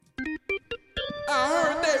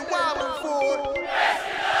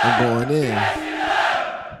I'm going in.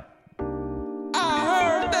 I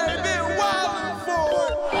heard they been wildin' for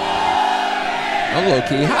it. I'm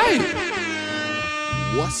low-key hype.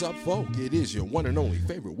 What's up, folk? It is your one and only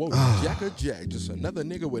favorite woke Jacker Jack. Just another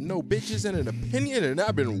nigga with no bitches and an opinion, and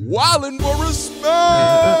I've been wildin' for respect.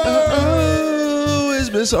 Oh, it's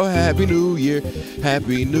been so happy New Year.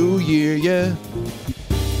 Happy New Year, yeah.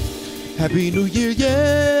 Happy New Year,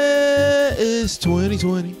 yeah. It's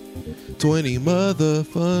 2020. 20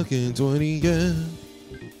 motherfucking 20, yeah.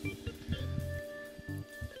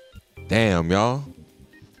 Damn, y'all.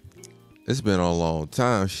 It's been a long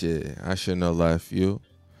time, shit. I shouldn't have left you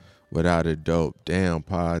without a dope damn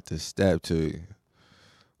pod to step to.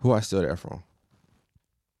 Who I steal that from?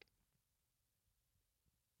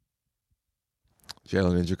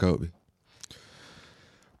 Jalen and Jacoby.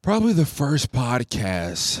 Probably the first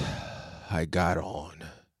podcast I got on.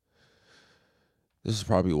 This is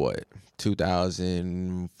probably what?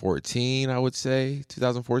 2014, I would say.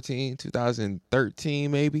 2014,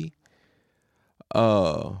 2013, maybe.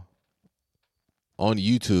 On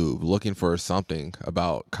YouTube, looking for something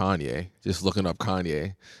about Kanye. Just looking up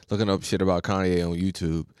Kanye. Looking up shit about Kanye on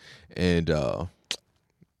YouTube. And,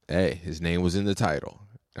 hey, his name was in the title.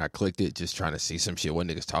 I clicked it just trying to see some shit what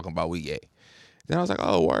niggas talking about with Ye. Then I was like,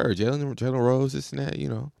 oh, word, Jalen Rose, this and that, you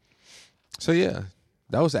know. So, yeah,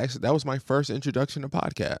 that was my first introduction to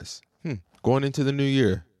podcasts. Going into the new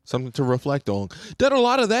year, something to reflect on. Done a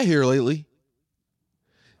lot of that here lately.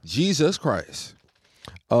 Jesus Christ.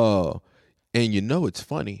 And you know it's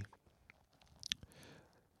funny.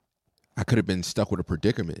 I could have been stuck with a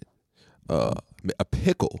predicament. A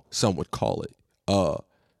pickle, some would call it.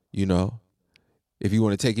 You know, if you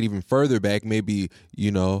want to take it even further back, maybe, you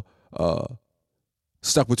know,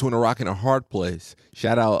 stuck between a rock and a hard place.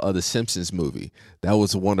 Shout out the Simpsons movie. That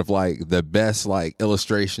was one of like the best like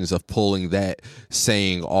illustrations of pulling that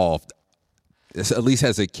saying off. At least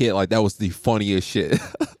as a kid, like that was the funniest shit.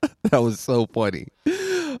 That was so funny.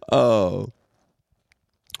 But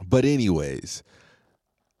anyways,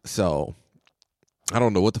 so I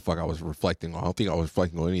don't know what the fuck I was reflecting on. I don't think I was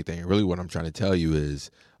reflecting on anything. Really what I'm trying to tell you is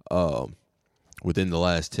within the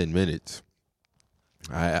last 10 minutes,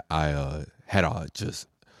 I had just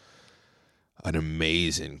an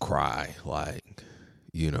amazing cry. Like,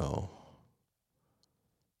 you know,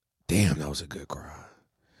 damn, that was a good cry.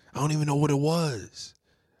 I don't even know what it was.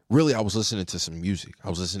 Really, I was listening to some music. I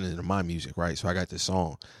was listening to my music, right? So I got this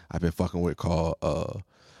song I've been fucking with called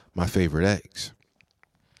My Favorite Ex.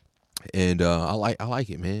 And I like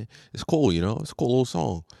it, man. It's cool, you know. It's a cool little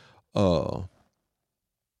song.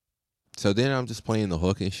 So then I'm just playing the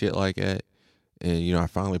hook and shit like that. And, you know, I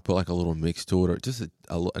finally put like a little mix to it, or just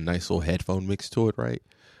a nice little headphone mix to it, right?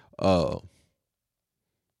 And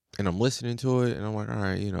I'm listening to it, and I'm like, all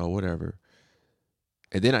right, you know, whatever.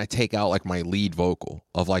 And then I take out like my lead vocal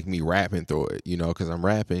of like me rapping through it, you know, because I'm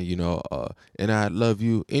rapping, you know, and I love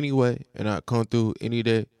you anyway, and I come through any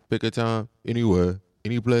day, pick a time, anywhere,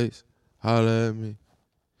 any place, holla at me.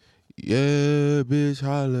 Yeah, bitch,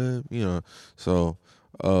 holla at me, you know. So,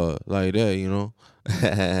 like that, you know.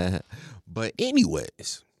 But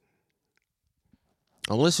anyways,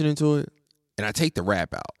 I'm listening to it, and I take the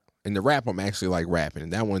rap out. And the rap, I'm actually like rapping.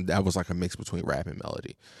 And that was like a mix between rap and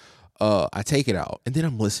melody. I take it out, and then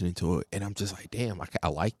I'm listening to it, and I'm just like, damn, I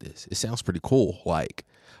like this. It sounds pretty cool. Like,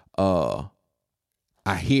 I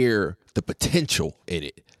hear the potential in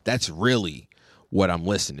it. That's really what I'm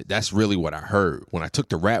listening. That's really what I heard. When I took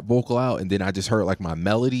the rap vocal out, and then I just heard like my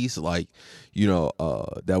melodies, like, you know,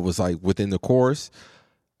 that was like within the chorus,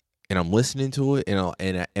 and I'm listening to it, and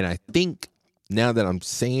I think now that I'm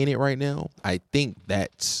saying it right now, I think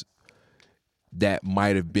that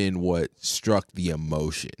might have been what struck the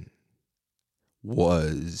emotion.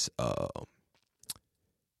 Was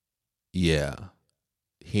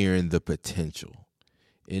hearing the potential,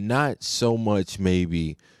 and not so much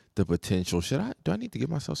maybe the potential. Do I need to give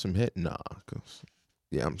myself some hit? Nah, 'cause,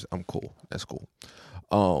 yeah, I'm cool. That's cool.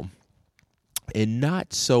 And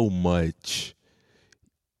not so much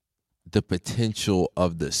the potential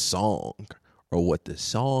of the song or what the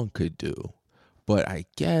song could do, but I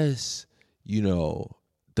guess, you know,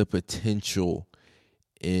 the potential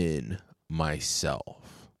in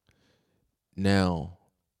myself. Now,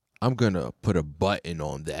 I'm going to put a button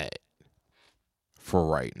on that for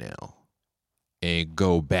right now and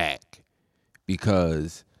go back,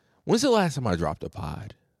 because when's the last time I dropped a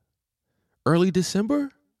pod? Early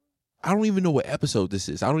December? I don't even know what episode this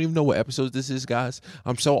is. I don't even know what episode this is, guys.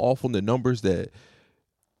 I'm so off on the numbers that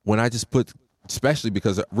when I just put, especially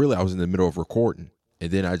because really I was in the middle of recording, and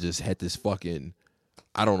then I just had this fucking,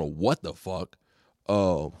 I don't know what the fuck,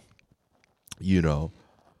 you know,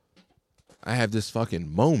 I have this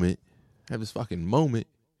fucking moment. And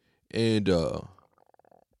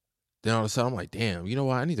then all of a sudden I'm like, damn, you know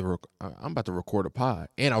what? I'm about to record a pod.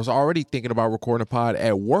 And I was already thinking about recording a pod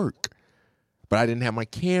at work, but I didn't have my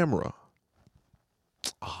camera.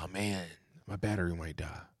 Oh man, my battery might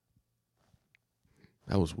die.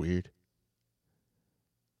 That was weird.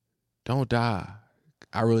 Don't die.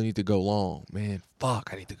 I really need to go long, man. Fuck,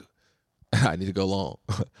 I need to go. I need to go long.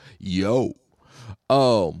 Yo.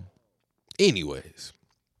 Anyways.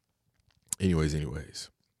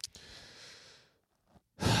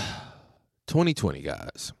 2020,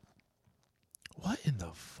 guys. What in the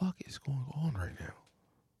fuck is going on right now?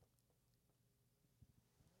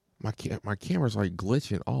 My camera's like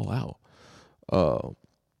glitching all out.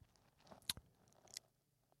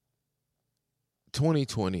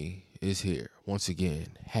 2020 is here once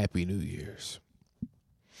again. Happy New Year's.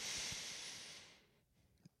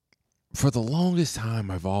 For the longest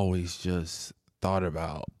time, I've always just thought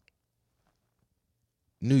about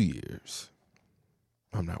New Year's.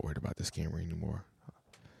 I'm not worried about this camera anymore.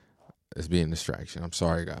 It's being a distraction. I'm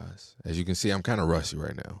sorry, guys. As you can see, I'm kind of rusty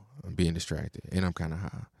right now. I'm being distracted, and I'm kind of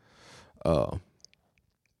high.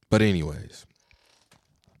 But anyways,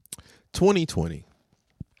 2020.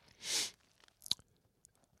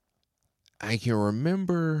 I can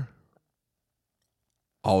remember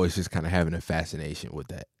always just kind of having a fascination with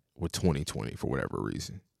 2020 for whatever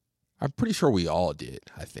reason. I'm pretty sure we all did,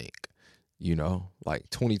 I think. You know, like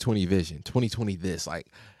 2020 vision, 2020 this.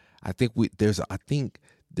 Like, I think there's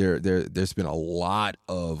been a lot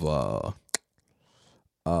of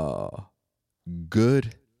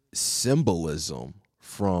good symbolism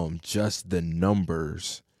from just the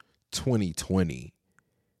numbers 2020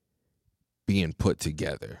 being put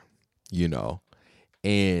together, you know.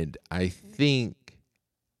 And I think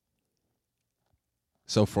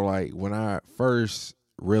so for like when I first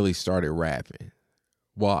really started rapping,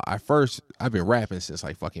 well, I've been rapping since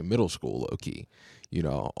like fucking middle school, low key, you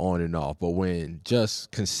know, on and off. But when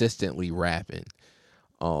just consistently rapping,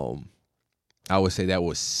 I would say that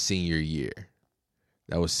was senior year.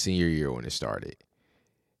 That was senior year when it started.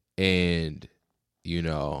 And, you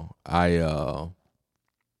know, I'm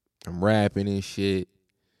rapping and shit.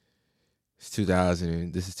 It's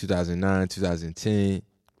 2000, this is 2009, 2010.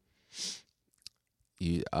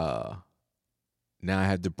 Now I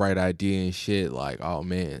have the bright idea and shit, like, oh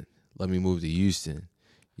man, let me move to Houston,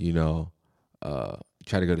 you know,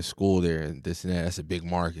 try to go to school there and this and that. That's a big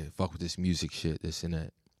market. Fuck with this music shit, this and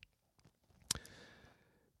that.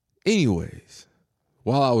 Anyways,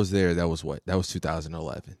 while I was there, that was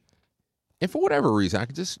 2011. And for whatever reason, I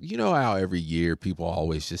could just, you know how every year people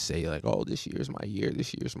always just say like, oh, this year's my year.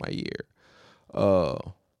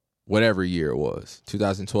 Whatever year it was,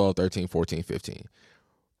 2012, 13, 14, 15.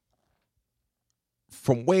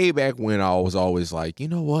 From way back when, I was always like, you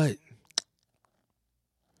know what?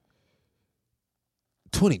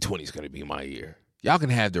 2020 is going to be my year. Y'all can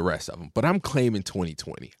have the rest of them, but I'm claiming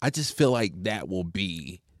 2020. I just feel like that will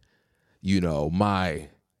be, you know, my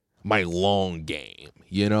long game,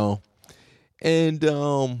 you know? And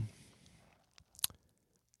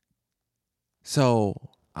so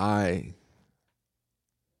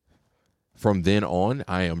from then on,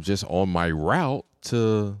 I am just on my route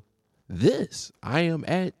to this. I am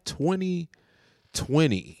at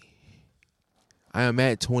 2020.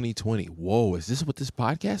 Whoa, is this what this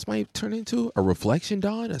podcast might turn into? A reflection,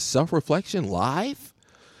 Don? A self-reflection live?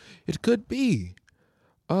 It could be.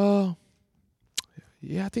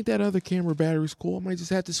 Yeah, I think that other camera battery's cool. I might just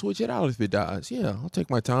have to switch it out if it dies. Yeah, I'll take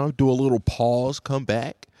my time, do a little pause, come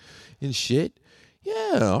back and shit.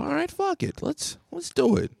 Yeah, all right, fuck it. Let's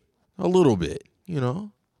do it. A little bit, you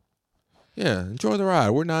know. Yeah, enjoy the ride.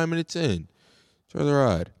 We're 9 minutes in. Enjoy the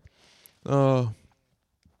ride.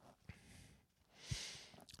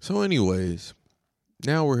 So anyways,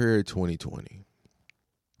 now we're here at 2020.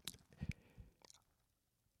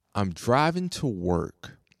 I'm driving to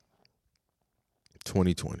work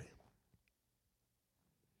 2020.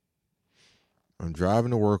 I'm driving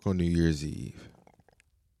to work on New Year's Eve.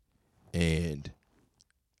 And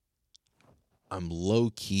I'm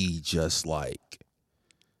low-key just like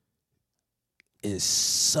in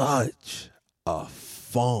such a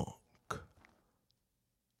funk.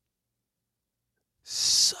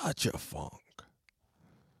 Such a funk.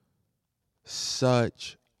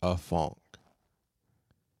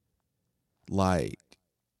 Like,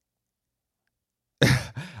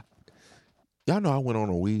 y'all know I went on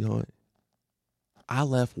a weed hunt. I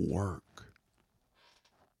left work.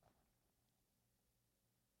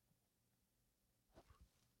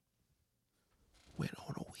 Went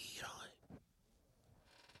on a weed hunt.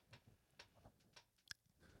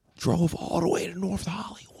 Drove all the way to North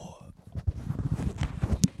Hollywood.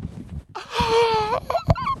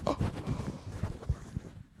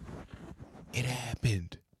 It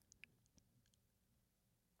happened.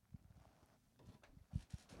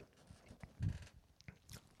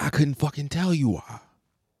 I couldn't fucking tell you why.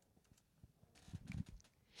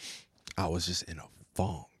 I was just in a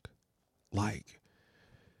funk. Like,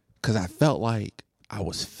 because I felt like I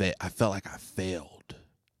felt like I failed.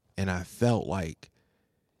 And I felt like,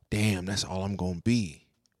 damn, that's all I'm going to be.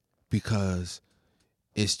 Because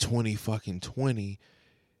it's 2020.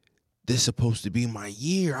 This is supposed to be my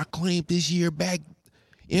year. I claimed this year back,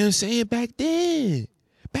 you know what I'm saying? Back then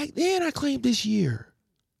I claimed this year.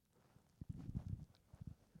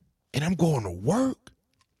 And I'm going to work.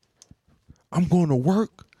 I'm going to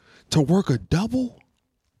work a double.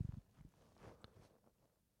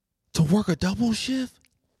 To work a double shift.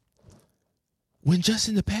 When just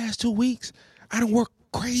in the past 2 weeks, I done work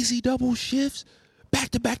crazy double shifts. Back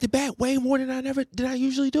to back to back, way more than I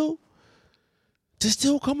usually do. To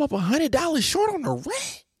still come up $100 short on the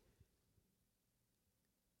rent.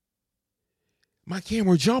 My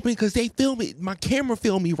camera jumping because they film me. My camera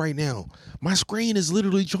film me right now. My screen is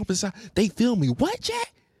literally jumping side. They film me. What,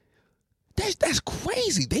 Jack? That's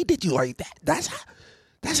crazy. They did you like that. That's how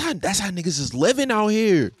niggas is living out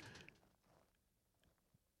here.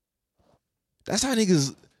 That's how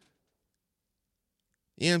niggas.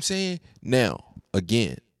 You know what I'm saying? Now,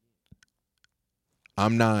 again,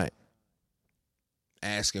 I'm not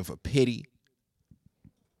asking for pity.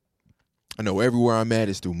 I know everywhere I'm at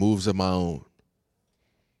is through moves of my own.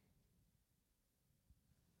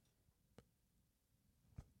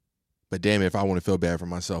 But damn it, if I want to feel bad for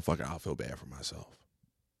myself, fuck it, I'll feel bad for myself.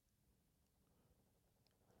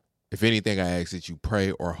 If anything, I ask that you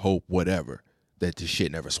pray or hope, whatever, that this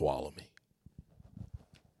shit never swallow me.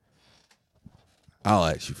 I'll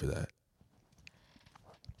ask you for that.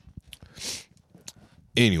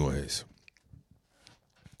 Anyways.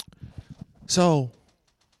 So,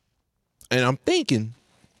 and I'm thinking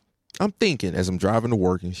as I'm driving to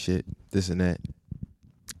work and shit, this and that.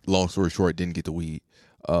 Long story short, didn't get the weed.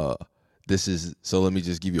 So let me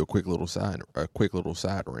just give you a quick little side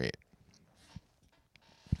rant.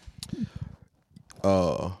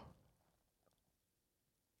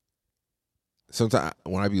 Sometimes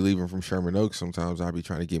when I be leaving from Sherman Oaks, sometimes I be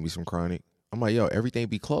trying to get me some chronic. I'm like, yo, everything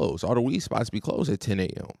be closed. All the weed spots be closed at 10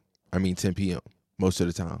 p.m. most of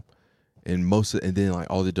the time. And then like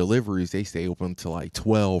all the deliveries, they stay open till like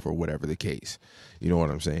 12 or whatever the case. You know what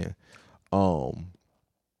I'm saying? But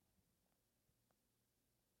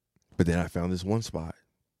then I found this one spot.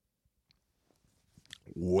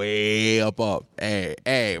 Way up.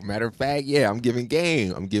 Hey, matter of fact, yeah, I'm giving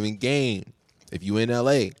game. If you in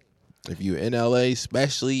LA,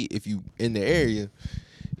 especially if you in the area,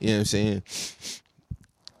 you know what I'm saying?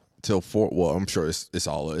 I'm sure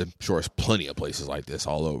I'm sure it's plenty of places like this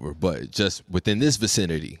all over, but just within this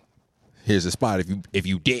vicinity, here's a spot. If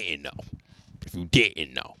you didn't know,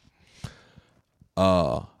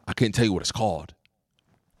 I couldn't tell you what it's called,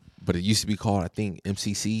 but it used to be called, I think,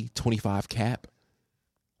 MCC 25 Cap,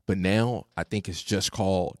 but now I think it's just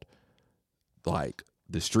called like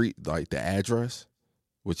the street, like the address,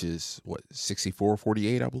 which is what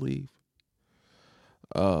 6448, I believe.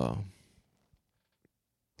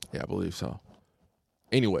 Yeah, I believe so.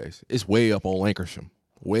 Anyways, it's way up on Lancashire,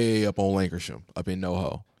 up in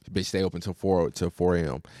NoHo. Bitch, stay open till 4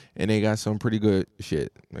 a.m. And they got some pretty good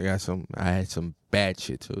shit. I had some bad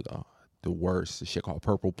shit too, though. The worst. The shit called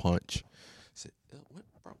Purple Punch.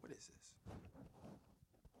 What is this?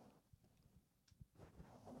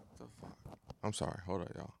 What the fuck? I'm sorry. Hold on,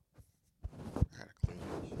 y'all. I gotta clean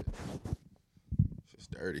this shit. It's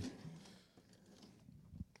just dirty.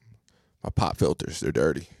 My pop filters, they're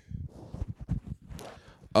dirty.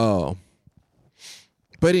 But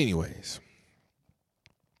anyways,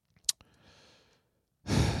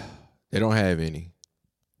 they don't have any.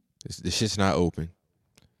 This shit's not open,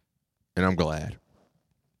 and I'm glad.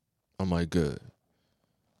 I'm like, good.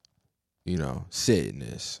 You know, sit in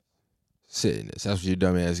this. That's what your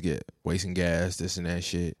dumb ass get. Wasting gas, this and that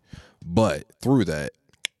shit. But through that,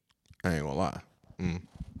 I ain't gonna lie.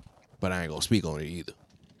 But I ain't gonna speak on it either.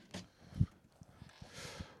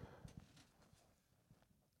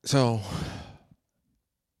 So,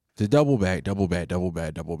 the double back.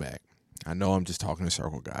 I know I'm just talking in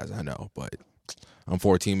circle, guys. I know, but I'm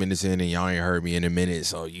 14 minutes in and y'all ain't heard me in a minute,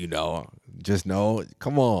 so you know, just know.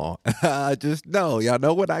 Come on, just know. Y'all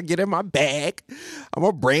know what I get in my bag. I'm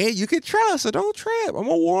a brand you can trust, so don't trip. I'm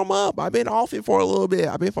gonna warm up. I've been off it for a little bit.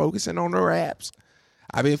 I've been focusing on the raps.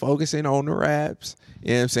 I've been focusing on the raps. You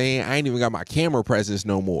know what I'm saying? I ain't even got my camera presence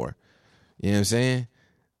no more. You know what I'm saying?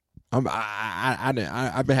 I've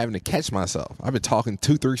been having to catch myself. I've been talking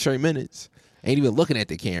 2-3 straight minutes. Ain't even looking at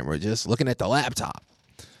the camera, just looking at the laptop.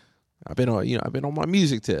 I've been on my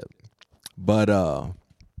music tip. But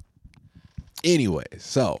anyway,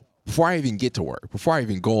 so before I even get to work, before I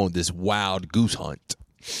even go on this wild goose hunt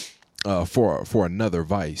for another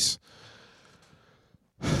vice,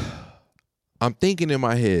 I'm thinking in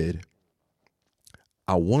my head,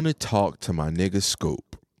 I want to talk to my nigga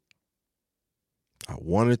Scoop.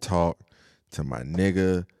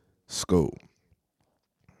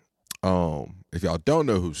 If y'all don't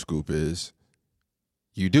know who Scoop is,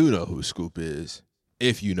 you do know who Scoop is.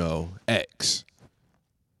 If you know X.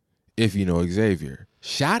 If you know Xavier.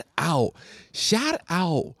 Shout out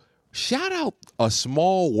A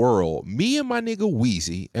Small World. Me and my nigga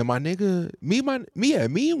Weezy and my nigga, me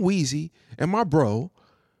and Weezy and my bro,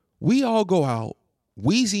 we all go out.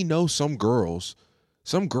 Weezy knows some girls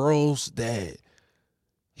that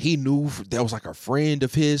he knew that was like a friend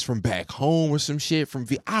of his from back home or some shit from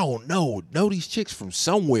I don't know these chicks from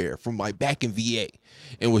somewhere from like back in VA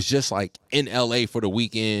and was just like in LA for the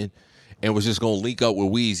weekend and was just gonna link up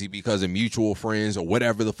with Weezy because of mutual friends or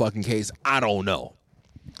whatever the fucking case. I don't know.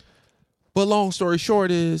 But long story short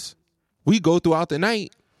is we go throughout the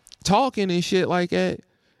night talking and shit like that.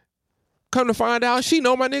 Come to find out she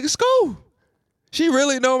know my nigga Scoop. She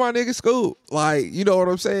really know my nigga Scoop. Like, you know what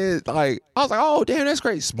I'm saying? Like, I was like, oh, damn, that's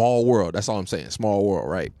great. Small world. That's all I'm saying. Small world,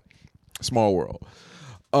 right? Small world.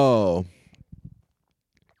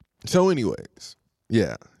 So anyways,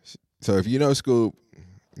 yeah. So if you know Scoop,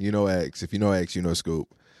 you know X. If you know X, you know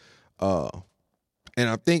Scoop. And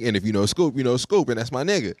I'm thinking if you know Scoop, and that's my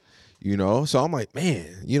nigga. You know? So I'm like,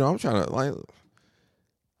 man, I'm trying to like,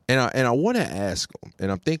 and I want to ask him.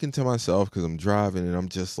 And I'm thinking to myself, because I'm driving and I'm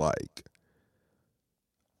just like,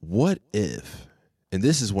 what if, and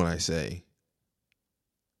this is when I say,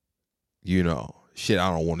 shit, I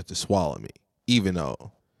don't want it to swallow me, even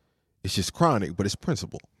though it's just chronic, but it's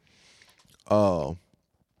principle. I'm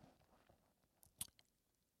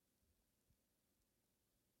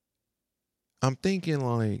thinking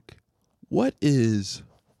like, what is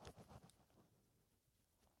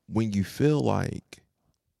when you feel like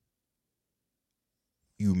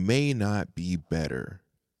you may not be better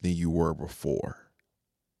than you were before?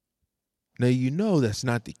 Now, that's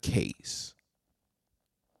not the case.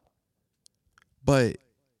 But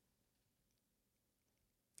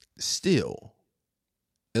still,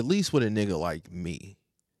 at least with a nigga like me,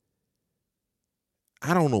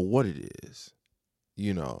 I don't know what it is,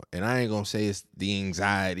 and I ain't going to say it's the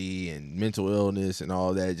anxiety and mental illness and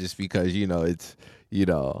all that just because, it's,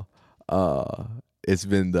 it's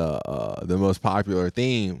been the most popular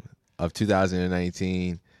theme of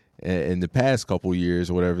 2019 in the past couple years,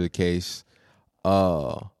 or whatever the case.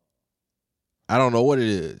 I don't know what it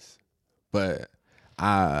is, but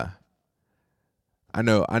I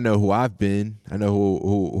know who I've been. I know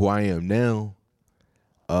who I am now.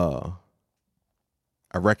 I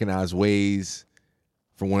recognize ways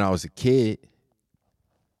from when I was a kid,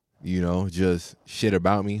 just shit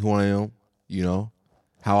about me, who I am,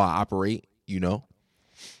 how I operate,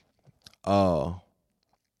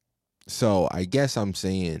 So I guess I'm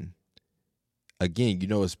saying, again,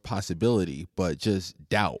 it's possibility, but just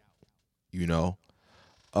doubt, I'm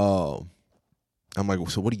like,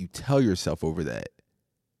 so what do you tell yourself over that?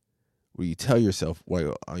 What do you tell yourself?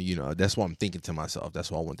 Well, that's what I'm thinking to myself.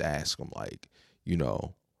 That's what I want to ask him. Like,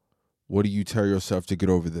 what do you tell yourself to get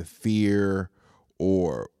over the fear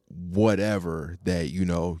or whatever that,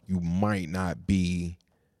 you might not be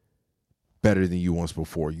better than you once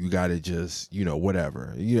before? You got to just,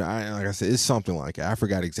 whatever. Like I said, it's something like that. I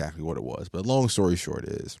forgot exactly what it was. But long story short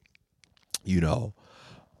is,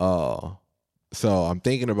 so I'm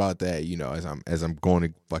thinking about that, as I'm going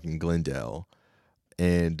to fucking Glendale,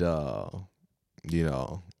 and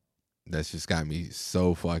that's just got me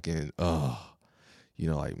so fucking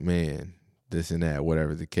like, man, this and that,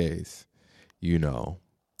 whatever the case, And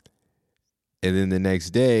then the next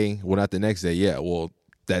day, well, not the next day,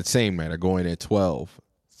 that same night, I go in at 12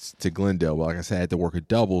 to Glendale. Well, like I said, I had to work a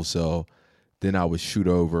double, so then I would shoot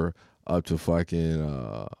over up to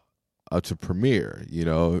fucking up to Premiere,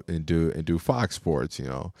 and do Fox Sports,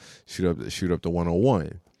 shoot up to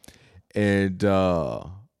 101. And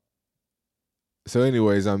so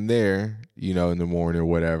anyways, I'm there, in the morning or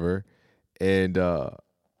whatever. And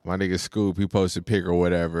my nigga Scoop, he posted a pic or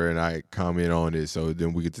whatever, and I comment on it, so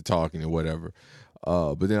then we get to talking and whatever.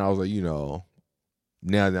 But then I was like,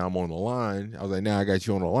 now that I'm on the line, I was like, now I got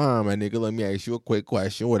you on the line, my nigga. Let me ask you a quick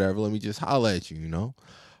question, whatever. Let me just holler at you, you know?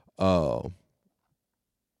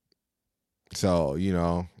 So, you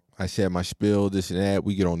know, I said my spiel, this and that.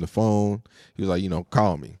 We get on the phone. He was like, you know,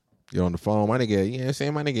 call me. Get on the phone. My nigga, you know what I'm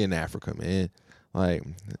saying? My nigga in Africa, man. Like, you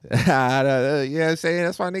know what I'm saying?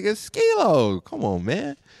 That's my nigga Skilo. Come on,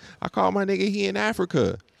 man. I call my nigga, he in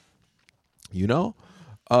Africa. You know?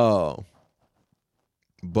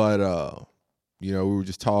 But you know, we were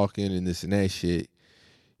just talking and this and that shit,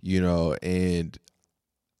 you know, and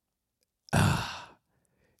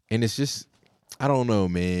it's just, I don't know,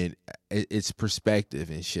 man. It's perspective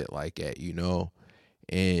and shit like that, you know,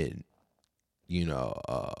 and you know,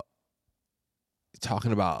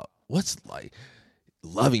 talking about what's like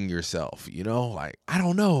loving yourself, you know, like I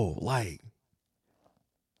don't know, like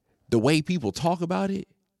the way people talk about it,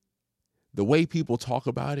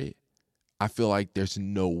 I feel like there's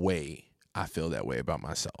no way I feel that way about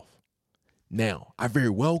myself. Now, I very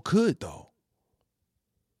well could though.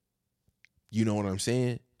 You know what I'm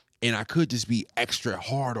saying? And I could just be extra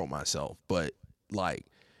hard on myself, but like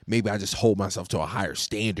maybe I just hold myself to a higher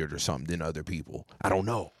standard or something than other people. I don't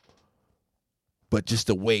know. But just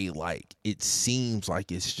the way like it seems like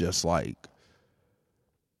it's just like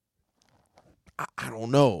I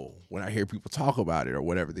don't know when I hear people talk about it or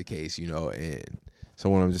whatever the case, you know, and so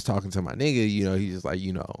when I'm just talking to my nigga, you know, he's just like,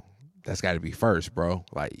 you know, that's got to be first, bro.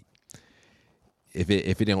 Like if you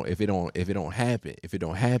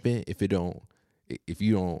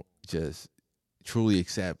don't just truly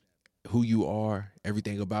accept who you are,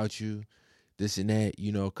 everything about you, this and that,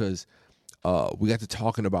 you know, because we got to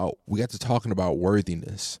talking about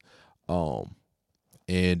worthiness,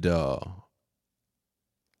 and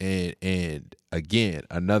again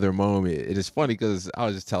another moment. It is funny because I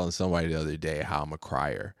was just telling somebody the other day how I'm a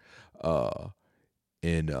crier,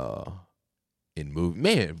 in movie.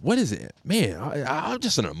 Man, what is it? Man, I'm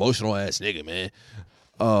just an emotional ass nigga, man.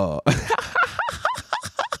 But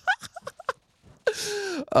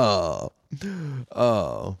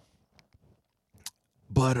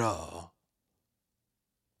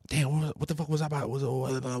damn, what the fuck was I about? What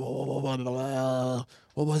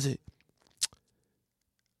was it?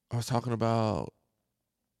 I was talking about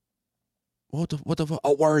what the fuck?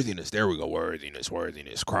 Oh, worthiness. There we go. Worthiness.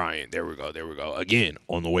 Crying. There we go. Again,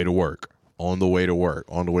 on the way to work. Again, on the way to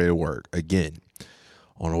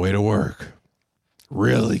work.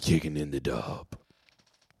 Really kicking in the dub.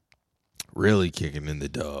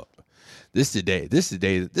 This is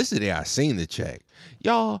the day I seen the check.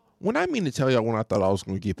 Y'all, when I mean to tell y'all when I thought I was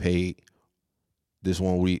going to get paid this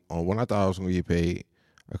 1 week, when I thought I was going to get paid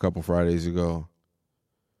a couple Fridays ago,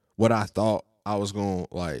 what I thought I was going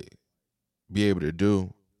to like be able to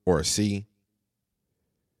do or see,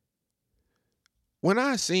 when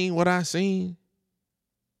I seen what I seen,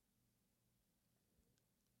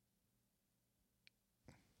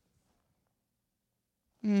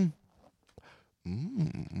 it's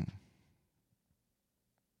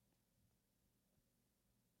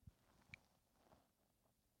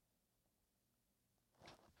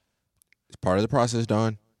part of the process,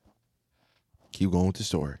 Don. Keep going with the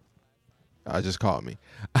story. I just caught me.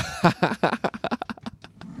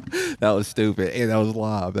 That was stupid. And that was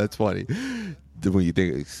live. That's funny. When you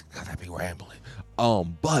think it's gotta be rambling.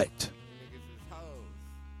 But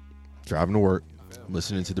driving to work,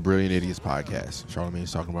 listening to the Brilliant Idiots podcast.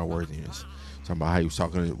 Charlamagne's talking about worthiness. Talking about how he was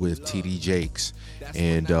talking with TD Jakes.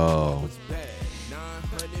 And hold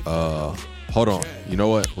on. You know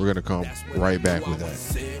what? We're gonna come right back with that.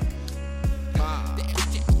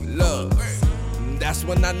 Look, that's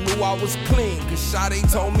when I knew I was clean, cause Sade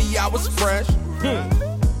told me I was fresh.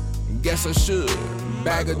 Guess I should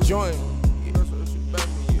bag a joint.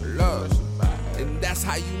 Look, and that's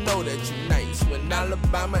how you know that you nice. When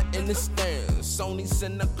Alabama in the stands, Sony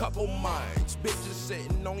send a couple mics. Bitches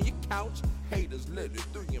sitting on your couch, haters littered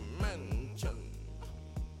through your mansion.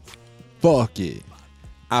 Fuck it.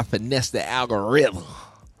 I finessed the algorithm.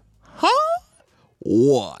 Huh?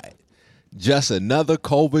 What? Just another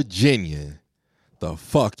Co-Virginian. The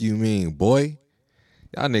fuck you mean, boy?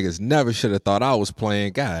 Y'all niggas never should have thought I was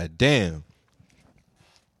playing. God damn.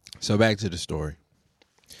 So back to the story.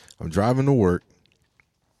 I'm driving to work.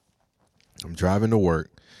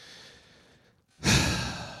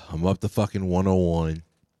 I'm up the fucking 101.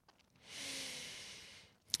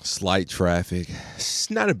 Slight traffic. It's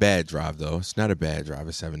not a bad drive, though. It's 7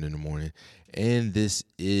 in the morning. And this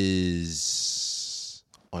is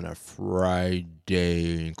on a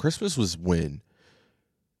Friday. And Christmas was when?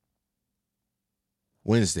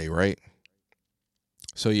 Wednesday, right?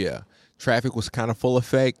 So traffic was kind of full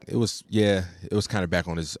effect. It was kind of back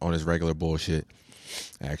on his regular bullshit.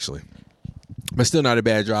 actually. But still not a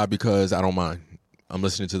bad drive because I don't mind. I'm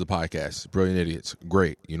listening to the podcast. Brilliant Idiots.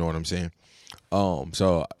 Great. You know what I'm saying?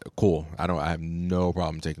 So cool. I have no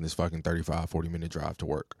problem taking this fucking 35, 40-minute drive to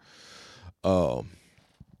work.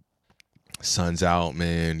 Sun's out,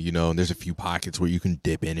 man. You know, and there's a few pockets where you can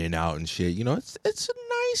dip in and out and shit. You know, it's a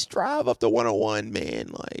nice drive up the 101,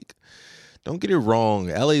 man. Like, don't get it wrong.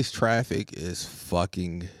 LA's traffic is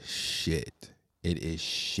fucking shit. It is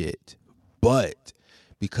shit. But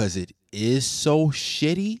because it is so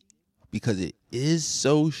shitty,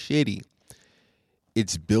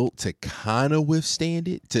 it's built to kind of withstand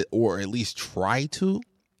it, or at least try to.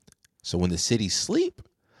 So when the cities sleep,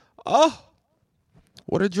 oh,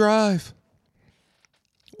 what a drive.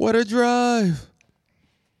 What a drive.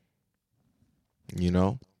 You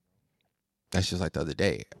know? That's just like the other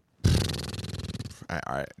day. All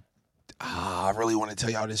right. I really want to tell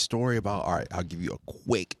y'all this story about, all right, I'll give you a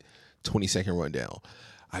quick 20-second rundown.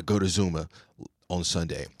 I go to Zuma on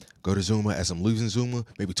Sunday. Go to Zuma. As I'm leaving Zuma,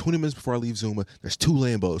 maybe 20 minutes before I leave Zuma, there's 2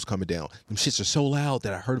 Lambos coming down. Them shits are so loud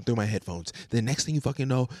that I heard them through my headphones. The next thing you fucking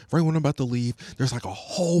know, right when I'm about to leave, there's like a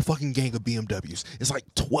whole fucking gang of BMWs. It's like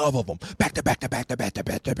 12 of them, back to back to back to back to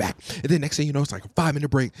back to back. And then next thing you know, it's like a 5-minute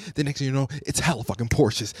break. The next thing you know, it's hella fucking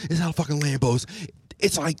Porsches. It's hella fucking Lambos.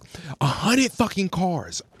 It's like 100 fucking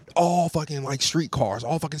cars. All fucking like street cars,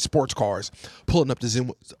 all fucking sports cars pulling up to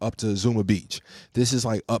Zuma Beach. This is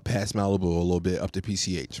like up past Malibu a little bit, up to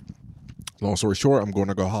PCH. Long story short, I'm going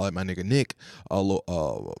to go holler at my nigga Nick,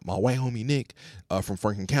 my white homie Nick from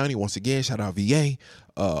Franklin County. Once again, shout out VA.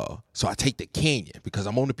 So I take the Canyon because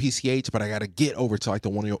I'm on the PCH, but I got to get over to like the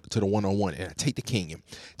 101, and I take the Canyon.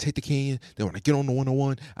 Then when I get on the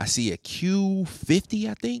 101, I see a Q50,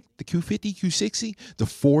 I think, the Q50, Q60, the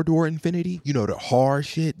 4-door Infinity. You know, the hard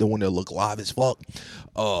shit, the one that look live as fuck.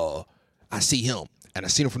 I see him, and I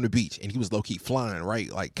seen him from the beach, and he was low key flying,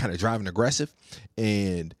 right, like kind of driving aggressive,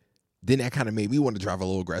 and then that kind of made me want to drive a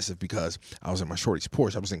little aggressive because I was in my shorty's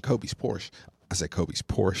Porsche. I was in Kobe's Porsche. I said Kobe's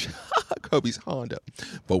Porsche. Kobe's Honda.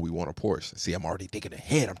 But we want a Porsche. See, I'm already thinking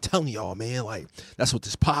ahead. I'm telling y'all, man. Like, that's what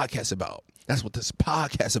this podcast about.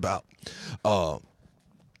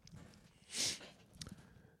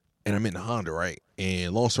 And I'm in the Honda, right?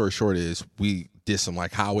 And long story short is we did some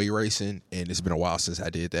like highway racing, and it's been a while since I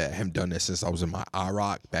did that. I haven't done that since I was in my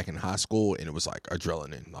IROC back in high school, and it was like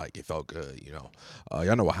adrenaline. Like, it felt good, you know.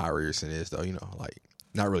 Y'all know what highway racing is, though, you know, like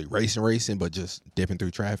not really racing, but just dipping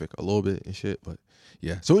through traffic a little bit and shit. But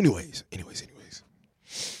yeah. So anyways. I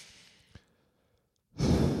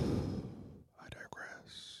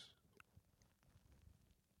digress.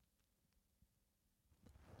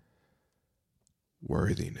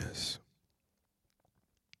 Worthiness.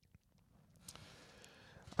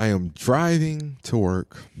 I am driving to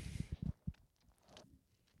work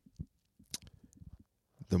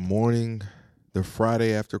the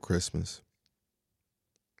Friday after Christmas.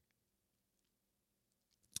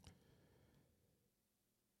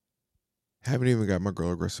 Haven't even got my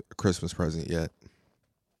girl a Christmas present yet.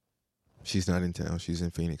 She's not in town. She's in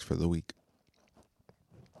Phoenix for the week.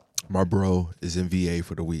 My bro is in VA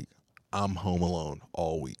for the week. I'm home alone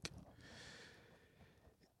all week.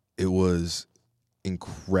 It was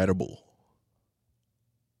incredible.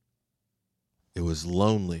 It was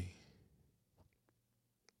lonely.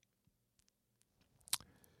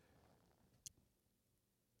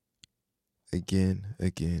 Again.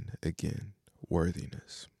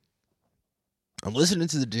 Worthiness. I'm listening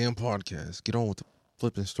to the damn podcast. Get on with the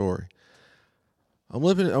flipping story. I'm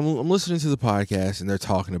listening to the podcast, and they're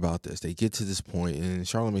talking about this. They get to this point, and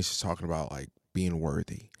Charlamagne's just talking about like being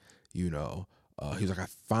worthy. You know, he's like, I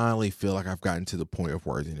finally feel like I've gotten to the point of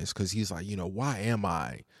worthiness, because he's like, you know, why am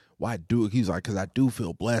I? Why do? He's like, because I do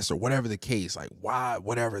feel blessed, or whatever the case. Like, why?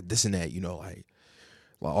 Whatever, this and that. You know, like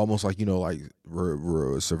almost like, you know, like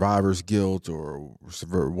survivor's guilt, or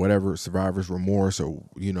whatever, survivor's remorse, or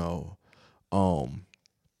you know,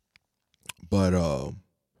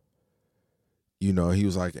 you know, he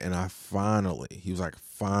was like, and finally,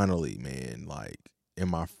 man, like in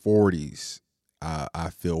my 40s, I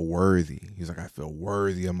feel worthy. He's like, I feel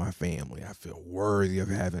worthy of my family. I feel worthy of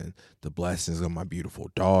having the blessings of my beautiful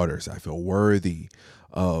daughters. I feel worthy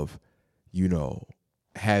of, you know,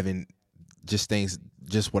 having just things,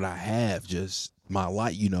 just what I have, just my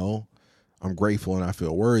life, you know. I'm grateful and I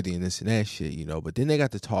feel worthy and this and that shit, you know. But then they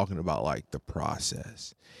got to talking about like the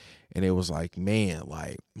process. And it was like, man,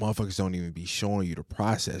 like motherfuckers don't even be showing you the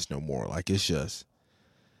process no more. Like, it's just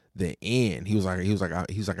the end. He was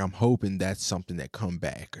like, I'm hoping that's something that come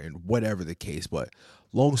back, and whatever the case. But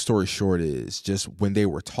long story short is, just when they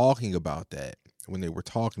were talking about that,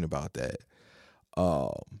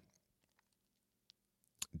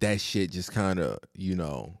 that shit just kind of,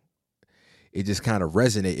 it just kind of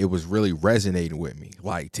resonated. It was really resonating with me.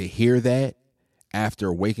 Like, to hear that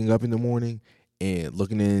after waking up in the morning and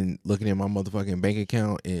looking in my motherfucking bank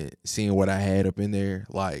account and seeing what I had up in there,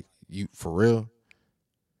 like, you, for real,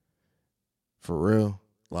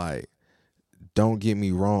 like, don't get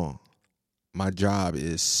me wrong. My job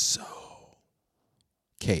is so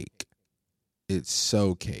cake. It's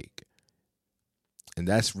so cake. And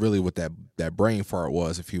that's really what that brain fart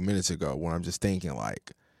was a few minutes ago, when I'm just thinking,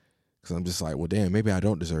 like, because I'm just like, well, damn, maybe I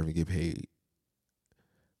don't deserve to get paid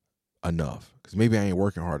enough. Because maybe I ain't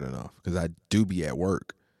working hard enough. Because I do be at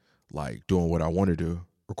work, like, doing what I want to do,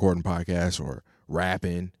 recording podcasts or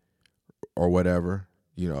rapping or whatever.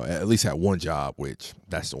 At least at one job, which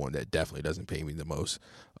that's the one that definitely doesn't pay me the most.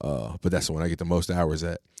 But that's the one I get the most hours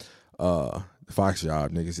at. The Fox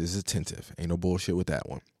job, niggas, is attentive. Ain't no bullshit with that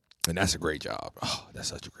one. And that's a great job. Oh, that's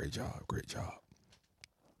such a great job. Great job.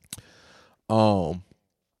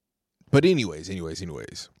 But anyways.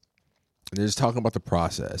 They're just talking about the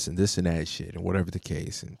process and this and that shit and whatever the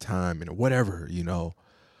case and time and whatever,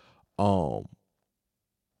 And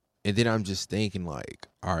then I'm just thinking, like,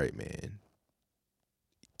 all right, man.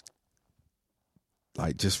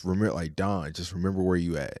 Like, just remember, like, Don, just remember where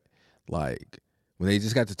you at. Like, when they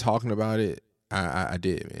just got to talking about it, I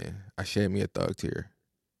did, man. I shed me a thug tear.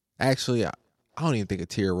 Actually, I don't even think a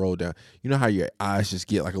tear rolled down. You know how your eyes just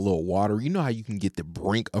get like a little water? You know how you can get the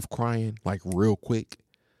brink of crying, like, real quick?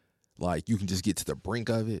 Like, you can just get to the brink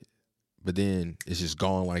of it, but then it's just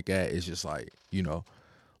gone like that. It's just like,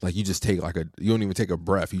 like, you just take you don't even take a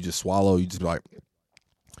breath. You just swallow. You just be like,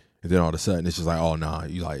 and then all of a sudden it's just like, oh, nah.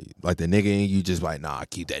 You like the nigga in you just like, nah,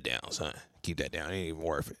 keep that down, son. Keep that down. It ain't even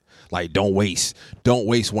worth it. Like, don't waste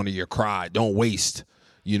one of your cry. Don't waste,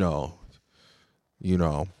 you a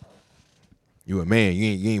man.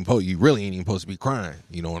 You really ain't even supposed to be crying.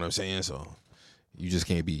 You know what I'm saying? So you just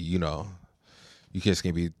can't be, you just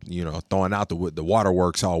can't be, throwing out the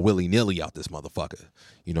waterworks all willy-nilly out this motherfucker.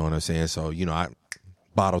 You know what I'm saying? So, I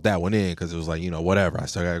bottled that one in because it was like, whatever. I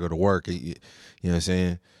still got to go to work. You know what I'm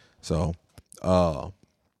saying? So,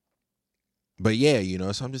 but yeah,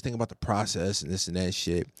 so I'm just thinking about the process and this and that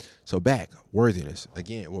shit. So back, worthiness,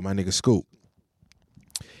 again, with my nigga Scoop.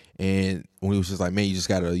 And when he was just like, man, you just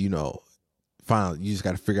got to, you just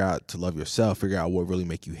got to figure out to love yourself, figure out what really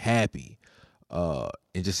make you happy, and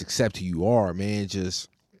just accept who you are, man, just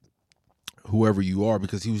whoever you are.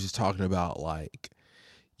 Because he was just talking about, like,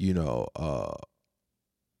 he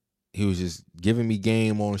was just giving me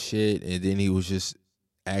game on shit, and then he was just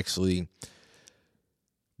actually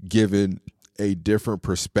giving a different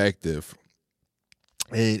perspective.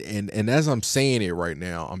 And as I'm saying it right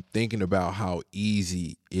now, I'm thinking about how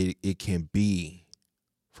easy it can be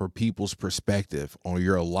for people's perspective on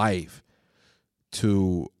your life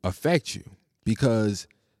to affect you. Because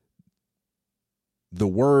the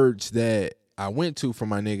words that I went to from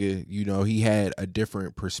my nigga, he had a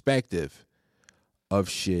different perspective of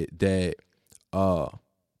shit that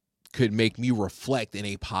could make me reflect in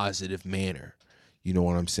a positive manner. You know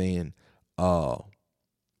what I'm saying?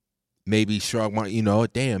 Maybe shrug my,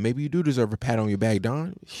 damn, maybe you do deserve a pat on your back,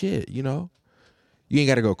 Don. Shit, you ain't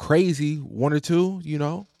got to go crazy. 1 or 2,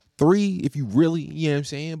 3 if you really, you know what I'm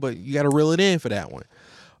saying? But you got to reel it in for that one.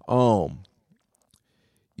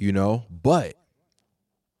 But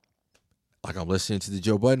like, I'm listening to the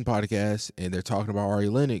Joe Budden podcast and they're talking about Ari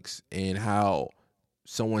Lennox and how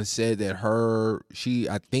someone said that I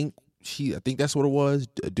think that's what it was.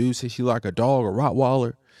 A dude said she like a dog, a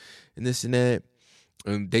Rottweiler, and this and that.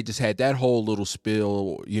 And they just had that whole little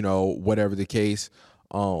spill, whatever the case,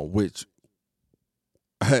 which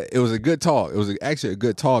it was a good talk. It was actually a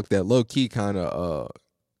good talk that low key kind of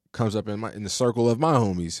comes up in the circle of my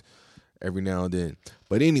homies every now and then.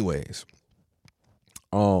 But anyways,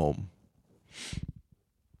 damn,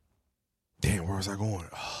 where was I going?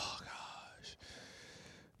 Oh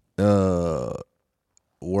gosh.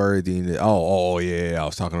 Worthiness. Oh yeah. I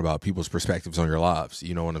was talking about people's perspectives on your lives.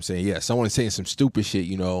 You know what I'm saying? Yeah. Someone's saying some stupid shit,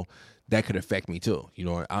 that could affect me too.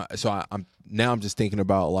 I'm just thinking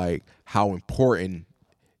about, like, how important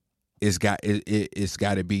it's got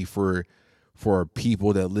to be for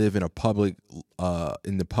people that live in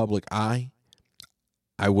the public eye.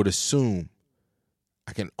 I would assume,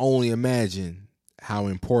 I can only imagine how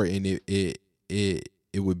important it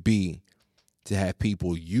would be to have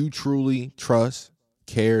people you truly trust,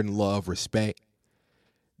 care and love, respect,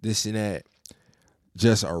 this and that,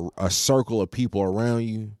 just a circle of people around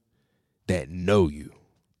you that know you.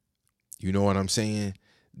 You know what I'm saying?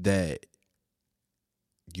 That,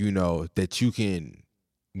 that you can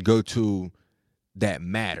go to, that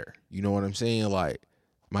matter. You know what I'm saying? Like,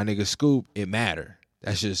 my nigga Scoop, it matter.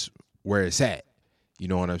 That's just where it's at. You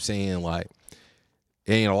know what I'm saying? Like,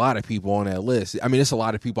 there ain't a lot of people on that list. I mean, it's a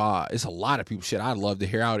lot of people. Shit, I'd love to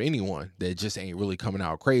hear out anyone that just ain't really coming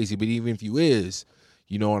out crazy. But even if you is,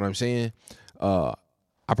 you know what I'm saying? I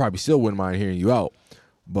probably still wouldn't mind hearing you out.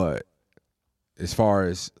 But as far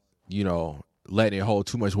as, you know, letting it hold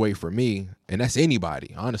too much weight for me, and that's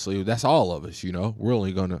anybody, honestly, that's all of us, you know. We're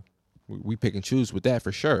only gonna we pick and choose with that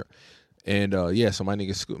for sure. And so my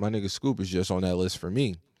nigga Scoop is just on that list for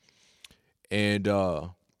me. And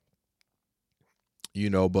you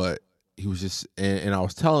know, but he was just and I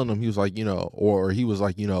was telling him, he was like, you know, or he was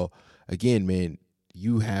like, you know, again, man,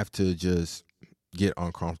 you have to just get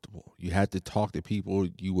uncomfortable. You have to talk to people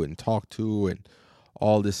you wouldn't talk to and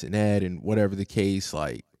all this and that and whatever the case,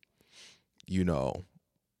 like, you know,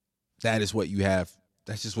 that is what you have.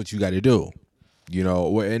 That's just what you got to do, you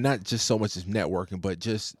know, and not just so much as networking, but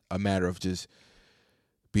just a matter of just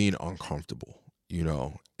being uncomfortable, you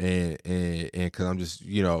know, and because I'm just,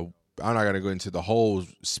 you know, I'm not going to go into the whole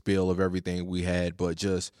spiel of everything we had, but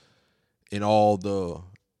just in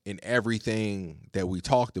everything that we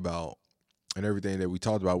talked about,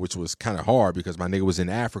 which was kind of hard because my nigga was in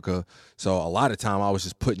Africa. So a lot of time I was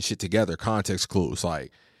just putting shit together, context clues.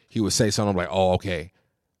 Like, he would say something, I'm like, oh, okay,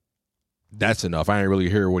 that's enough. I didn't really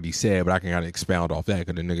hear what he said, but I can kind of expound off that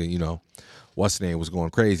because the nigga, you know, what's the name, was going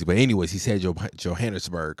crazy. But anyways, he said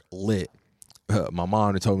Johannesburg lit. My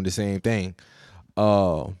mom had told me the same thing.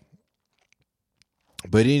 But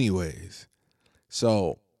anyways,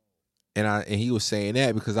 so, and he was saying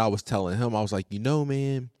that because I was telling him, I was like, you know,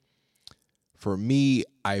 man, for me,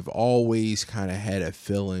 I've always kind of had a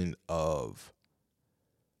feeling of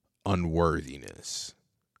unworthiness.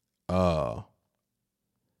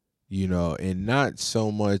 You know, and not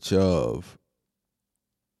so much of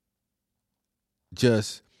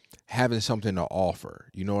just having something to offer.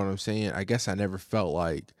 You know what I'm saying? I guess I never felt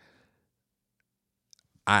like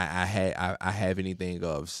I have anything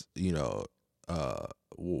of, you know,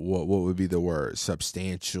 what would be the word?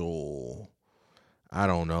 Substantial, I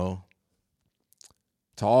don't know,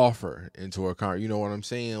 to offer into a car. You know what I'm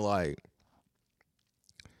saying? Like,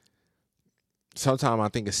 sometimes I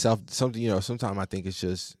think it's sometimes I think it's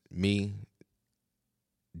just me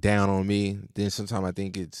down on me. Then sometimes I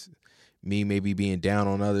think it's me maybe being down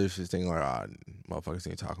on others, just thinking like, motherfuckers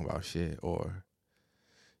ain't talking about shit, or,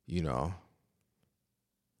 you know,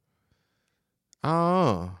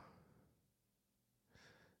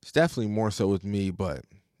 it's definitely more so with me. But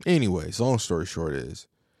anyways, long story short is,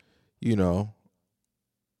 you know,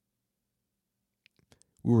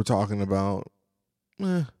 we were talking about,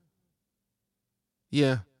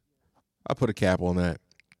 yeah, I put a cap on that.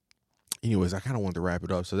 Anyways, I kind of wanted to wrap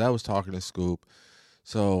it up. So that was talking to Scoop.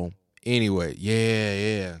 So anyway,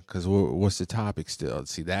 yeah. Because what's the topic still?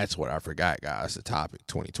 See, that's what I forgot, guys. The topic,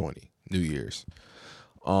 2020, New Year's.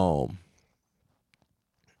 Oh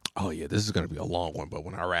yeah, this is gonna be a long one, but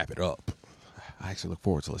when I wrap it up, I actually look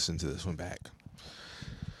forward to listening to this one back.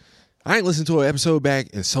 I ain't listened to an episode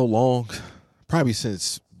back in so long, probably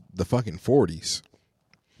since the fucking 40s.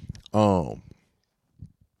 I'll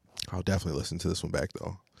definitely listen to this one back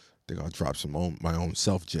though. I think I'll drop some my own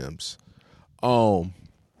self gems.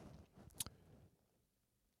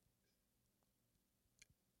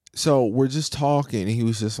 So we're just talking, and he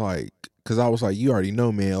was just like, because I was like, you already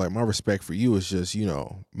know, man, like, my respect for you is just, you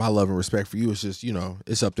know, my love and respect for you is just, you know,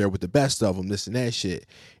 it's up there with the best of them, this and that shit.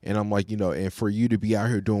 And I'm like, you know, and for you to be out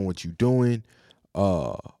here doing what you doing,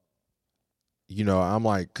 you know, I'm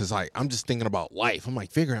like, because like, I'm just thinking about life. I'm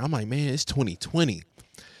like, I'm like, man, it's 2020.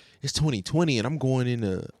 It's 2020, and I'm going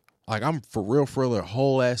into, like, I'm for real a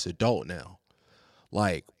whole ass adult now.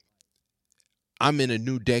 Like, I'm in a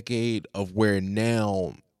new decade of where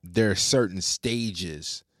now there are certain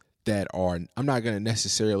stages that are, I'm not going to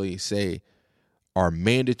necessarily say are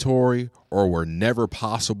mandatory or were never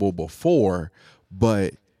possible before,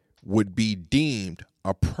 but would be deemed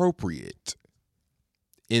appropriate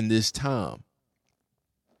in this time.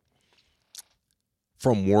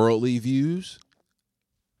 From worldly views,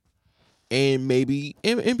 and maybe,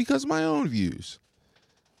 and because of my own views.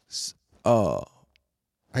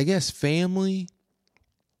 I guess family,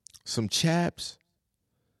 some chaps,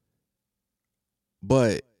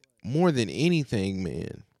 but more than anything,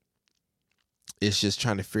 man, it's just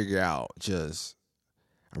trying to figure out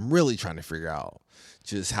I'm really trying to figure out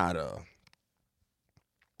just how to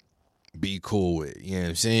be cool with, you know what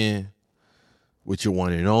I'm saying? With your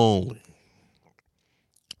one and only.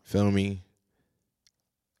 Feel me?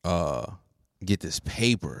 Get this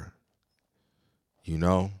paper, you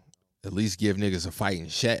know? At least give niggas a fighting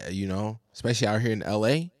shit, you know? Especially out here in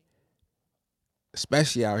LA.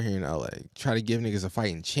 especially out here in LA. Try to give niggas a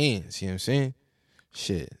fighting chance. You know what I'm saying?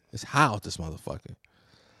 Shit, it's hot with this motherfucker.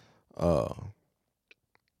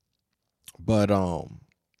 But so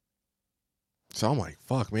I'm like,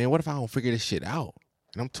 fuck, man. What if I don't figure this shit out?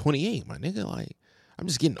 And I'm 28, my nigga. Like, I'm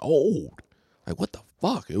just getting old. Like, what the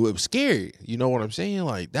fuck? It was scary. You know what I'm saying?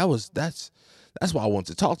 Like, that's why I wanted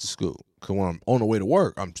to talk to school. Cause when I'm on the way to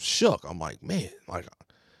work, I'm shook. I'm like, man, like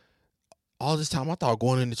all this time I thought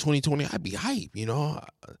going into 2020 I'd be hype. You know,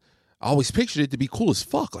 I always pictured it to be cool as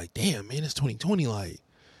fuck. Like, damn, man, it's 2020. Like,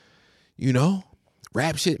 you know,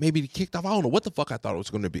 rap shit maybe kicked off. I don't know what the fuck I thought it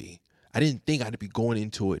was gonna be. I didn't think I'd be going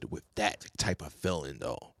into it with that type of feeling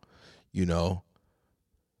though. You know,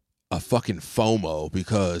 a fucking FOMO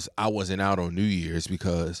because I wasn't out on New Year's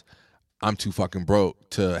because I'm too fucking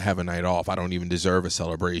broke to have a night off. I don't even deserve a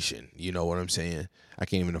celebration. You know what I'm saying? I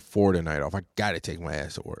can't even afford a night off. I got to take my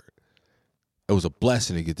ass to work. It was a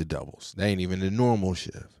blessing to get the doubles. That ain't even the normal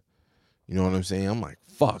shift. You know what I'm saying? I'm like,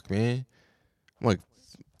 fuck, man. I'm like,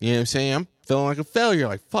 you know what I'm saying? I'm feeling like a failure.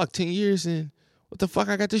 Like, fuck, 10 years and what the fuck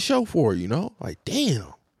I got to show for, you know? Like, damn. You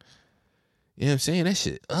know what I'm saying? That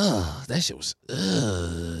shit was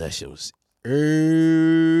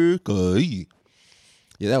irky.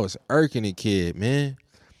 Yeah, that was irking a kid, man.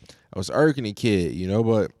 I was irking a kid, you know,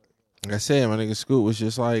 but like I said, my nigga Scoot was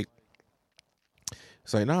just like,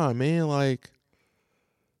 it's like, nah, man, like,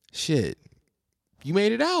 shit, you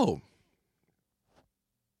made it out.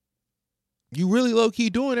 You really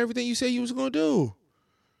low-key doing everything you said you was gonna do.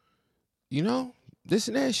 You know? This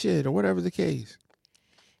and that shit, or whatever the case.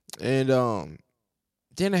 And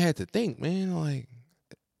then I had to think, man, like,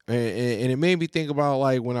 and it made me think about,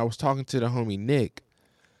 like, when I was talking to the homie Nick.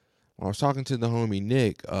 When I was talking to the homie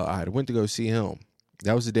Nick, I went to go see him.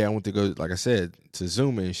 That was the day I went to go, like I said, to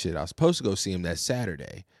Zuma and shit. I was supposed to go see him that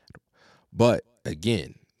Saturday. But,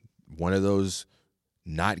 again, one of those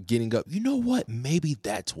not getting up. You know what? Maybe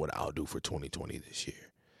that's what I'll do for 2020 this year.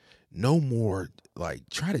 No more, like,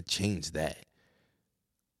 try to change that.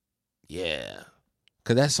 Yeah.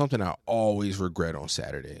 Because that's something I always regret on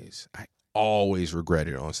Saturdays. I always regret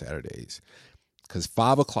it on Saturdays. Because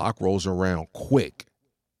 5 o'clock rolls around quick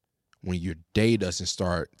when your day doesn't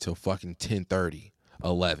start till fucking 10:30,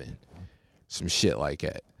 11. Some shit like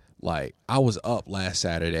that. Like, I was up last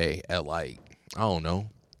Saturday at, like, I don't know,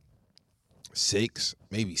 6,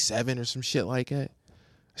 maybe 7 or some shit like that.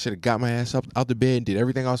 I should have got my ass up out the bed, did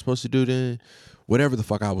everything I was supposed to do then. Whatever the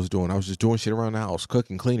fuck I was doing. I was just doing shit around the house,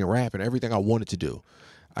 cooking, cleaning, rapping, everything I wanted to do.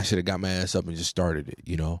 I should have got my ass up and just started it,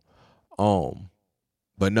 you know?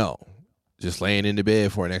 But no. Just laying in the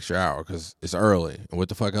bed for an extra hour because it's early. And what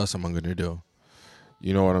the fuck else am I going to do?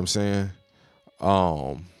 You know what I'm saying?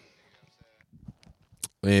 And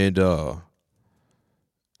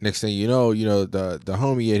next thing you know, the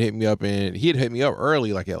homie had hit me up, and he had hit me up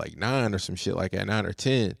early, like at like 9 or some shit like that, 9 or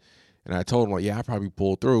 10. And I told him, like, yeah, I probably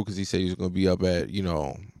pulled through because he said he was going to be up at,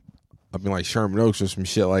 up in like Sherman Oaks or some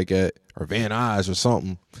shit like that, or Van Nuys or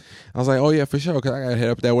something. I was like, oh yeah, for sure, because I got to head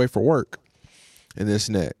up that way for work. And this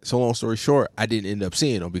and that. So long story short, I didn't end up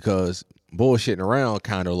seeing him because bullshitting around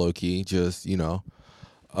kind of low-key, just, and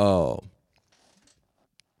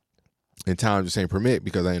time just ain't permit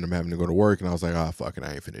because I ended up having to go to work, and I was like, fuck it,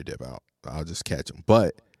 I ain't finna dip out. I'll just catch him.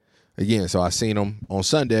 But, again, so I seen him on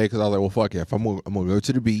Sunday because I was like, well, fuck it, if I'm gonna go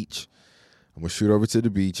to the beach, I'm going to shoot over to the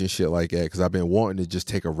beach and shit like that because I've been wanting to just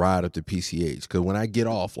take a ride up to PCH. Because when I get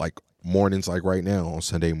off, like, mornings like right now on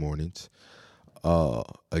Sunday mornings,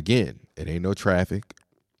 again, it ain't no traffic.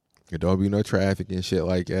 It don't be no traffic and shit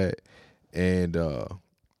like that. And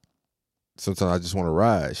sometimes I just want to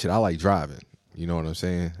ride. Shit, I like driving. You know what I'm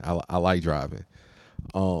saying? I like driving.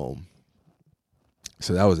 So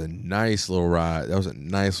that was a nice little ride. That was a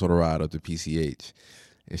nice little ride up to PCH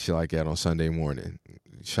and shit like that on Sunday morning.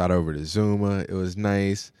 Shot over to Zuma. It was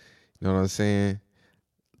nice. You know what I'm saying?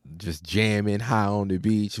 Just jamming high on the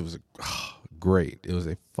beach. It was great. It was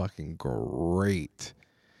a fucking great.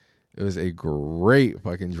 It was a great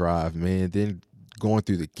fucking drive, man. Then going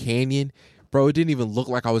through the canyon, bro, it didn't even look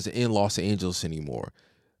like I was in Los Angeles anymore.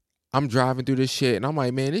 I'm driving through this shit, and I'm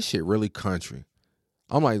like, man, this shit really country.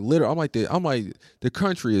 I'm like, the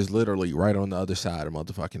country is literally right on the other side of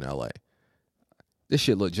motherfucking LA. This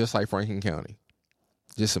shit looked just like Franklin County.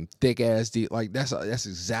 Just some thick ass deep. Like that's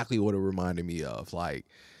exactly what it reminded me of. Like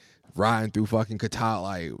riding through fucking Catawba,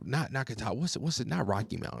 like not Catawba. What's it? Not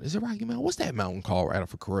Rocky Mountain. Is it Rocky Mountain? What's that mountain called right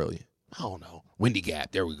off of Corellian? I don't know. Windy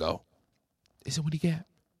Gap. There we go. Is it Windy Gap?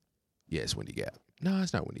 Yeah, it's Windy Gap. No,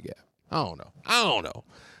 it's not Windy Gap. I don't know.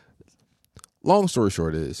 Long story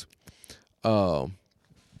short is, let's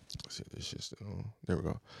see, this just there we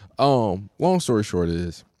go. Long story short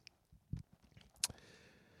is,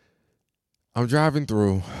 I'm driving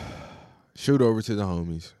through, shoot over to the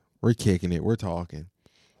homies. We're kicking it. We're talking.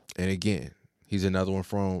 And again, he's another one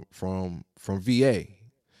from VA.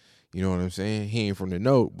 You know what I'm saying? He ain't from the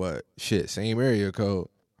note, but shit, same area code.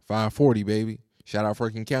 540, baby. Shout out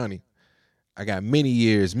Franklin County. I got many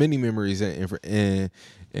years, many memories in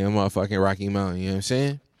motherfucking Rocky Mountain. You know what I'm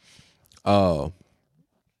saying?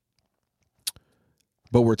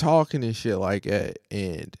 But we're talking and shit like that,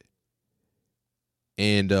 and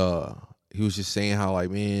he was just saying how, like,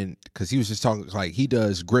 man, because he was just talking, like, he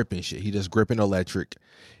does grip and shit. He does grip and electric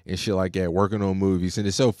and shit like that, working on movies. And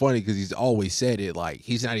it's so funny because he's always said it, like,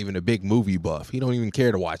 he's not even a big movie buff. He don't even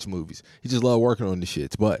care to watch movies. He just love working on the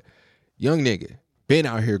shits. But young nigga, been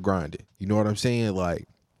out here grinding. You know what I'm saying? Like,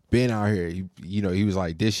 been out here. You know, he was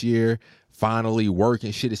like, this year, finally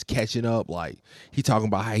working, shit is catching up. Like, he talking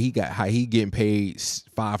about how he getting paid $500,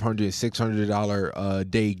 $600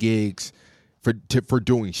 day gigs for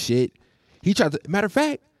doing shit. He tried to, matter of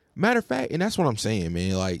fact, and that's what I'm saying,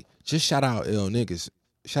 man. Like, just shout out ill niggas.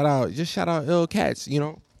 Shout out ill cats, you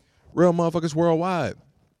know? Real motherfuckers worldwide.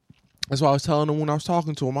 That's what I was telling him when I was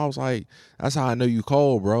talking to him. I was like, that's how I know you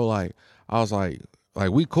cold, bro. Like, I was like,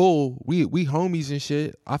 we cool. We homies and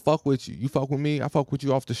shit. I fuck with you. You fuck with me. I fuck with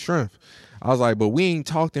you off the strength. I was like, but we ain't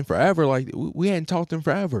talked in forever. Like, we hadn't talked in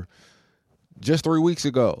forever. Just 3 weeks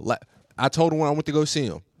ago. I told him when I went to go see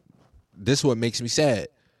him. This is what makes me sad.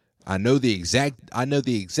 I know the exact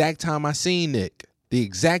time I seen Nick. The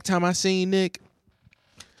exact time I seen Nick,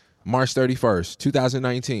 March 31st,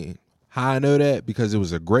 2019. How I know that? Because it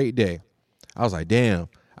was a great day. I was like, damn,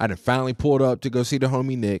 I done finally pulled up to go see the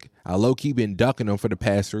homie Nick. I low-key been ducking him for the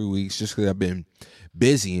past 3 weeks just because I've been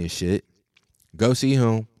busy and shit. Go see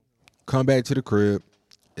him. Come back to the crib.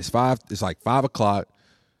 It's like 5 o'clock.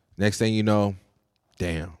 Next thing you know,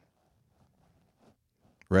 damn.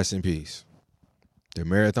 Rest in peace. The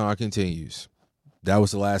marathon continues. That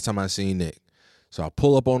was the last time I seen Nick. So I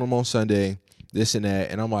pull up on him on Sunday, this and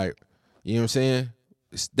that, and I'm like, you know what I'm saying?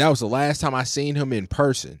 That was the last time I seen him in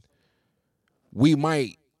person. We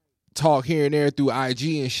might talk here and there through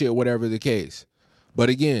IG and shit, whatever the case. But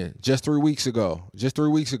again, just 3 weeks ago,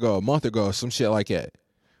 a month ago, some shit like that.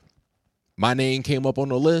 My name came up on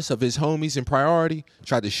the list of his homies in priority,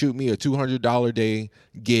 tried to shoot me a $200 day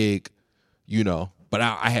gig, you know. But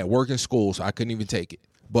I had work in school, so I couldn't even take it.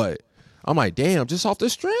 But I'm like, damn, just off the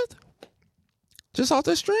strength? Just off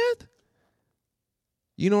the strength?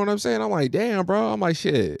 You know what I'm saying? I'm like, damn, bro. I'm like,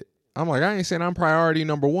 shit. I'm like, I ain't saying I'm priority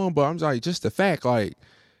number one, but I'm like, just the fact, like,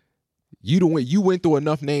 you went through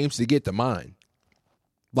enough names to get to mine.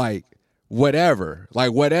 Like, whatever,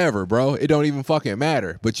 bro. It don't even fucking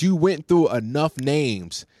matter. But you went through enough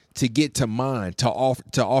names to get to mine to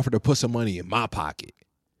offer to put some money in my pocket.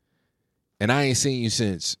 And I ain't seen you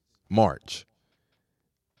since March.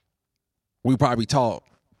 We probably talked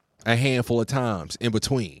a handful of times in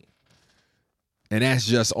between. And that's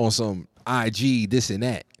just on some IG, this and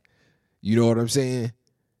that. You know what I'm saying?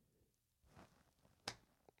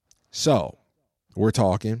 So, we're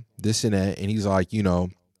talking, this and that. And he's like, you know,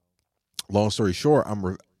 long story short,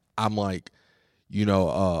 I'm like, you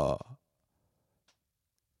know,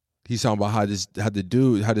 he's talking about how this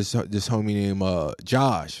homie named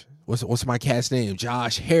Josh. What's my cat's name?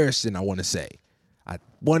 Josh Harrison, I want to say. I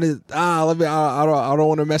don't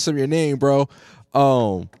want to mess up your name, bro.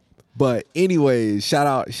 But anyways, shout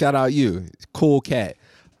out you. Cool cat.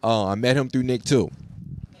 I met him through Nick too.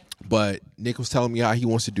 But Nick was telling me how he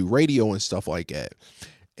wants to do radio and stuff like that.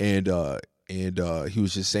 And he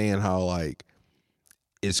was just saying how, like,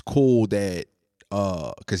 it's cool that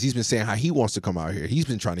because he's been saying how he wants to come out here. He's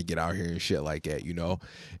been trying to get out here and shit like that, you know?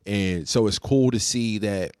 And so it's cool to see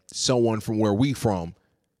that someone from where we from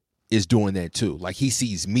is doing that too. Like, he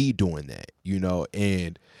sees me doing that, you know?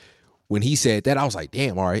 And when he said that, I was like,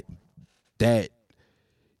 damn, all right. That,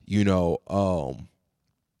 you know,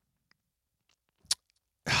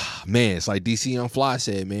 man, it's like DC Young Fly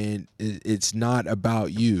said, man, it's not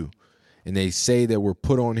about you. And they say that we're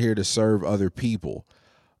put on here to serve other people.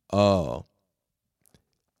 God,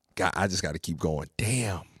 I just got to keep going.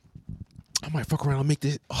 Damn. I might fuck around and make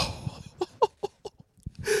this.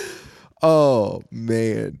 Oh,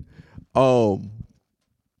 man.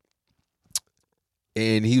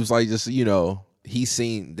 And he was like, just, you know, he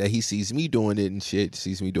sees me doing it and shit,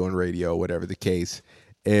 sees me doing radio, whatever the case.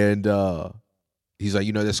 And he's like,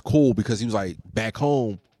 you know, that's cool because he was like, back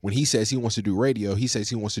home, when he says he wants to do radio, he says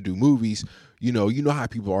he wants to do movies. You know how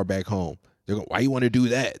people are back home. They're going, why you want to do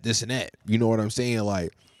that, this and that? You know what I'm saying?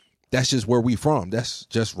 Like, that's just where we from. That's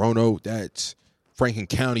just Roanoke. That's Franklin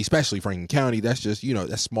County, especially Franklin County. That's just, you know,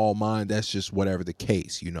 that's small mind. That's just whatever the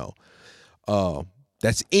case, you know.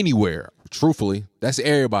 That's anywhere. Truthfully, that's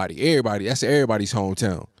everybody. Everybody. That's everybody's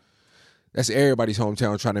hometown. That's everybody's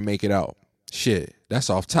hometown trying to make it out. Shit, that's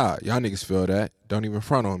off top. Y'all niggas feel that. Don't even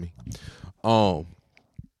front on me.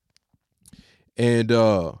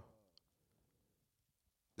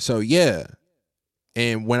 So yeah.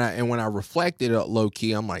 And when I reflected low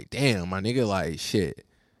key, I'm like, damn, my nigga, like shit.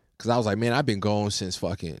 Cause I was like, man, I've been going since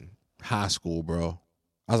fucking high school, bro.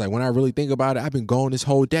 I was like, when I really think about it, I've been going this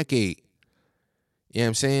whole decade. You know what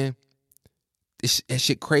I'm saying? That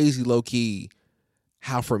shit crazy low key.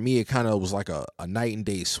 How for me it kind of was like a night and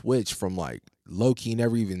day switch from like low key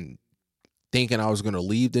never even thinking I was gonna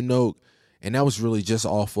leave the note, and that was really just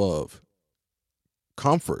off of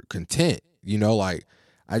comfort, content. You know, like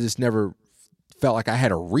I just never felt like I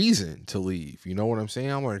had a reason to leave. You know what I'm saying?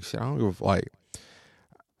 I'm like, shit, I don't give like.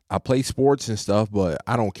 I play sports and stuff, but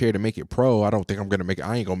I don't care to make it pro. I don't think I'm gonna make it.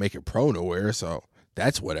 I ain't gonna make it pro nowhere. So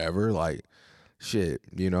that's whatever. Like, shit,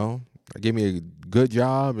 you know. Give me a good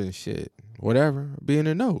job and shit, whatever. Be in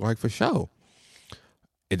the know, like for sure.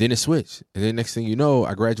 And then it switched. And then next thing you know,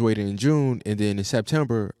 I graduated in June, and then in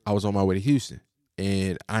September, I was on my way to Houston,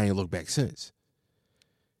 and I ain't looked back since.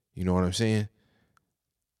 You know what I'm saying?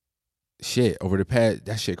 Shit, over the past,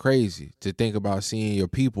 that shit crazy to think about seeing your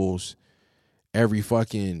peoples every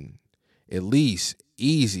fucking, at least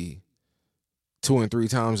easy 2 and 3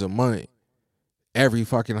 times a month, every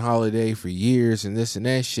fucking holiday for years and this and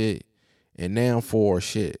that shit. And now for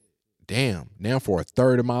shit, now for a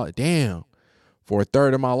third of my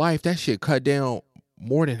life, that shit cut down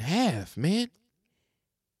more than half, man.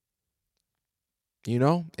 You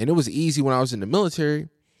know? And it was easy when I was in the military.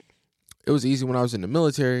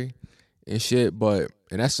 And shit, but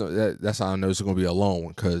that's how I know it's gonna be a long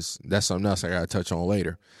one, because that's something else I gotta touch on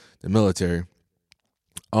later, the military.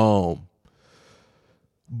 But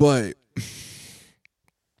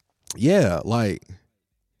yeah, like,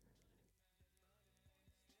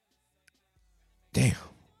 damn,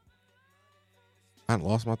 I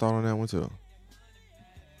lost my thought on that one too.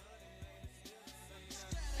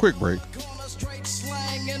 Quick break.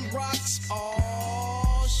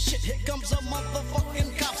 Oh shit, here comes a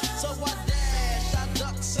motherfucking cop. So I dash, I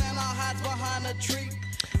ducks, and I hide behind a tree.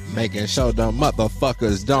 Making sure the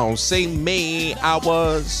motherfuckers don't see me.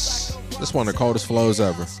 This one of the coldest flows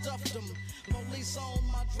ever.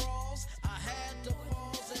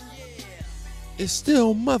 It's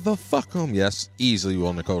still motherfuck 'em. Yes, easily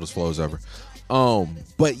one of the coldest flows ever.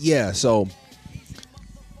 But yeah, so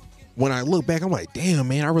when I look back, I'm like, damn,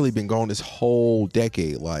 man, I really been going this whole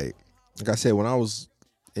decade. Like I said, when I was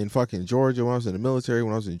in fucking Georgia, when I was in the military,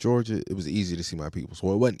 when I was in Georgia, it was easy to see my people.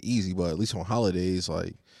 So it wasn't easy, but at least on holidays,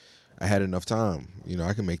 like, I had enough time. You know,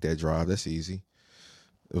 I can make that drive. That's easy.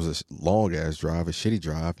 It was a long-ass drive, a shitty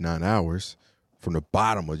drive, 9 hours from the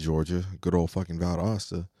bottom of Georgia, good old fucking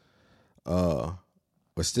Valdosta. But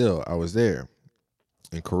still, I was there.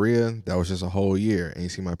 In Korea, that was just a whole year.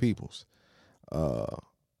 Ain't see my peoples. Now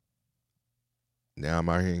I'm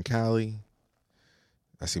out here in Cali.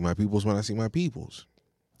 I see my peoples when I see my peoples.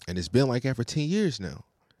 And it's been like that for 10 years now.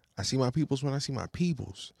 I see my peoples when I see my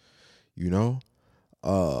peoples. You know?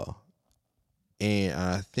 And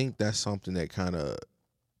I think that's something that kind of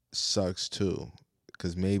sucks too.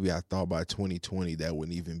 Because maybe I thought by 2020 that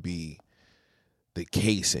wouldn't even be the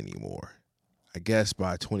case anymore. I guess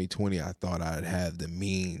by 2020 I thought I'd have the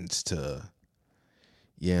means to,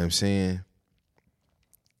 you know what I'm saying,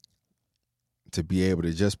 to be able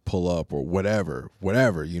to just pull up or whatever,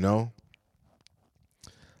 you know?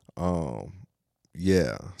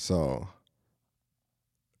 Yeah, so,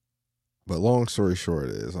 but long story short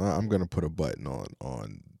is, I'm going to put a button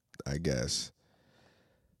on, I guess,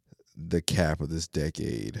 the cap of this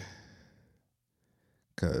decade,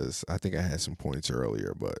 because I think I had some points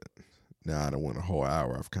earlier, but now I don't want a whole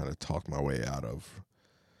hour. I've kind of talked my way out of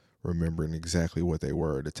remembering exactly what they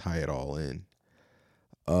were to tie it all in.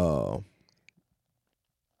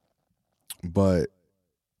 But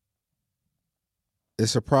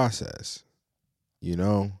it's a process, you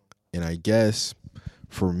know? And I guess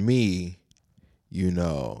for me, you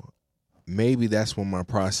know, maybe that's when my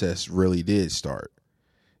process really did start,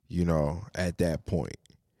 you know, at that point.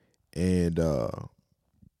 And,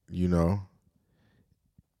 you know,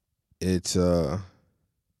 it's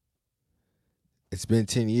been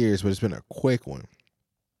 10 years, but it's been a quick one.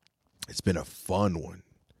 It's been a fun one.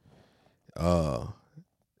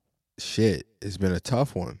 Shit, it's been a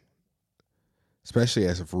tough one, especially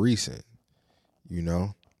as of recent, you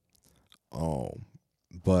know.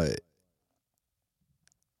 But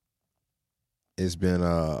it's been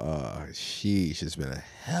sheesh, it's been a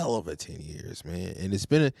hell of a 10 years, man. And it's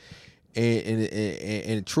been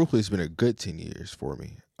and truthfully, it's been a good 10 years for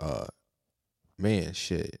me. Man,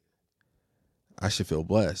 shit, I should feel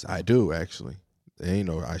blessed. I do, actually. Ain't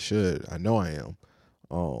no I should. I know I am.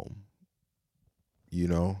 You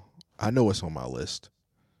know, I know what's on my list.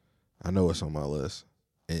 And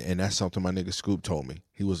that's something my nigga Scoop told me.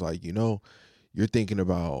 He was like, you know, you're thinking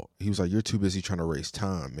about, he was like, you're too busy trying to raise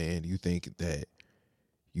time, man. You think that,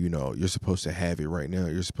 you know, you're supposed to have it right now.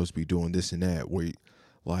 You're supposed to be doing this and that. Where,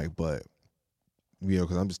 like, but, you know,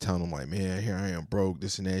 because I'm just telling him, like, man, here I am broke,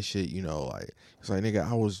 this and that shit, you know, like, it's like, nigga,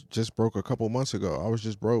 I was just broke a couple months ago. I was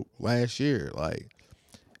just broke last year. Like,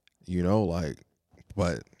 you know, like,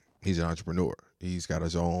 but he's an entrepreneur. He's got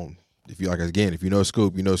his own, if you know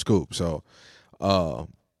Scoop, you know Scoop. So,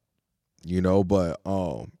 you know, but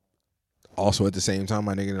also at the same time,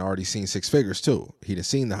 my nigga had already seen six figures too. He done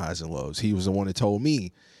seen the highs and lows. He was the one that told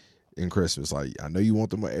me in Christmas, like, I know you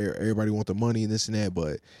want everybody want the money and this and that,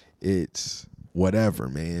 but it's whatever,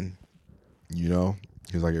 man. You know,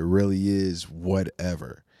 he's like, it really is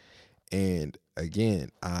whatever. And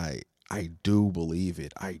again, I do believe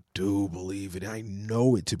it. I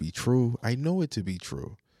know it to be true.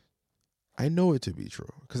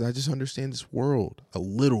 Because I just understand this world a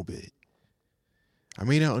little bit. I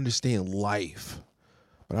may not understand life,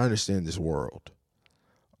 but I understand this world.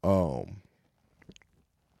 But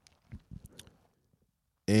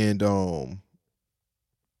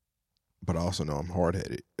I also know I'm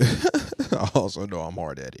hard-headed.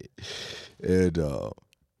 And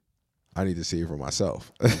I need to see it for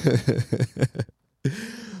myself.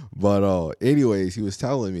 But anyways, he was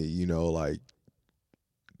telling me, you know, like,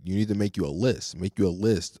 you need to make you a list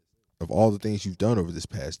of all the things you've done over this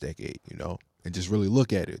past decade, you know, and just really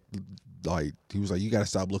look at it. Like, he was like, you got to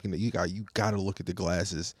stop looking at, you got to look at the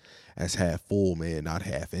glasses as half full, man, not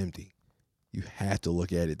half empty. You have to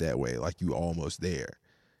look at it that way, like you almost there.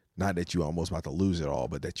 Not that you almost about to lose it all,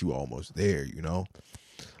 but that you almost there, you know?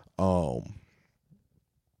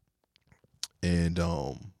 And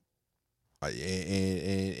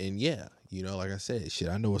yeah, you know, like I said, shit,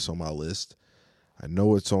 I know what's on my list.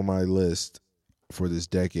 For this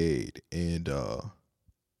decade. And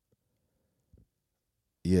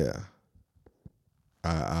yeah.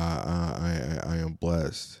 I am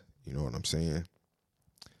blessed. You know what I'm saying?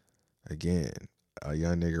 Again, a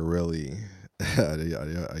young nigga really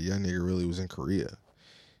was in Korea. You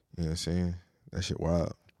know what I'm saying? That shit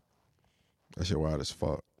wild. That shit wild as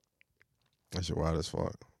fuck.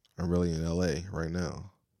 I'm really in LA right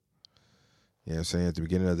now. You know what I'm saying? At the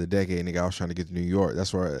beginning of the decade, nigga, I was trying to get to New York.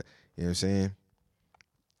 That's where, you know what I'm saying?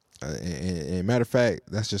 And matter of fact,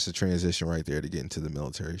 that's just a transition right there to get into the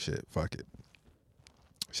military shit. Fuck it.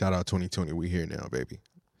 Shout out 2020. We here now, baby.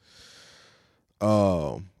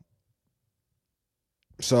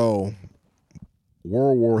 So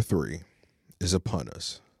World War III is upon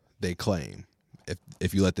us. They claim.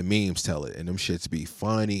 If you let the memes tell it, and them shits be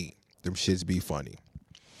funny.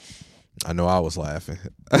 I know I was laughing.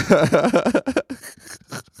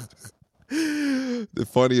 The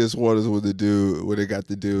funniest one is when they got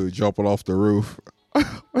the dude jumping off the roof. Right?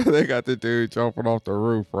 And yeah, they got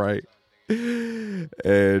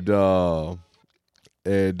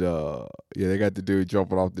the dude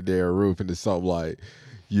jumping off the damn roof, and it's something like,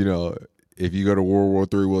 you know, if you go to World War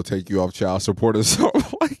III, we'll take you off child support or something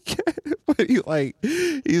like that. But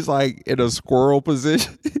he's like in a squirrel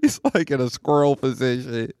position.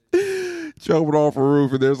 Jumping off a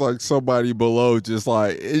roof, and there's like somebody below, just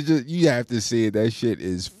like, it's just, you have to see it. That shit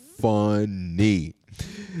is funny.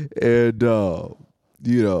 And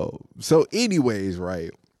you know, so anyways, right.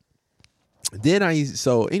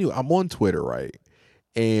 I'm on Twitter, right?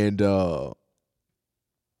 And I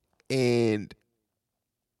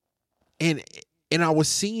was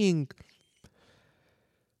seeing,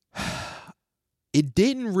 it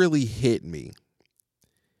didn't really hit me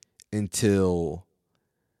until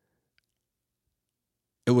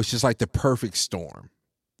it was just like the perfect storm.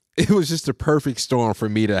 It was just the perfect storm for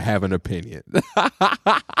me to have an opinion.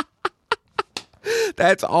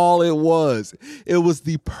 That's all it was. It was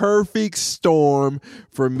the perfect storm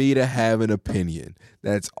for me to have an opinion.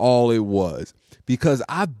 That's all it was. Because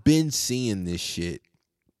I've been seeing this shit.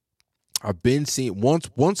 Once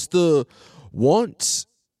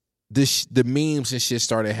the memes and shit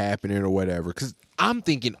started happening or whatever. Because I'm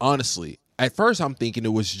thinking, honestly, at first I'm thinking it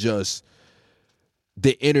was just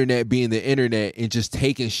the internet being the internet and just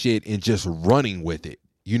taking shit and just running with it.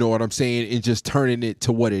 You know what I'm saying? And just turning it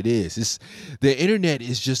to what it is. The internet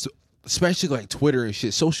is just, especially like Twitter and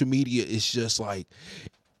shit, social media is just like,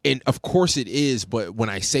 and of course it is, but when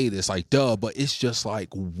I say this, like, duh, but it's just like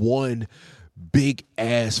one big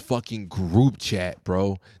ass fucking group chat,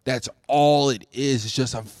 bro. That's all it is. It's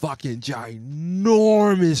just a fucking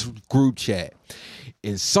ginormous group chat.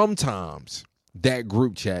 And sometimes that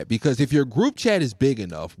group chat, because if your group chat is big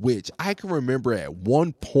enough, which I can remember at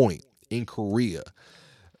one point in Korea,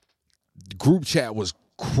 group chat was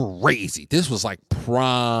crazy. This was like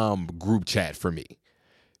prime group chat for me.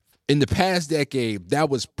 In the past decade, that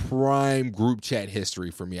was prime group chat history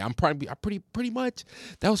for me. I'm pretty much,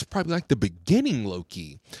 that was probably like the beginning, low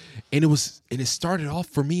key. And it started off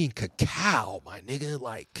for me in Kakao, my nigga,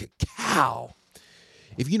 like Kakao.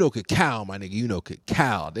 If you know Kakao, my nigga, you know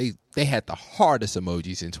Kakao. They had the hardest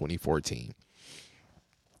emojis in 2014.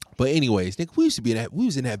 But anyways, nigga, we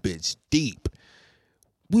was in that bitch deep.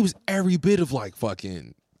 We was every bit of like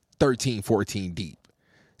fucking 13, 14 deep.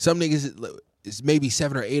 Some niggas, it's maybe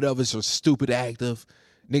 7 or 8 of us are stupid active.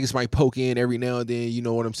 Niggas might poke in every now and then, you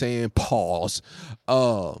know what I'm saying? Pause.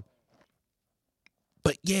 But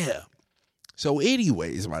yeah. So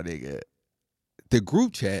anyways, my nigga, the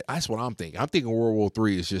group chat, that's what I'm thinking. I'm thinking World War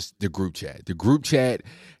III is just the group chat. The group chat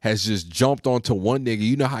has just jumped onto one nigga.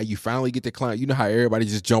 You know how you finally get the client? You know how everybody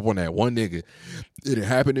just jump on that one nigga? It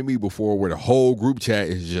happened to me before where the whole group chat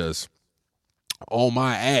is just on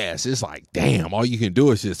my ass. It's like, damn, all you can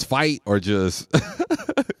do is just fight or just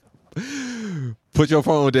put your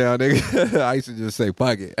phone down, nigga. I used to just say,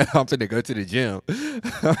 fuck it. I'm finna go to the gym.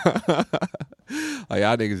 Like,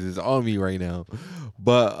 y'all niggas is on me right now.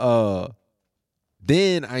 But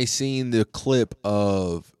then I seen the clip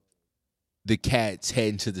of the cats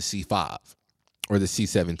heading to the C5 or the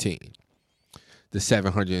C-17, the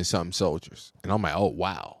 700 and something soldiers. And I'm like, oh,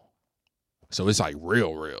 wow. So it's like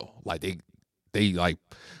real. Like they like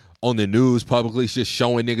on the news publicly just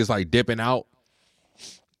showing niggas like dipping out.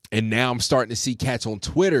 And now I'm starting to see cats on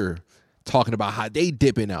Twitter talking about how they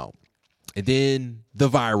dipping out. And then the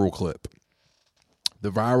viral clip.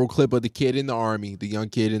 The viral clip of the kid in the army, the young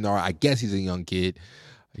kid in the army. I guess he's a young kid.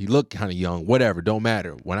 He looked kind of young. Whatever, don't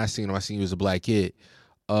matter. When I seen him he was a black kid.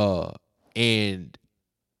 And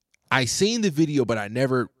I seen the video, but I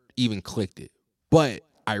never even clicked it. But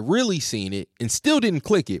I really seen it and still didn't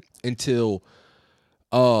click it until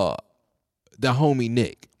the homie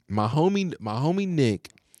Nick. My homie Nick,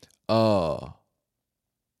 my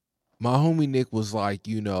homie Nick was like,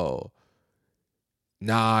 you know,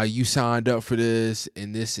 nah, you signed up for this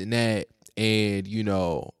and this and that. And, you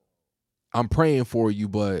know, I'm praying for you,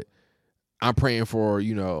 but I'm praying for,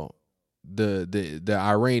 you know, the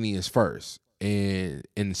Iranians first and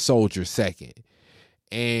soldiers second.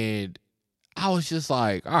 And I was just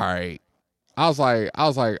like, all right. I was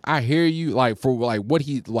like, I hear you. Like for like what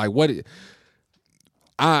he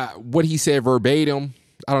said verbatim.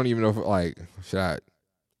 I don't even know if like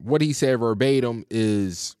what he said verbatim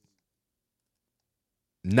is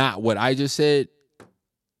not what I just said,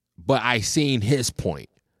 but I seen his point.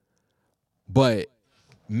 But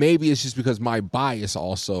maybe it's just because my bias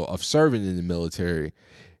also of serving in the military.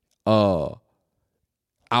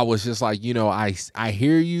 I was just like, you know, I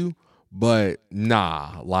hear you, but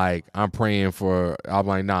nah, like I'm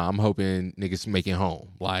like, nah, I'm hoping niggas make it home.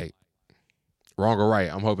 Like, wrong or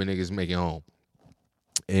right, I'm hoping niggas make it home.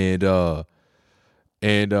 And cause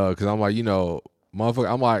I'm like, you know, motherfucker,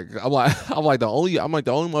 I'm like the only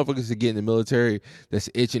motherfuckers to get in the military that's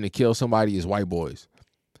itching to kill somebody is white boys.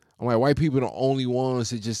 I'm like, white people are the only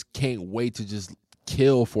ones that just can't wait to just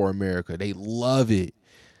kill for America. They love it.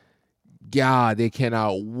 God, they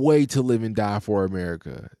cannot wait to live and die for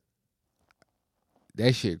America.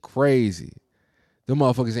 That shit crazy. Them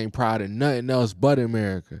motherfuckers ain't proud of nothing else but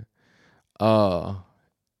America.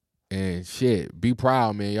 And shit, be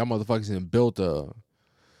proud, man. Y'all motherfuckers done built a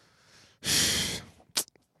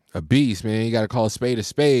beast, man. You gotta call a spade a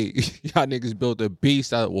spade. Y'all niggas built a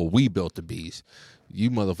beast. Well, we built a beast. You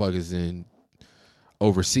motherfuckers done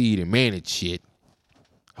overseed and manage shit.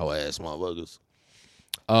 Hoe ass motherfuckers.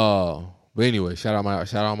 But anyway, shout out my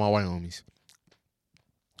white homies.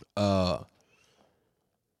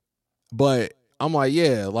 But I'm like,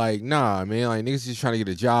 yeah, like, nah, man, like niggas just trying to get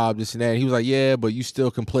a job, this and that. And he was like, yeah, but you still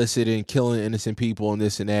complicit in killing innocent people and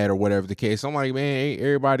this and that or whatever the case. I'm like, man, ain't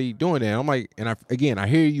everybody doing that? I'm like, and I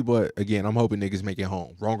hear you, but again, I'm hoping niggas make it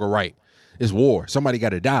home, wrong or right. It's war. Somebody got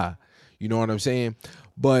to die. You know what I'm saying?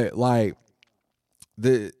 But like,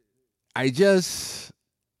 and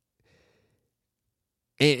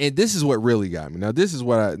this is what really got me. Now this is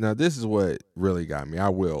what really got me. I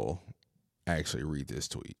will actually read this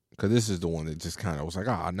tweet because this is the one that just kind of was like,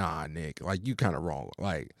 oh, nah, Nick, like you kind of wrong.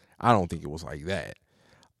 Like I don't think it was like that.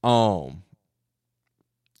 All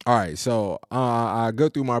right, so I go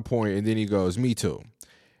through my point and then he goes, me too.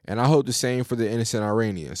 And I hope the same for the innocent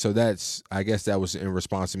Iranians. So I guess that was in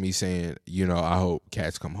response to me saying, I hope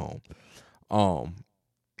cats come home.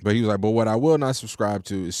 But he was like, but what I will not subscribe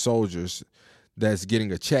to is soldiers that's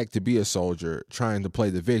getting a check to be a soldier trying to play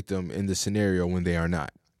the victim in the scenario when they are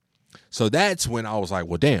not. So that's when I was like,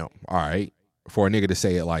 well, damn, all right, for a nigga to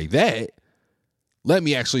say it like that, let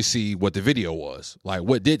me actually see what the video was. Like,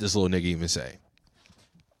 what did this little nigga even say?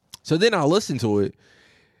 So then I listened to it,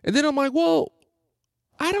 and then I'm like, well,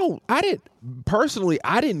 I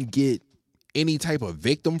didn't get any type of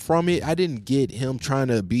victim from it. I didn't get him trying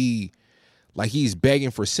to be like he's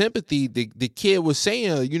begging for sympathy. The kid was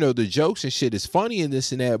saying, the jokes and shit is funny and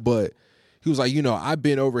this and that, but he was like, I've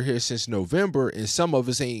been over here since November and some of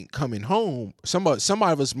us ain't coming home. Some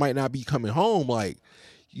of us might not be coming home. Like,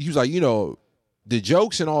 he was like, the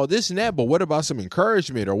jokes and all this and that, but what about some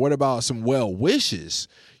encouragement, or what about some well wishes?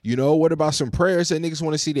 What about some prayers that niggas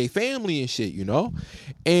want to see their family and shit,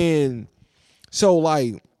 And so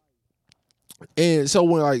when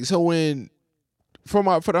for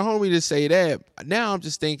the homie to say that, now I'm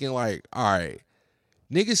just thinking like, all right,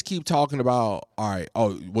 niggas keep talking about, all right,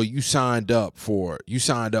 oh, well, you signed up for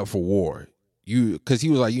war. Cause he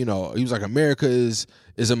was like, he was like, America is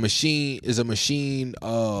a machine, is a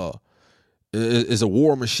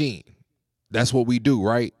war machine. That's what we do,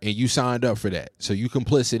 right? And you signed up for that. So you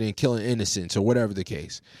complicit in killing innocents or whatever the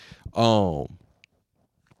case. God,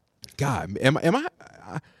 am I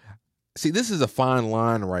see, this is a fine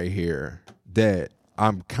line right here that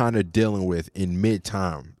I'm kind of dealing with in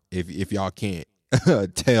mid-time, if y'all can't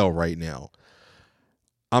tell right now.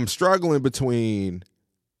 I'm struggling between,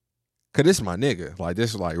 cause this is my nigga. Like,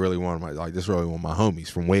 this is like really one of my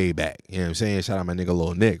homies from way back. You know what I'm saying? Shout out my nigga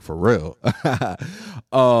Lil Nick, for real.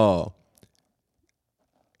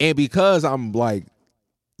 And because I'm like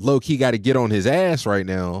low-key got to get on his ass right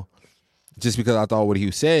now, just because I thought what he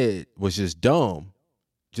said was just dumb,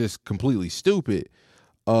 just completely stupid.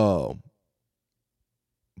 But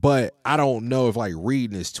I don't know if like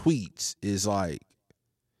reading his tweets is that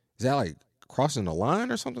like crossing the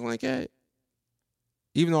line or something like that?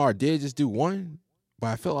 Even though I did just do one, but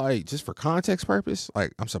I feel like just for context purpose,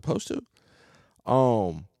 like I'm supposed to.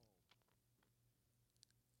 All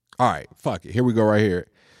right, fuck it. Here we go right here.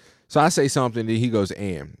 So I say something, and he goes,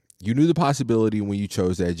 you knew the possibility when you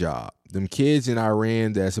chose that job. Them kids in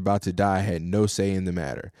Iran that's about to die had no say in the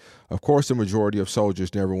matter. Of course, the majority of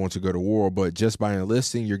soldiers never want to go to war, but just by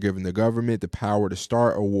enlisting, you're giving the government the power to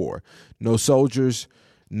start a war. No soldiers,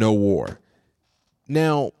 no war.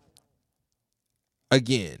 Now,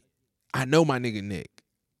 again, I know my nigga Nick.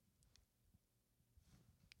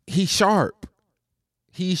 He's sharp.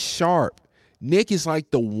 Nick is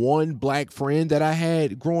like the one black friend that I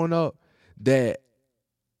had growing up that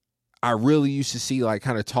I really used to see like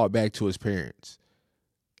kind of talk back to his parents.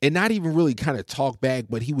 And not even really kind of talk back,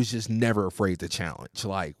 but he was just never afraid to challenge.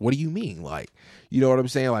 Like, what do you mean? Like, you know what I'm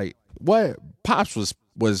saying? Like, what? Pops was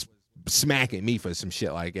smacking me for some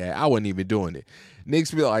shit like that. I wasn't even doing it.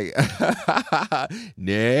 Nick's be like,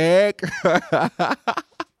 Nick.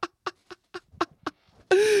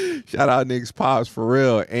 Shout out Nick's pops for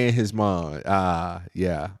real, and his mom.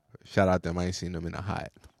 Yeah. Shout out them. I ain't seen them in a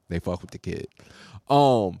hot. They fuck with the kid.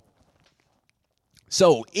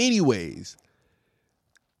 So anyways,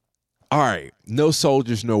 all right, no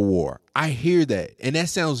soldiers, no war. I hear that, and that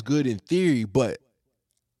sounds good in theory, but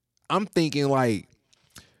I'm thinking like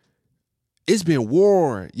it's been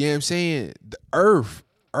war. You know what I'm saying? The Earth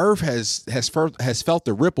has felt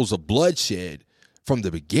the ripples of bloodshed from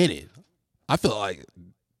the beginning. I feel like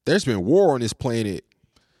there's been war on this planet,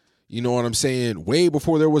 you know what I'm saying, way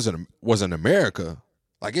before there was an America.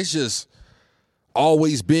 Like, it's just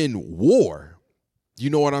always been war. You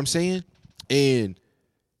know what I'm saying? And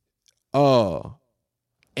I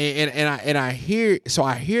hear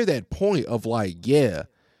that point of like, yeah,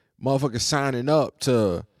 motherfuckers signing up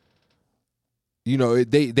to,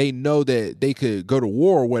 they know that they could go to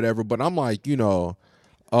war or whatever, but I'm like, and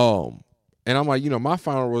I'm like, my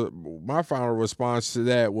final response to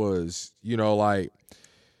that was, like,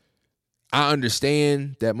 I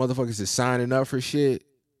understand that motherfuckers is signing up for shit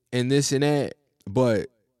and this and that, but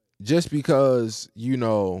just because you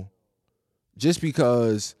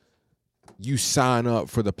sign up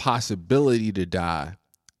for the possibility to die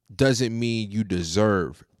doesn't mean you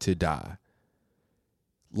deserve to die.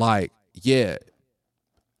 Like, yeah,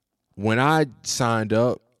 when I signed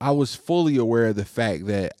up, I was fully aware of the fact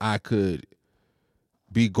that I could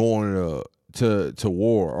be going to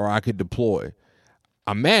war, or I could deploy.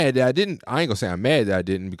 I'm mad that I didn't. I ain't gonna say I'm mad that I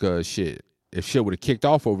didn't, because shit, if shit would have kicked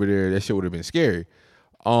off over there, that shit would have been scary.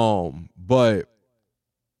 But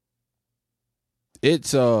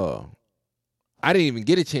it's I didn't even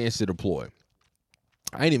get a chance to deploy.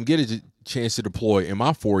 I didn't even get a chance to deploy in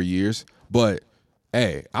my 4 years, but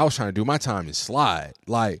hey, I was trying to do my time and slide.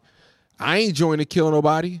 Like, I ain't joined to kill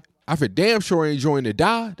nobody. I for damn sure ain't joined to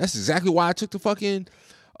die. That's exactly why I took the fucking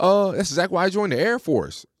that's exactly why I joined the Air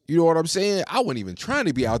Force. You know what I'm saying? I wasn't even trying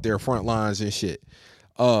to be out there front lines and shit.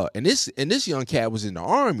 And this young cat was in the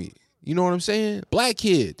Army. You know what I'm saying? Black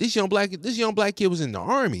kid. This young black kid was in the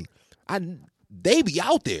Army. They be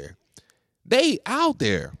out there. They out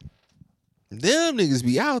there. Them niggas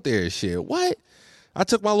be out there and shit. What? I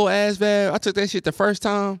took my little ass valve. I took that shit the first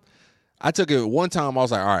time. I took it one time. I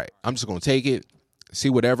was like, all right, I'm just going to take it, see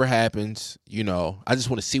whatever happens. You know, I just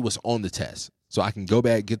want to see what's on the test so I can go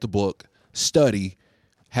back, get the book, study,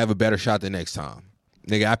 have a better shot the next time.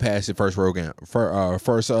 Nigga, I passed it first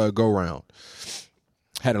go round.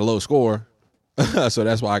 Had a low score, so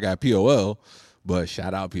that's why I got POL. But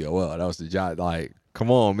shout out POL. That was the job. Like,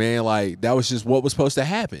 come on, man. Like, that was just what was supposed to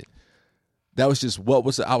happen. That was just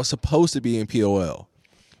I was supposed to be in POL.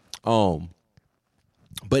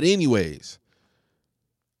 But anyways,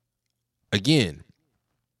 again,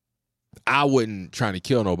 I wasn't trying to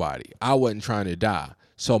kill nobody. I wasn't trying to die.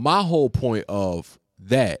 So my whole point of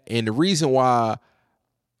that, and the reason why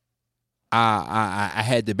I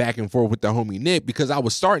had the back and forth with the homie Nick, because I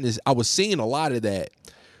was seeing a lot of that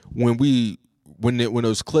when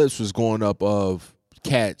those clips was going up of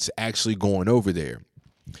cats actually going over there.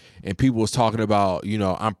 And people was talking about, you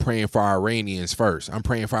know, I'm praying for Iranians first. I'm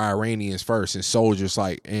praying for Iranians first. And soldiers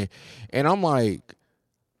like, and I'm like,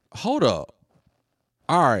 hold up.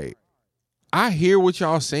 All right. I hear what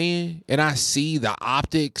y'all saying, and I see the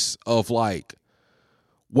optics of like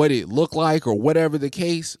what it looked like or whatever the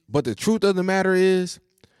case. But the truth of the matter is,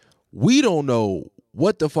 we don't know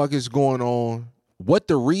what the fuck is going on, what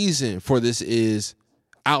the reason for this is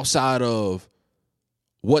outside of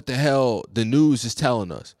what the hell the news is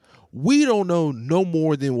telling us. We don't know no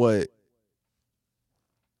more than what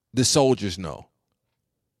the soldiers know.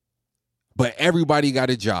 But everybody got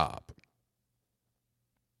a job.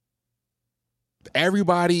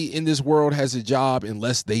 Everybody in this world has a job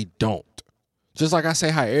unless they don't. Just like I say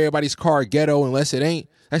how everybody's car ghetto unless it ain't.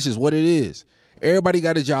 That's just what it is. Everybody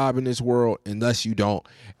got a job in this world unless you don't.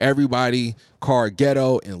 Everybody car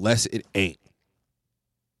ghetto unless it ain't.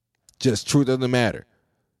 Just truth of the matter.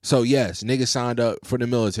 So yes, niggas signed up for the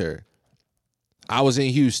military. I was in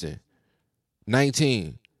Houston,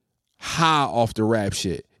 19, high off the rap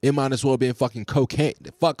shit. It might as well have been fucking cocaine.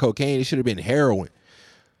 Fuck cocaine. It should have been heroin.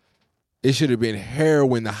 It should have been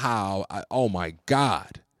heroin, the high. Oh my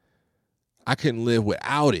God. I couldn't live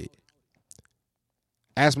without it.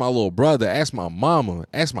 Ask my little brother, ask my mama,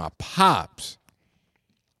 ask my pops,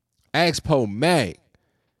 ask Po Mac.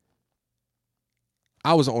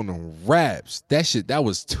 I was on the raps. That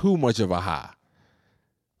was too much of a high.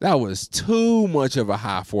 That was too much of a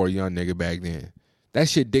high for a young nigga back then. That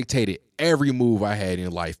shit dictated every move I had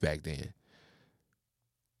in life back then.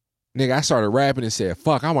 Nigga, I started rapping and said,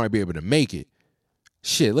 fuck, I might be able to make it.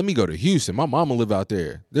 Shit, let me go to Houston. My mama live out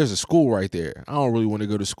there. There's a school right there. I don't really want to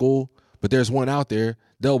go to school, but there's one out there.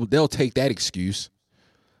 They'll take that excuse.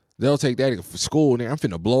 They'll take that for school. Nigga, I'm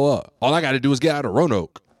finna blow up. All I got to do is get out of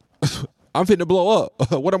Roanoke. I'm finna blow up.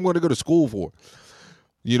 What I'm going to go to school for?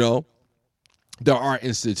 You know? The Art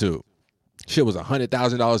Institute. Shit was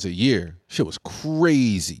 $100,000 a year. Shit was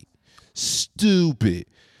crazy. Stupid.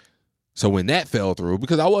 So when that fell through,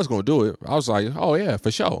 because I was going to do it, I was like, oh yeah, for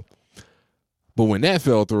sure. But when that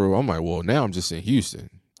fell through, I'm like, well, now I'm just in Houston.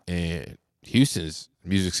 And Houston's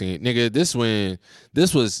music scene, nigga, this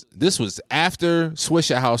was after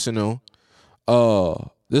Swisher House and them.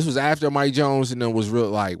 This was after Mike Jones and them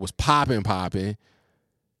was popping.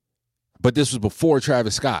 But this was before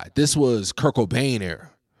Travis Scott. This was Kurt Cobain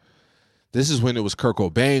era. This is when it was Kurt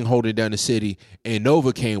Cobain holding down the city and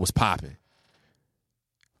Novocaine was popping.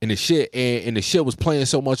 And the shit was playing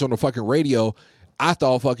so much on the fucking radio, I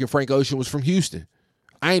thought fucking Frank Ocean was from Houston.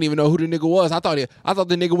 I ain't even know who the nigga was. I thought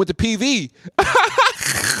the nigga went to PV.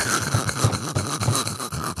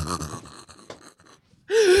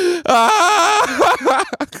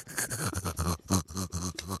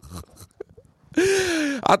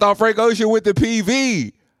 I thought Frank Ocean went to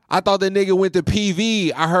PV. I thought the nigga went to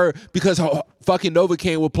PV. I heard because fucking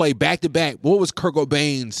Novocaine would play back to back. What was Kurt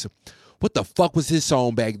Cobain's? What the fuck was his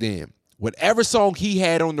song back then? Whatever song he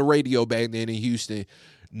had on the radio back then in Houston,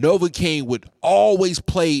 Novocaine would always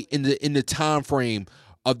play in the time frame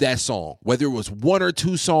of that song, whether it was one or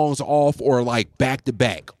two songs off or like back to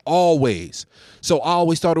back, always. So I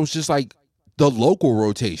always thought it was just like the local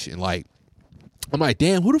rotation. Like, I'm like,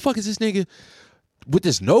 damn, who the fuck is this nigga? with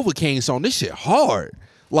this Novocaine song, this shit hard.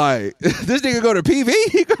 Like, this nigga go to PV,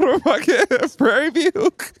 he go to fucking Prairie View.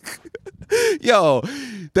 Yo,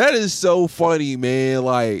 that is so funny, man.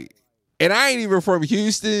 Like, and I ain't even from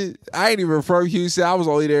Houston. I was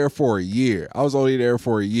only there for a year.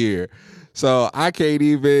 So I can't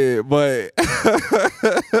even, but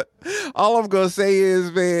all I'm gonna say is,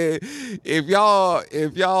 man, if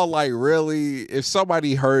y'all like really, if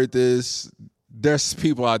somebody heard this, there's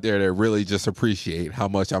people out there that really just appreciate how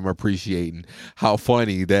much I'm appreciating how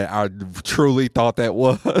funny that I truly thought that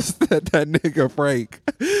was that nigga Frank.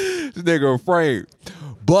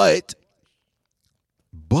 But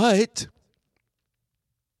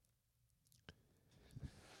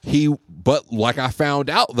like I found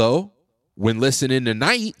out though, when listening to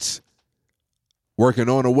Nights, working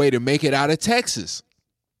on a way to make it out of Texas,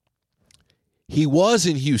 he was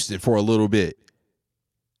in Houston for a little bit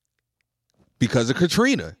because of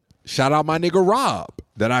Katrina. Shout out my nigga Rob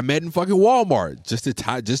that I met in fucking Walmart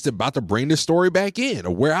just about to bring this story back in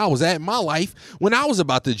of where I was at in my life when I was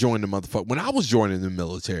about to join when I was joining the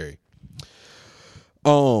military.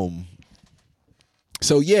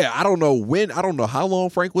 So yeah, I don't know how long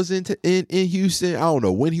Frank was in Houston. I don't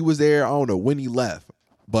know when he was there. I don't know when he left.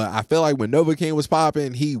 But I feel like when Novocaine was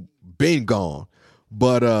popping, he been gone.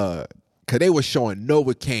 But cause they was showing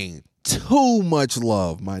Novocaine too much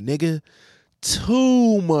love, my nigga.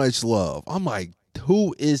 Too much love. I'm like,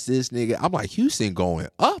 who is this nigga? I'm like, Houston going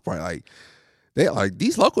up, right? Like, they like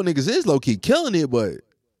these local niggas is low key killing it, but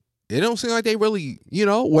it don't seem like they really,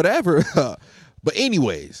 whatever. But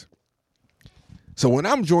anyways, so when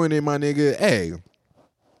I'm joining my nigga, hey,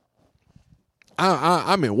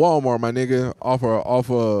 I'm in Walmart, my nigga, off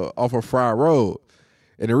of Fry Road,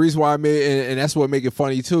 and the reason why I made and that's what make it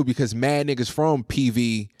funny too, because mad niggas from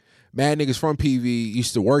PV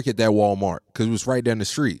used to work at that Walmart because it was right down the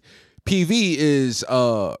street. PV is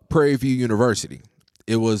Prairie View University.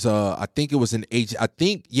 It was I'm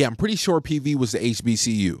pretty sure PV was the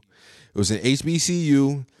HBCU. It was an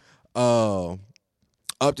HBCU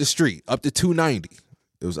up the street, up to 290.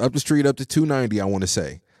 It was up the street, up to 290, I want to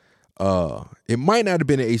say. It might not have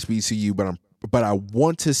been an HBCU, but I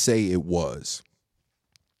want to say it was.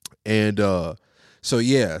 And so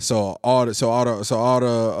yeah, so all the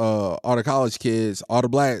college kids, all the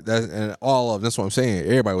black, and all of, that's what I'm saying.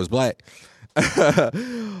 Everybody was black.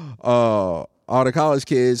 All the college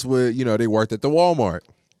kids would, they worked at the Walmart.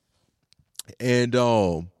 And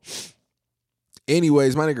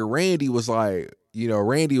anyways, my nigga Randy was like, he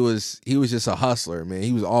was just a hustler, man.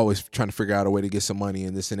 He was always trying to figure out a way to get some money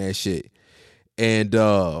and this and that shit. And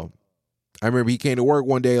I remember he came to work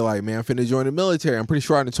one day like, man, I'm finna join the military. I'm pretty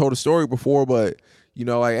sure I done told the story before, but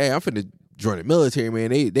like, hey, I'm finna join the military, man.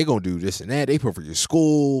 They gonna do this and that. They pay for your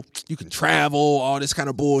school. You can travel, all this kind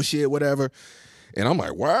of bullshit, whatever. And I'm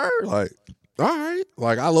like, word? Like, all right.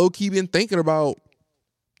 Like, I low-key been thinking about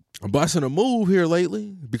busting a move here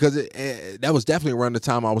lately because that was definitely around the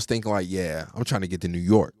time I was thinking like, yeah, I'm trying to get to New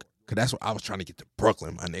York. Because that's what I was trying to get to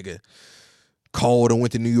Brooklyn, my nigga. Cold, I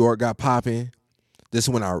went to New York, got popping. This is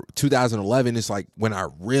when 2011 is like when I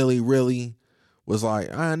really, really was like,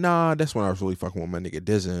 nah, that's when I was really fucking with my nigga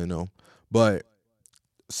Dizzy, But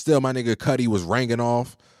still, my nigga Cuddy was ringing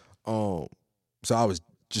off. So I was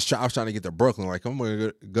trying to get to Brooklyn. Like, I'm going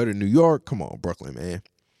to go to New York. Come on, Brooklyn, man.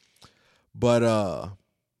 But,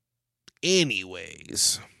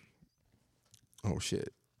 anyways. Oh,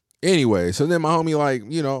 shit. Anyway, so then my homie like,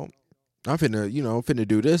 I'm finna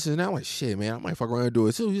do this. And I'm like, shit, man, I might fuck around and do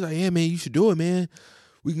it too. He's like, yeah, man, you should do it, man.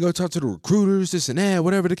 We can go talk to the recruiters, this and that,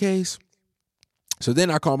 whatever the case. So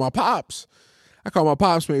then I call my pops.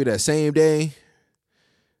 Maybe that same day,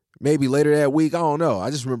 maybe later that week. I don't know.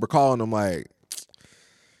 I just remember calling him like,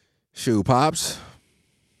 shoot, Pops,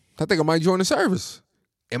 I think I might join the service.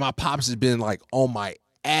 And my pops has been like on my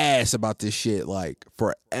ass about this shit like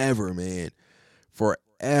forever, man.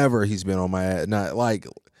 Forever he's been on my ass. Not like,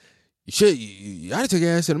 shit, I had to take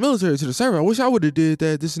your ass to the military, to the service. I wish I would have did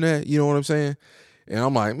that, this and that. You know what I'm saying? And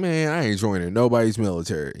I'm like, man, I ain't joining nobody's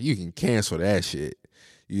military. You can cancel that shit,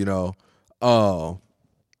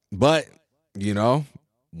 But,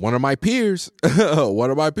 one of my peers,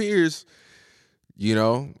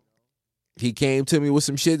 he came to me with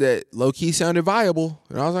some shit that low-key sounded viable.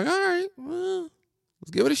 And I was like, all right, well,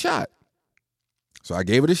 let's give it a shot. So I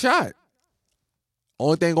gave it a shot.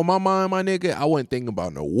 Only thing on my mind, my nigga, I wasn't thinking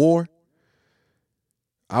about no war.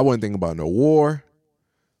 I wasn't thinking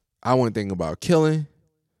about killing.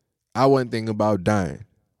 I wasn't thinking about dying.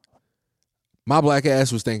 My black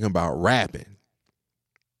ass was thinking about rapping.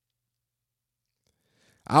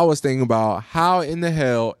 I was thinking about how in the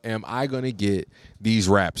hell am I going to get these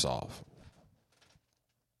raps off?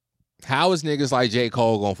 How is niggas like J.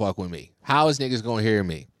 Cole gonna fuck with me? How is niggas gonna hear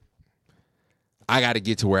me? I gotta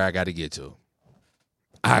get to where I gotta get to.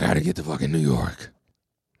 I gotta get to fucking New York.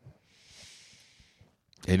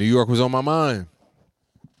 And New York was on my mind.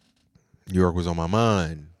 New York was on my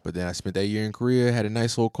mind. But then I spent that year in Korea, had a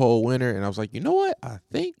nice little cold winter, and I was like, you know what? I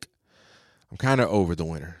think I'm kind of over the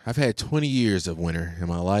winter. I've had 20 years of winter in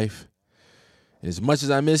my life. And as much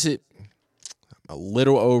as I miss it, I'm a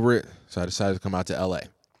little over it. So I decided to come out to LA.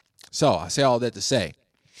 So I say all that to say,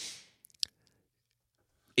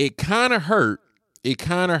 it kind of hurt. It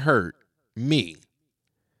kind of hurt me.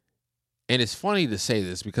 And it's funny to say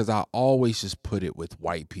this because I always just put it with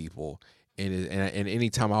white people. And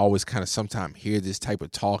anytime I always kind of sometimes hear this type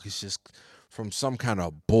of talk, it's just from some kind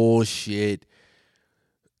of bullshit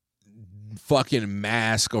fucking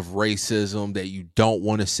mask of racism that you don't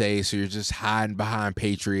want to say. So you're just hiding behind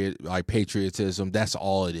patriotism. That's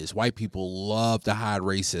all it is. White people love to hide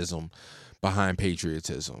racism behind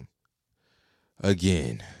patriotism.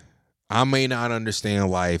 Again, I may not understand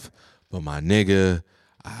life, but my nigga,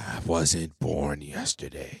 I wasn't born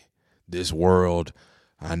yesterday. This world,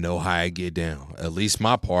 I know how I get down. At least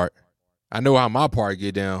my part. I know how my part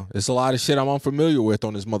get down. It's a lot of shit I'm unfamiliar with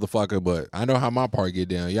on this motherfucker, but I know how my part get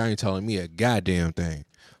down. Y'all ain't telling me a goddamn thing.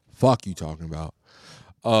 Fuck you talking about.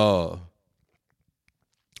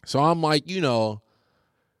 So I'm like,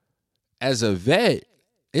 as a vet,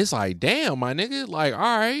 it's like, damn, my nigga, like, all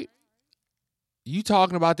right. You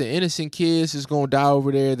talking about the innocent kids that's gonna die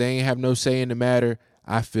over there, they ain't have no say in the matter.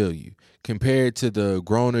 I feel you. Compared to the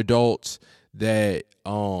grown adults that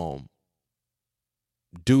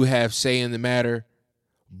do have say in the matter,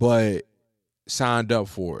 but signed up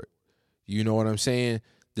for it. You know what I'm saying?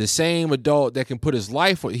 The same adult that can put his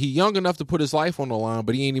life on, he young enough to put his life on the line,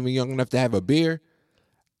 but he ain't even young enough to have a beer.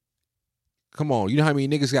 Come on, you know how many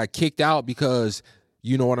niggas got kicked out because,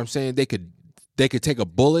 you know what I'm saying, they could take a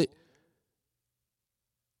bullet.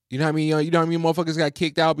 You know how many motherfuckers got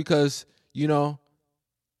kicked out because,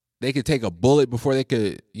 they could take a bullet before they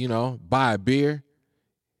could, buy a beer.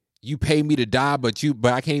 You pay me to die, but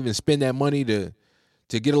I can't even spend that money to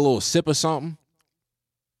get a little sip of something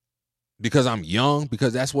because I'm young,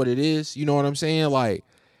 because that's what it is. You know what I'm saying? Like,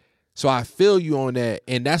 so I feel you on that,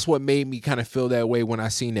 and that's what made me kind of feel that way when I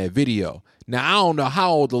seen that video. Now, I don't know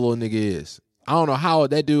how old the little nigga is. I don't know how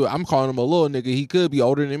old that dude, I'm calling him a little nigga. He could be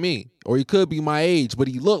older than me, or he could be my age, but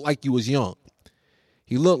he looked like he was young.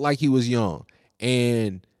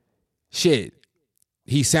 And shit,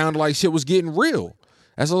 he sounded like shit was getting real.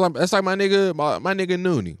 That's like my nigga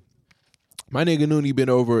Noonie. My nigga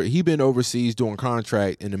Noonie he been overseas doing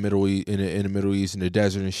contract in the Middle East, in the Middle East, in the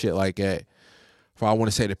desert and shit like that, for I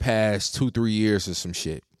want to say the past 2-3 years or some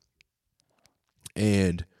shit.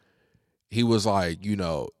 And he was like,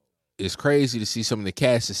 it's crazy to see some of the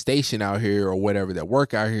cats that station out here or whatever that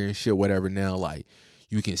work out here and shit, whatever. Now, like,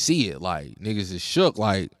 you can see it, like, niggas is shook,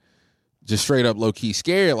 like, just straight up low key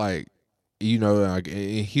scared, like, like,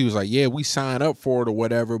 he was like, yeah, we signed up for it or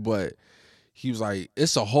whatever, but he was like,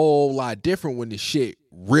 it's a whole lot different when the shit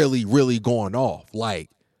really, really going off. Like,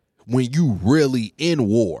 when you really in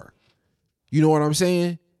war. You know what I'm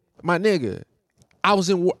saying? My nigga, I was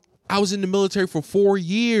in the military for 4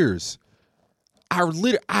 years.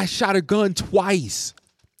 I shot a gun twice.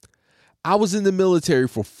 I was in the military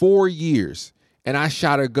for 4 years, and I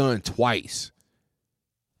shot a gun twice.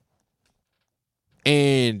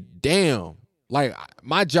 And damn, like,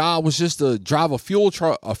 my job was just to drive a fuel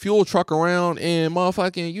truck around and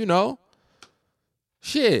motherfucking,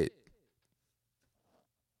 shit,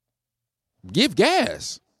 give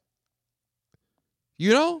gas,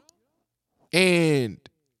 and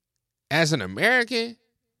as an American,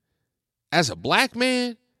 as a black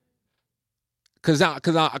man, cause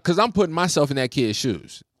I'm putting myself in that kid's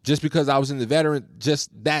shoes. Just because I was in the veteran,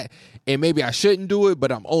 just that, and maybe I shouldn't do it,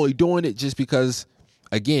 but I'm only doing it just because,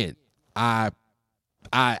 again, I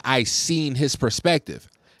seen his perspective,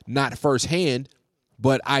 not firsthand,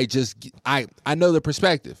 but I know the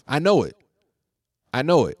perspective. I know it,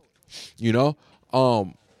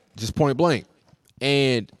 just point blank.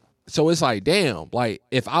 And so it's like, damn, like,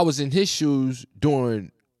 if I was in his shoes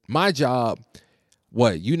doing my job,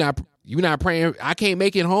 what, you not praying I can't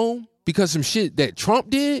make it home because some shit that Trump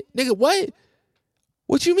did? Nigga, what?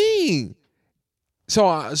 What you mean?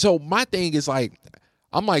 So my thing is, like,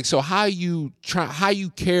 I'm like, so how you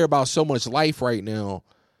care about so much life right now,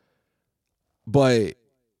 but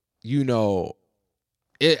I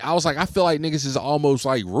was like, I feel like niggas is almost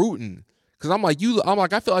like rooting, cause I'm like,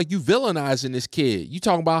 I feel like you villainizing this kid. You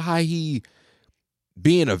talking about how he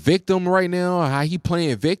being a victim right now, how he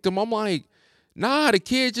playing victim. I'm like, nah, the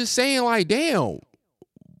kid just saying, like, damn,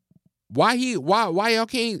 Why y'all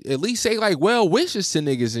can't at least say like well wishes to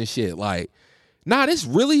niggas and shit? Like, nah, this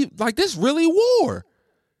really war.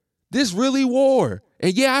 This really war.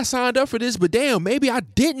 And yeah, I signed up for this, but damn, maybe I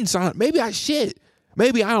didn't sign. Maybe I shit.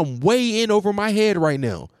 Maybe I'm way in over my head right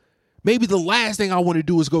now. Maybe the last thing I want to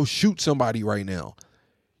do is go shoot somebody right now.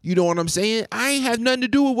 You know what I'm saying? I ain't have nothing to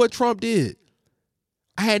do with what Trump did.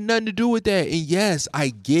 I had nothing to do with that. And yes, I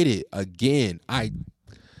get it. Again, And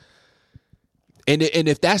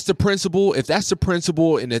if that's the principle, and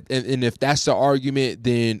if that's the argument,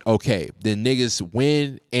 then okay, then niggas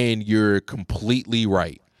win and you're completely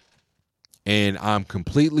right. And I'm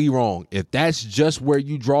completely wrong. If that's just where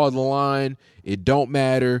you draw the line, it don't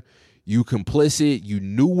matter. You complicit. You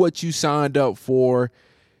knew what you signed up for.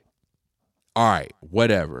 All right,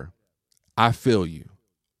 whatever. I feel you.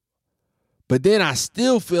 But then I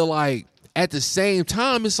still feel like at the same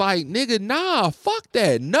time, it's like, nigga, nah, fuck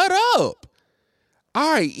that. Nut up.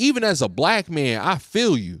 All right, even as a black man, I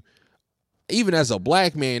feel you. Even as a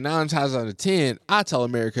black man, 9 times out of 10, I tell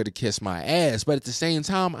America to kiss my ass. But at the same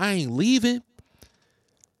time, I ain't leaving.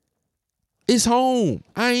 It's home.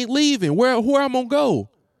 I ain't leaving. Where I'm gonna go?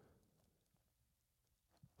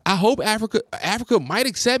 I hope Africa might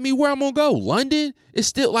accept me. Where I'm gonna go? London? It's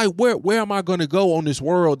still like where am I gonna go on this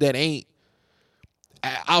world that ain't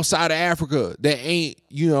outside of Africa? That ain't,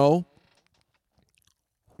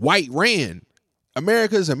 white ran.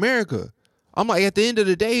 America's America. I'm like, at the end of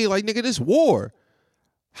the day, like, nigga, this war.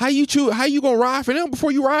 How you gonna ride for them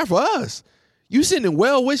before you ride for us? You sending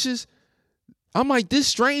well wishes. I'm like,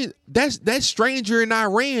 that stranger in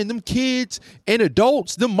Iran, them kids and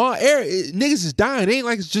adults, niggas is dying. It ain't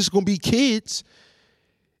like it's just gonna be kids.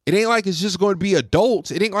 It ain't like it's just gonna be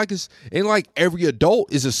adults. It ain't like every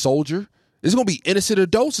adult is a soldier. There's gonna be innocent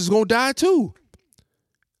adults that's gonna die too.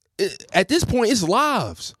 At this point, it's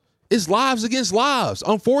lives. It's lives against lives,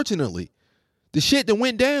 unfortunately. The shit that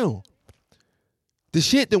went down.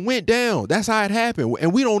 That's how it happened.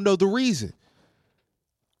 And we don't know the reason.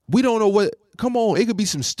 We don't know what. Come on, it could be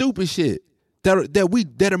some stupid shit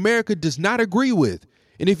that America does not agree with.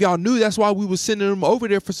 And if y'all knew, that's why we was sending them over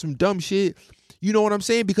there for some dumb shit. You know what I'm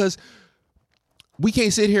saying? Because we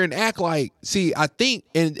can't sit here and act like, see, I think,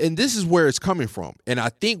 and this is where it's coming from. And I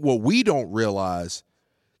think what we don't realize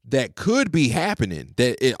that could be happening,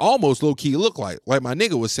 that it almost low-key look like my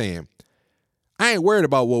nigga was saying, I ain't worried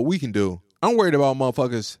about what we can do. I'm worried about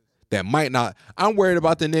motherfuckers that might not. I'm worried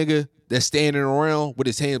about the nigga that's standing around with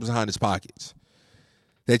his hands behind his pockets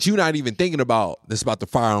that you not even thinking about that's about to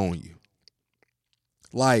fire on you.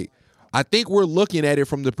 Like, I think we're looking at it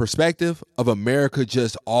from the perspective of America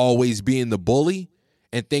just always being the bully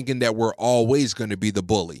and thinking that we're always going to be the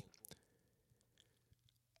bully.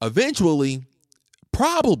 Eventually,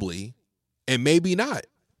 probably, and maybe not.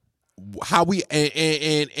 How we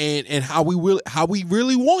and how we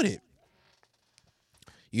really want it.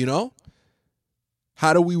 You know?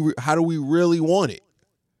 How do we really want it?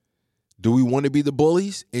 Do we want to be the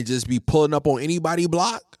bullies and just be pulling up on anybody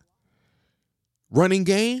block? Running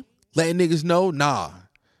game? Letting niggas know, nah.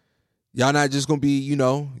 Y'all not just gonna be,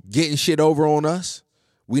 getting shit over on us.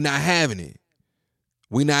 We not having it.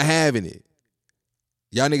 Y'all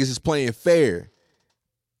niggas is playing fair.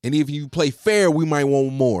 And if you play fair, we might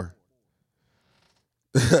want more.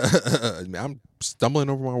 I'm stumbling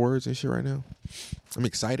over my words and shit right now. I'm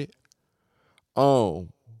excited. But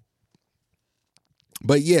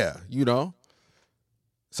yeah,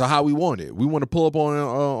 So how we want it? We want to pull up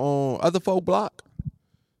on other folk block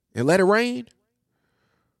and let it rain?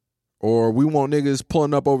 Or we want niggas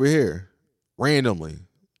pulling up over here randomly,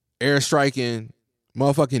 airstriking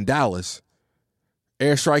motherfucking Dallas,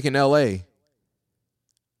 airstriking LA.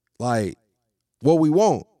 Like, what we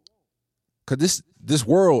want? Because this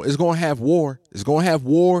world is going to have war. It's going to have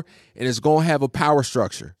war, and it's going to have a power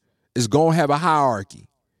structure. It's going to have a hierarchy.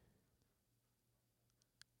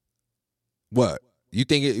 What? You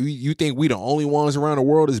think we the only ones around the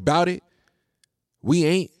world that's about it? We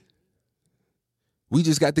ain't. We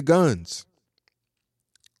just got the guns.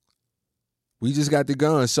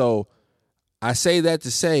 So I say that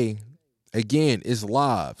to say, again, it's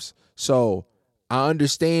lives. So I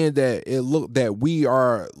understand that that we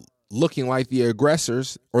are looking like the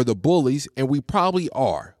aggressors or the bullies, and we probably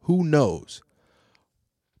are. Who knows?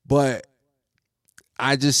 But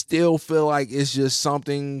I just still feel like it's just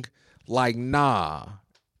something like, nah.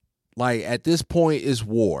 Like, at this point, it's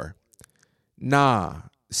war. Nah.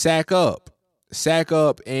 Sack up,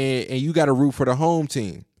 and you got to root for the home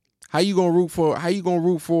team. How you gonna root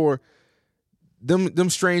for them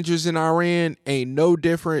strangers in Iran? Ain't no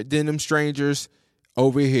different than them strangers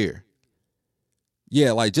over here.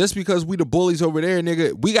 Yeah, like just because we the bullies over there,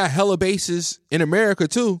 nigga, we got hella bases in America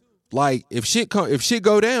too. Like if shit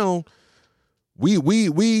go down, we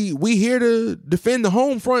here to defend the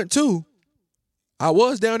home front too. I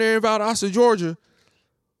was down there in Valdosta, Georgia,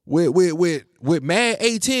 with mad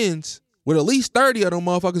A-10s, with at least 30 of them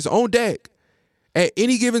motherfuckers on deck at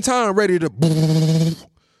any given time, ready to.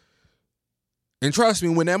 And trust me,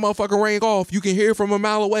 when that motherfucker rang off, you can hear it from a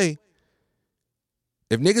mile away.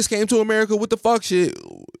 If niggas came to America with the fuck shit, you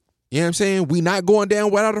know what I'm saying? We not going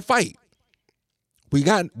down without a fight. We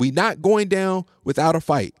not going down without a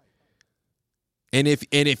fight. And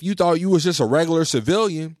if you thought you was just a regular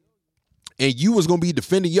civilian and you was gonna be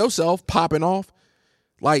defending yourself, popping off,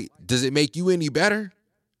 like, does it make you any better?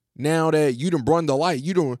 Now that you done brung the light,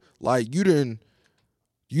 you done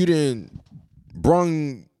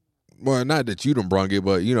brung, well, not that you done brung it,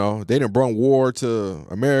 but, you know, they done brung war to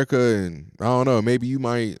America, and I don't know, maybe you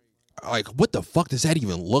might, like, what the fuck does that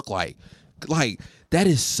even look like? Like, that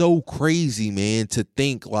is so crazy, man, to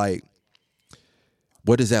think, like,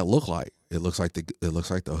 what does that look like? It looks like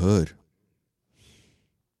the hood.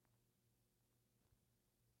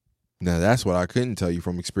 Now, that's what I couldn't tell you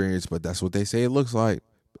from experience, but that's what they say it looks like.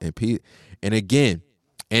 And again.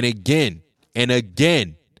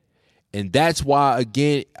 And that's why,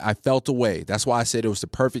 again, I felt away. That's why I said it was the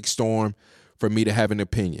perfect storm for me to have an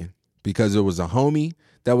opinion. Because it was a homie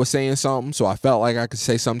that was saying something, so I felt like I could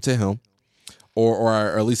say something to him. Or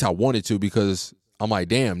at least I wanted to, because I'm like,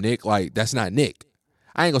 damn, Nick, like, that's not Nick.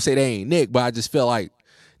 I ain't gonna say they ain't Nick, but I just feel like,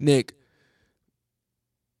 Nick,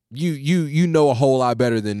 you know a whole lot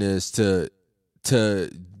better than this to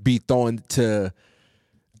be throwing to.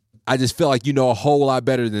 I just feel like you know a whole lot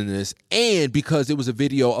better than this. And because it was a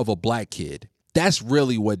video of a black kid. That's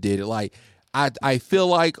really what did it. Like, I feel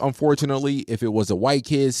like, unfortunately, if it was a white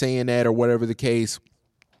kid saying that or whatever the case,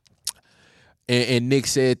 and Nick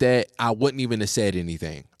said that, I wouldn't even have said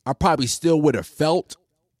anything. I probably still would have felt,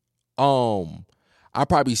 I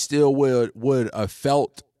probably still would have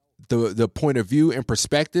felt the point of view and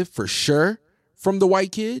perspective for sure from the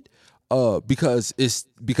white kid. Because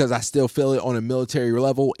I still feel it on a military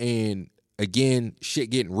level, and again, shit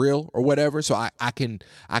getting real or whatever. So I can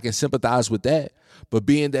sympathize with that. But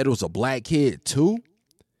being that it was a black kid too,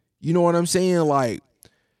 you know what I'm saying? Like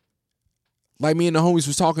me and the homies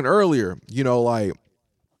was talking earlier, you know, like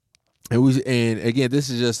and again, this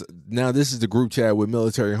is the group chat with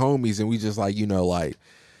military homies, and we just like, you know, like,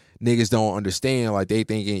 niggas don't understand, like they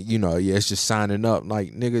thinking, you know, yeah, it's just signing up.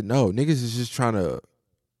 Like, nigga, no, niggas is just trying to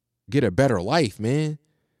get a better life, man.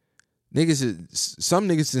 Some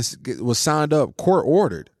niggas was signed up court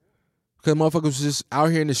ordered because motherfuckers was just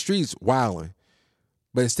out here in the streets wilding.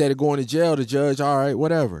 But instead of going to jail, the judge, all right,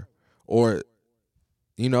 whatever. Or,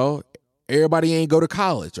 you know, everybody ain't go to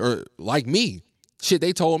college. Or like me, shit,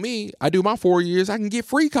 they told me I do my 4 years, I can get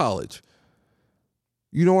free college.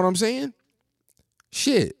 You know what I'm saying?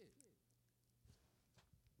 Shit.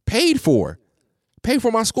 Paid for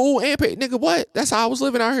my school and paid. Nigga, what? That's how I was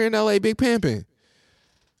living out here in LA, big pimping.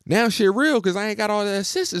 Now shit real because I ain't got all that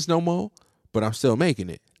assistance no more, but I'm still making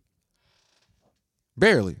it.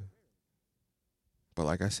 Barely. But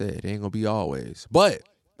like I said, it ain't gonna be always. But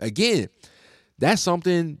again, that's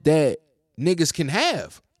something that niggas can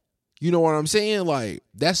have. You know what I'm saying? Like,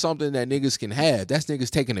 that's something that niggas can have. That's niggas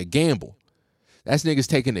taking a gamble. That's niggas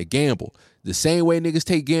taking a gamble. The same way niggas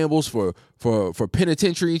take gambles for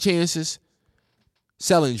penitentiary chances,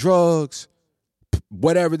 selling drugs,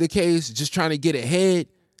 whatever the case, just trying to get ahead.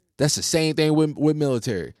 That's the same thing with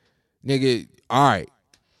military. Nigga, all right.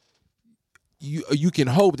 You can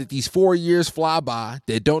hope that these 4 years fly by,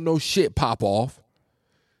 that don't know shit pop off,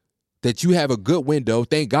 that you have a good window.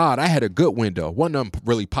 Thank God I had a good window. One of them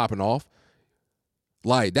really popping off.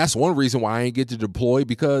 Like, that's one reason why I ain't get to deploy,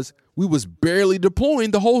 because we was barely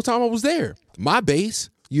deploying the whole time I was there. My base,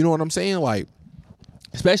 you know what I'm saying? Like,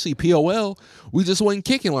 especially POL, we just wasn't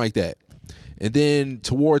kicking like that. And then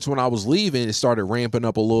towards when I was leaving, it started ramping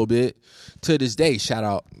up a little bit. To this day, shout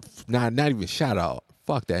out, not even shout out.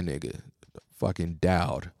 Fuck that nigga. Fucking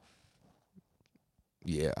Dowd.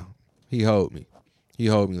 Yeah. He hold me. He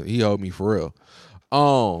hold me for real.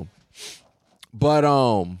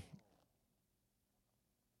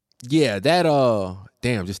 Yeah, that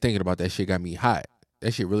damn, just thinking about that shit got me hot.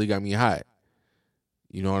 That shit really got me hot.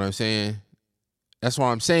 You know what I'm saying? That's what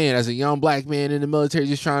I'm saying. As a young black man in the military,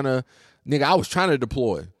 just trying to, nigga, I was trying to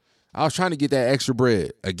deploy. I was trying to get that extra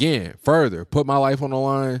bread. Again, further, put my life on the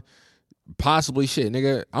line. Possibly shit,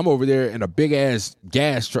 nigga. I'm over there in a big ass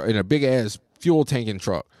gas truck, in a big ass fuel tanking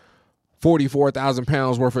truck. 44,000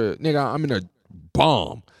 pounds worth of, nigga, I'm in a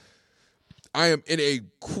bomb. I am in a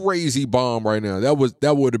crazy bomb right now. That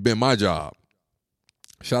would have been my job.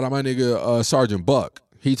 Shout out my nigga Sergeant Buck.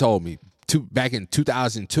 He told me back in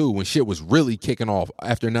 2002 when shit was really kicking off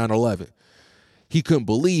after 9/11. He couldn't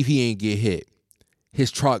believe he ain't get hit.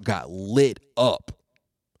 His truck got lit up.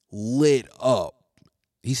 Lit up.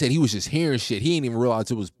 He said he was just hearing shit. He didn't even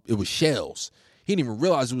realize it was shells. He didn't even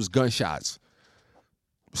realize it was gunshots.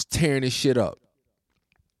 Was tearing his shit up.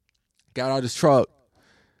 Got out his truck.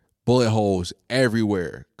 Bullet holes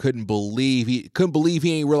everywhere. Couldn't believe he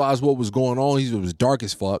ain't realized what was going on. It was dark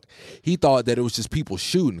as fuck. He thought that it was just people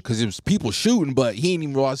shooting because it was people shooting, but he didn't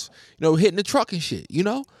even realize, hitting the truck and shit.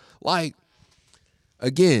 Like,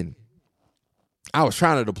 again, I was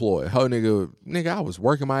trying to deploy. Nigga, I was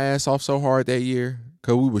working my ass off so hard that year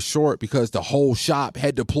because we were short because the whole shop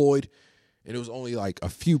had deployed and it was only like a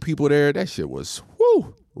few people there. That shit was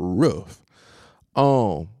rough.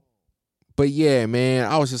 But yeah, man,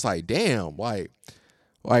 I was just like, damn, like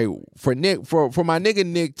for Nick, for my nigga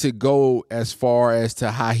Nick to go as far as to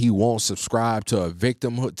how he won't subscribe to a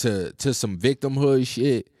victimhood to some victimhood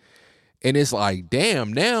shit. And it's like,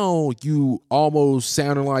 damn, now you almost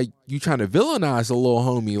sounding like you trying to villainize a little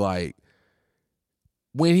homie. Like,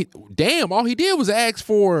 all he did was ask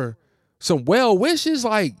for some well wishes.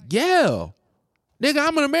 Like, yeah, nigga,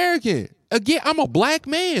 I'm an American. Again, I'm a black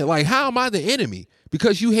man. Like, how am I the enemy?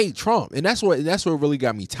 Because you hate Trump. And that's what really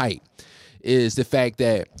got me tight, is the fact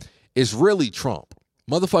that it's really Trump.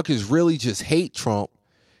 Motherfuckers really just hate Trump.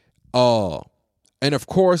 And of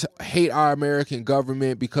course, hate our American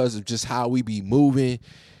government because of just how we be moving.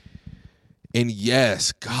 And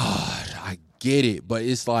yes, God, I get it. But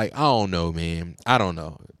it's like, I don't know, man. I don't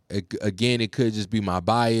know. Again, it could just be my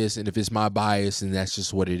bias. And if it's my bias, then that's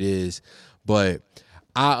just what it is. But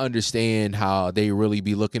I understand how they really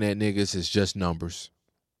be looking at niggas as just numbers.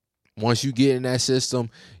 Once you get in that system,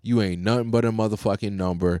 you ain't nothing but a motherfucking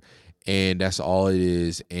number. And that's all it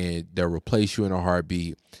is. And they'll replace you in a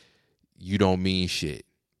heartbeat. You don't mean shit.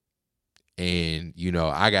 And,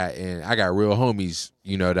 I got real homies,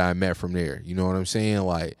 that I met from there. You know what I'm saying?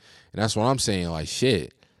 Like, and that's what I'm saying. Like,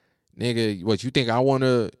 shit, nigga, what you think I want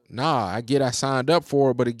to, I signed up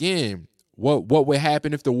for it. But again, what would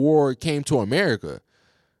happen if the war came to America?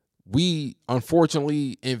 We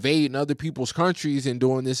unfortunately invading other people's countries and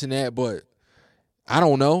doing this and that, but I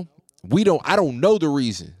don't know. I don't know the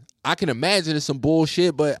reason. I can imagine it's some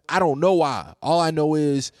bullshit, but I don't know why. All I know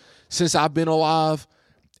is since I've been alive,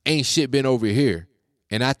 ain't shit been over here.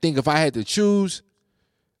 And I think if I had to choose,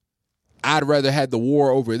 I'd rather have the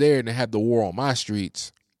war over there than have the war on my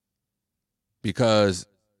streets, because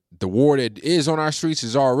the war that is on our streets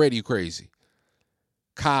is already crazy.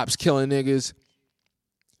 Cops killing niggas.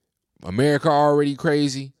 America already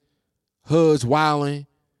crazy. Hoods wilding.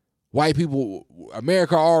 White people,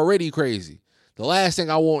 America already crazy. The last thing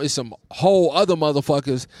I want is some whole other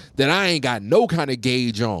motherfuckers that I ain't got no kind of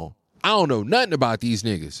gauge on. I don't know nothing about these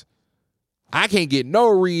niggas. I can't get no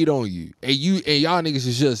read on you. And y'all niggas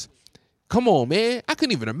is just, come on, man. I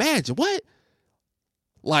couldn't even imagine. What?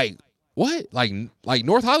 Like, what? Like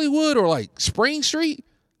North Hollywood or like Spring Street?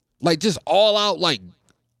 Like just all out like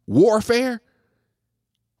warfare?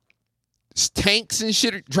 Tanks and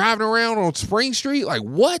shit driving around on Spring Street? Like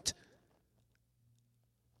what?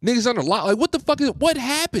 Niggas under lock. Like what the fuck what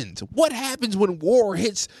happens? What happens when war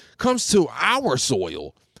comes to our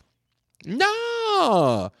soil?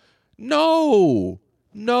 Nah. No.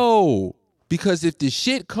 Because if the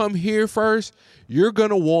shit come here first, you're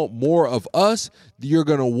gonna want more of us than you're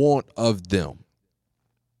gonna want of them.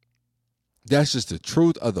 That's just the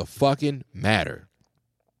truth of the fucking matter.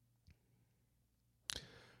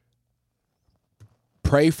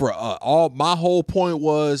 Pray for my whole point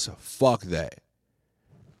was, fuck that.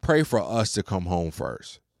 Pray for us to come home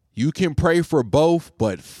first. You can pray for both,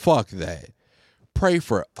 but fuck that. Pray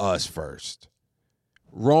for us first.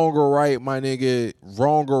 Wrong or right, my nigga,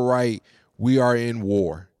 wrong or right, we are in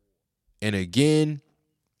war. And again,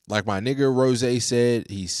 like my nigga Rose said,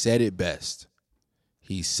 he said it best.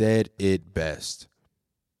 He said it best.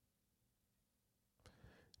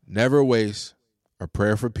 Never waste a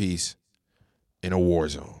prayer for peace in a war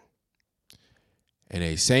zone. And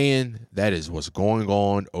they saying that is what's going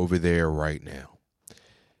on over there right now.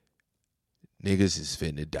 Niggas is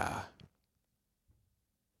finna die.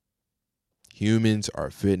 Humans are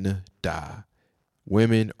finna die.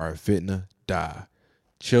 Women are finna die.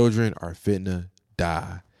 Children are finna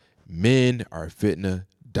die. Men are finna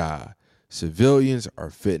die. Civilians are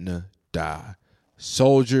finna die.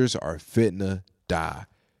 Soldiers are finna die.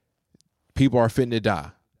 People are finna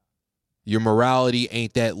die. Your morality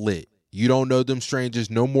ain't that lit. You don't know them strangers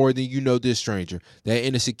no more than you know this stranger. That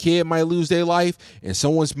innocent kid might lose their life, and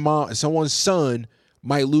someone's son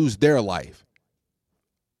might lose their life.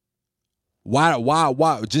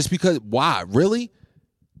 Why? Just because? Why? Really?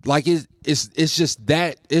 Like it's just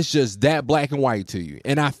that black and white to you.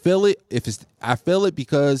 And I feel it. I feel it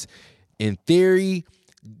because in theory,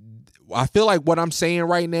 I feel like what I'm saying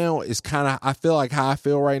right now is kind of, I feel like how I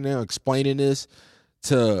feel right now explaining this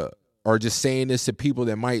to, or just saying this to people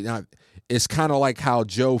that might not. It's kind of like how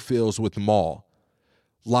Joe feels with Maul.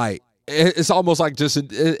 Like, it's almost like just,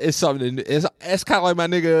 it's something, it's kind of like my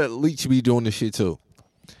nigga Leach be doing this shit too.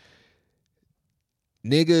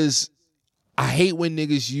 Niggas, I hate when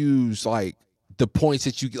niggas use like the points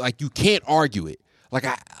that you can't argue it. Like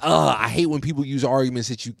I hate when people use arguments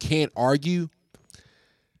that you can't argue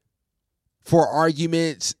for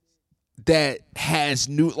arguments that has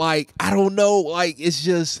new, like, I don't know, like, it's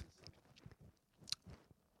just,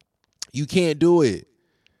 you can't do it.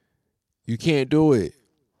 You can't do it.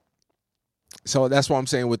 So that's what I'm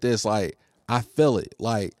saying with this. Like, I feel it.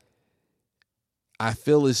 Like, I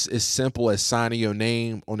feel it's as simple as signing your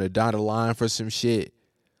name on a dotted line for some shit,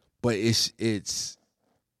 but it's.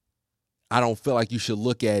 I don't feel like you should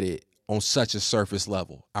look at it on such a surface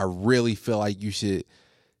level. I really feel like you should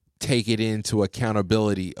take it into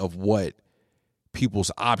accountability of what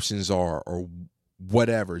people's options are or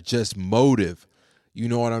whatever, just motive. You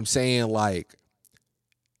know what I'm saying? Like,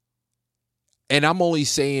 and I'm only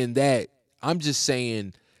saying that. I'm just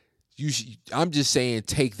saying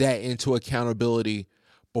take that into accountability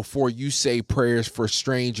before you say prayers for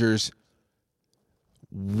strangers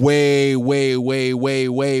way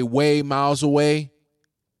miles away.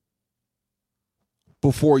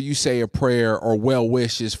 Before you say a prayer or well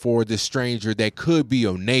wishes for the stranger that could be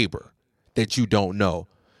your neighbor that you don't know,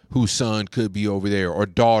 whose son could be over there or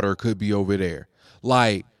daughter could be over there.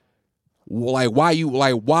 Like why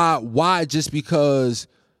just because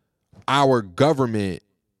our government,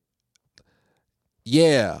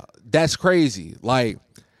 yeah, that's crazy. Like,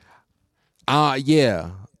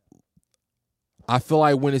 yeah. I feel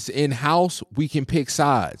like when it's in-house, we can pick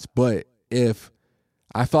sides. But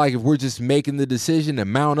I feel like if we're just making the decision to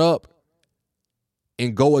mount up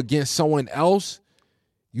and go against someone else,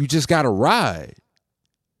 you just got to ride.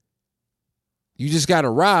 You just got to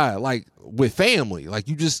ride, like, with family. Like,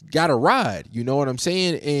 you just got to ride. You know what I'm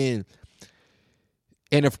saying?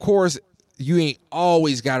 And of course, you ain't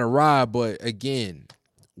always got to ride. But again,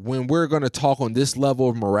 when we're going to talk on this level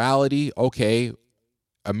of morality, okay,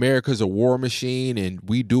 America's a war machine and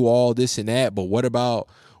we do all this and that. But what about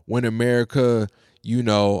when America, you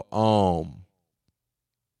know,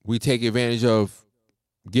 we take advantage of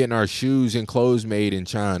getting our shoes and clothes made in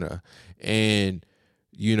China, and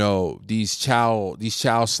you know, these child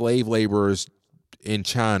slave laborers in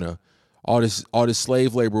China, all this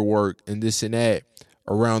slave labor work and this and that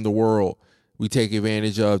around the world, we take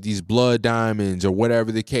advantage of these blood diamonds or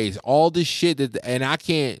whatever the case, all this shit and I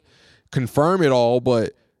can't confirm it all,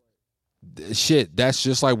 but shit, that's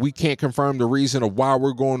just like we can't confirm the reason of why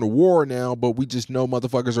we're going to war now, but we just know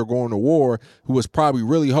motherfuckers are going to war who was probably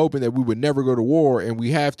really hoping that we would never go to war, and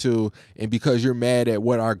we have to, and because you're mad at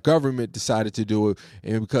what our government decided to do,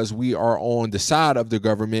 and because we are on the side of the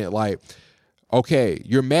government, like, okay,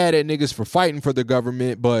 you're mad at niggas for fighting for the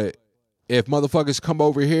government, but if motherfuckers come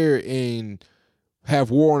over here and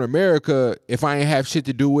have war in America, if I ain't have shit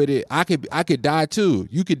to do with it, I could die too.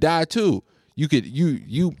 You could die too. You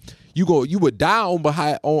would die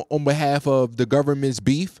on behalf of the government's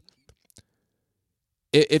beef.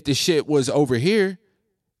 If the shit was over here,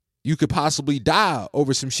 you could possibly die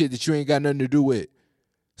over some shit that you ain't got nothing to do with.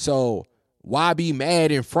 So why be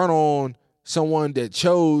mad in front on someone that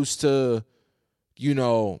chose to, you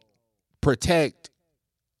know, protect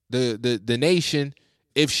the nation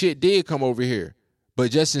if shit did come over here?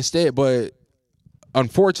 But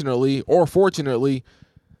unfortunately or fortunately,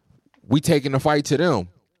 we taking the fight to them.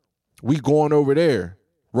 We going over there.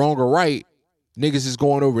 Wrong or right, niggas is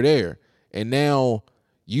going over there. And now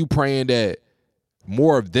you praying that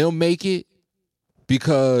more of them make it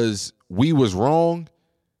because we was wrong,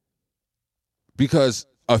 because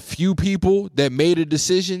a few people that made a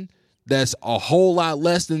decision that's a whole lot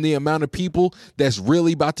less than the amount of people that's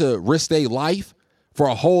really about to risk their life for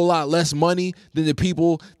a whole lot less money than the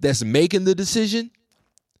people that's making the decision.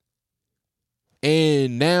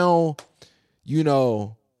 And now, you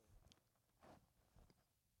know,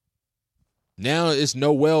 now it's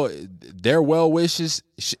their well wishes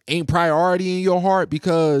ain't priority in your heart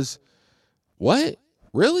because what?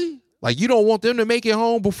 Really? Like, you don't want them to make it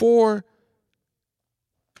home before?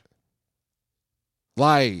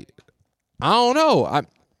 Like, I don't know.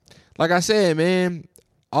 like I said, man,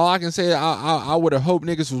 all I can say, I would have hoped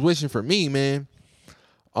niggas was wishing for me, man.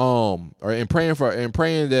 And praying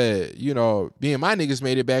that, you know, me and my niggas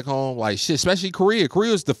made it back home. Like shit, especially Korea.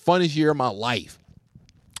 Korea was the funnest year of my life,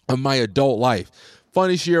 of my adult life.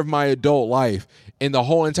 Funnest year of my adult life. And the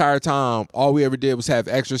whole entire time, all we ever did was have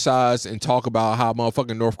exercise and talk about how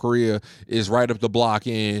motherfucking North Korea is right up the block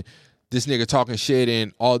and this nigga talking shit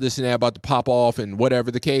and all this and that about to pop off and whatever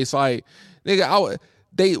the case. Like, nigga,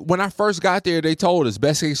 when I first got there, they told us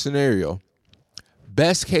best case scenario,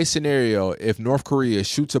 if North Korea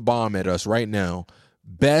shoots a bomb at us right now,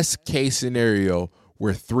 best case scenario,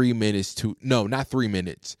 we're 3 minutes to, no, not 3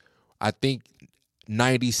 minutes. I think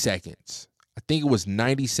 90 seconds. I think it was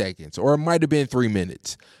 90 seconds, or it might have been 3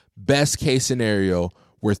 minutes. Best case scenario,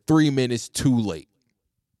 we're 3 minutes too late.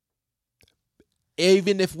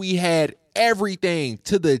 Even if we had everything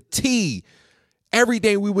to the T,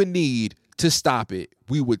 everything we would need to stop it,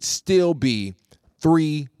 we would still be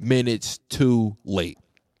 3 minutes too late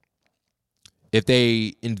if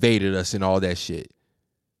they invaded us and all that shit.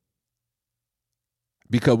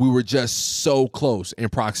 Because we were just so close in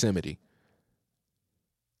proximity.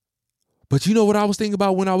 But you know what I was thinking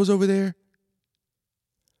about when I was over there?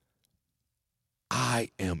 I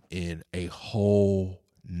am in a whole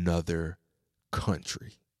nother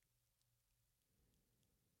country.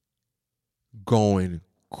 Going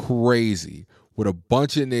crazy with a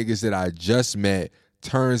bunch of niggas that I just met.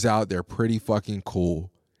 Turns out they're pretty fucking cool.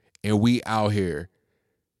 And we out here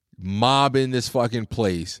mobbing this fucking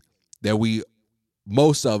place that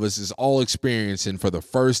most of us is all experiencing for the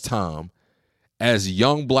first time as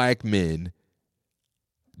young black men.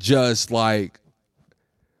 Just like,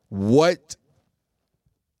 what?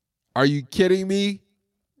 Are you kidding me?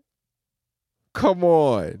 Come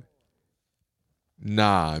on.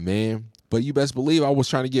 Nah, man. But you best believe I was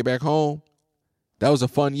trying to get back home. That was a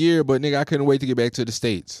fun year, but nigga, I couldn't wait to get back to the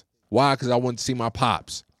States. Why? Because I wanted to see my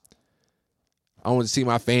pops. I wanted to see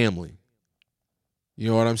my family. You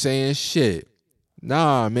know what I'm saying? Shit.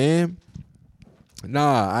 Nah, man.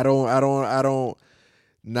 Nah, I don't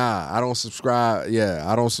subscribe. Yeah,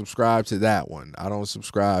 I don't subscribe to that one. I don't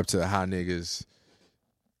subscribe to how niggas.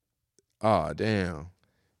 Oh, damn.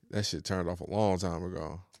 That shit turned off a long time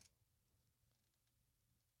ago.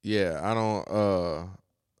 Yeah,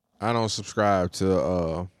 I don't subscribe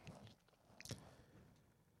to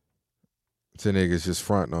niggas just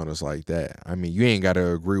fronting on us like that. I mean, you ain't got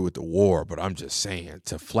to agree with the war, but I'm just saying,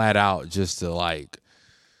 to flat out just to like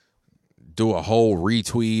do a whole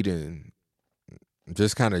retweet and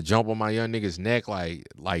just kind of jump on my young nigga's neck like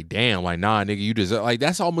damn, like nah, nigga, you deserve, like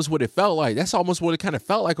that's almost what it felt like. That's almost what it kind of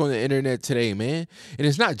felt like on the internet today, man. And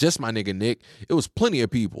it's not just my nigga Nick. It was plenty of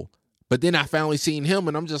people. But then I finally seen him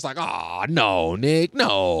and I'm just like, oh, no, Nick,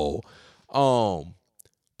 no.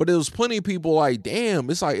 But it was plenty of people like, damn,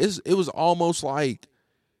 it's like, it was almost like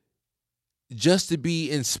just to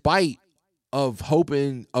be in spite of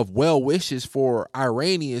hoping of well wishes for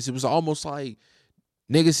Iranians. It was almost like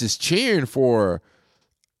niggas is cheering for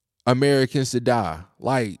Americans to die.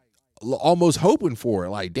 Like almost hoping for it.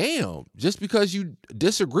 Like, damn, just because you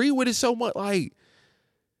disagree with it so much, like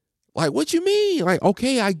what you mean? Like,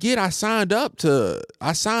 okay, I signed up to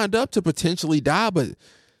potentially die, but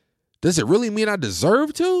does it really mean I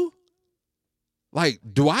deserve to? Like,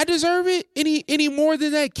 do I deserve it any more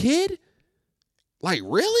than that kid? Like,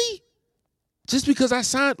 really? Just because I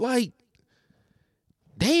signed, like,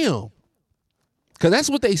 damn. Because that's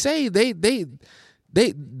what they say. The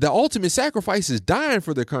ultimate sacrifice is dying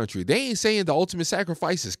for the country. They ain't saying the ultimate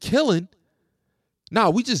sacrifice is killing. Nah,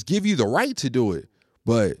 we just give you the right to do it.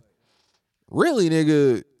 But really,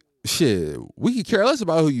 nigga, shit, we could care less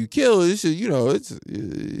about who you kill. It's just, you know, it's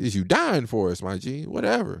you dying for us, my G.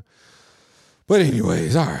 Whatever. But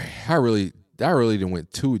anyways, all right. I really didn't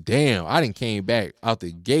went too damn. I didn't came back out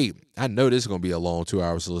the gate. I know this is gonna be a long 2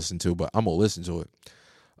 hours to listen to, but I'm gonna listen to it.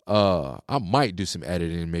 I might do some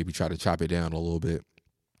editing and maybe try to chop it down a little bit.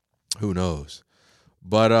 Who knows?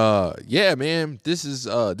 But yeah, man, this is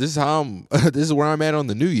how I'm this is where I'm at on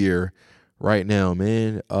the new year right now,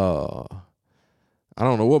 man. I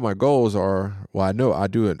don't know what my goals are. Well, I know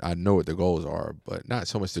what the goals are, but not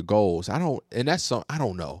so much the goals. I don't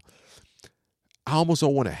know. I almost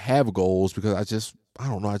don't want to have goals because I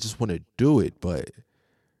don't know. I just want to do it. But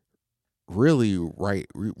really right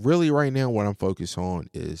now, what I'm focused on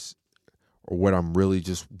is, or what I'm really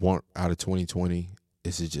just want out of 2020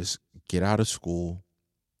 is to just get out of school,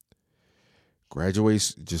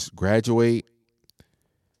 graduate,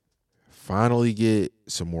 finally get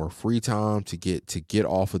some more free time to get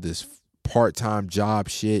off of this part-time job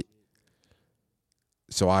shit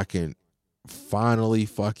so I can finally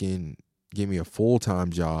fucking give me a full-time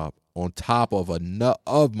job on top of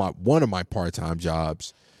one of my part-time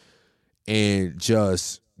jobs, and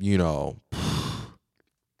just, you know,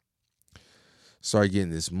 start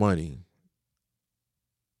getting this money.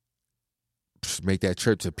 Make that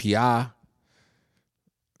trip to PI.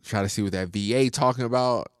 Try to see what that VA talking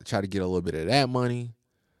about. Try to get a little bit of that money.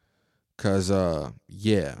 Cause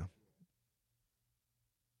yeah.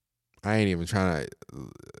 I ain't even trying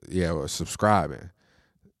to subscribing.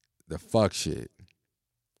 The fuck shit.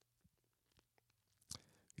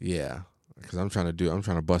 Yeah. Cause I'm trying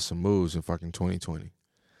to bust some moves in fucking 2020.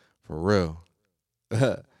 For real.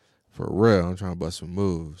 For real. I'm trying to bust some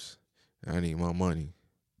moves. I need my money,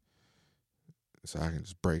 so I can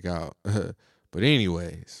just break out. But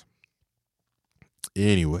anyways.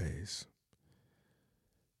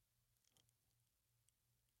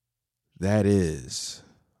 That is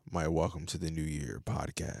my Welcome to the New Year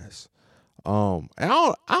podcast. And I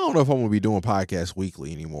don't know if I'm gonna be doing podcasts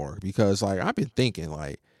weekly anymore, because like I've been thinking,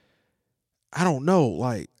 like, I don't know,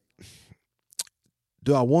 like,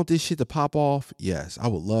 do I want this shit to pop off? Yes, I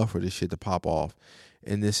would love for this shit to pop off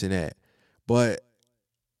and this and that. But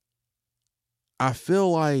I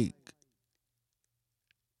feel like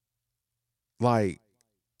I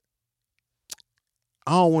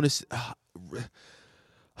don't want to.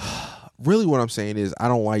 Really, what I'm saying is I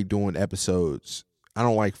don't like doing episodes. I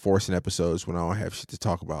don't like forcing episodes when I don't have shit to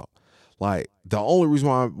talk about. Like, the only reason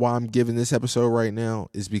why I'm giving this episode right now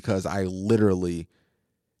is because I literally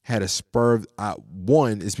had a spur.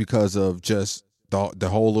 One is because of just the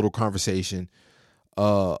whole little conversation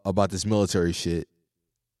about this military shit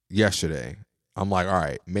yesterday. I'm like, all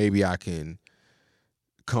right, maybe I can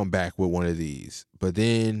come back with one of these. But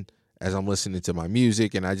then as I'm listening to my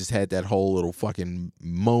music, and I just had that whole little fucking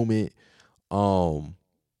moment,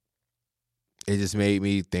 it just made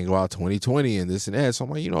me think about 2020 and this and that. So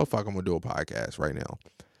I'm like, you know, fuck, I'm gonna do a podcast right now.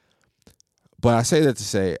 But I say that to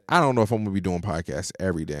say, I don't know if I'm gonna be doing podcasts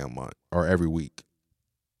every damn month or every week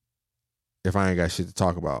if I ain't got shit to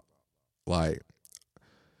talk about. Like,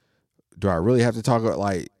 do I really have to talk about,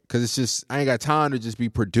 like, because it's just, I ain't got time to just be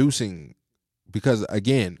producing, because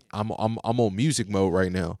again, I'm on music mode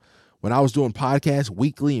right now. When I was doing podcasts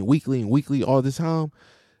weekly all the time,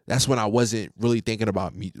 that's when I wasn't really thinking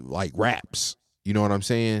about like raps. You know what I'm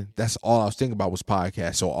saying? That's all I was thinking about was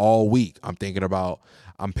podcasts. So all week I'm paying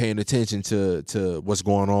attention to what's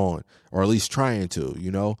going on, or at least trying to, you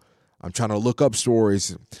know. I'm trying to look up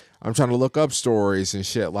stories. And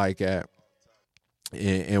shit like that.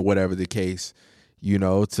 And whatever the case, you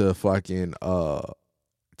know, to fucking to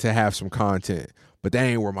have some content. But that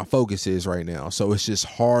ain't where my focus is right now. So it's just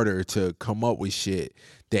harder to come up with shit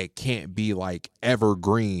that can't be like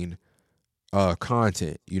evergreen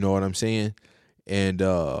content. You know what I'm saying? And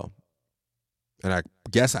I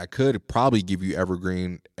guess I could probably give you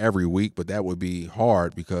evergreen every week, but that would be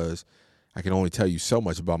hard because I can only tell you so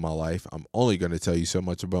much about my life. I'm only going to tell you so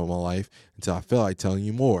much about my life until I feel like telling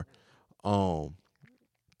you more. So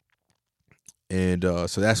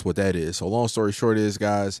that's what that is. So long story short is,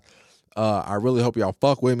 guys, I really hope y'all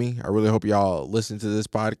fuck with me. I really hope y'all listen to this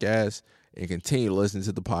podcast and continue to listen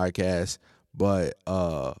to the podcast. But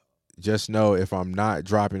just know, if I'm not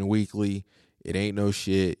dropping weekly, it ain't no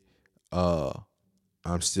shit.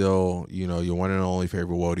 I'm still, you know, your one and only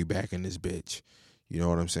favorite Wody back in this bitch. You know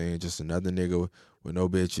what I'm saying? Just another nigga with no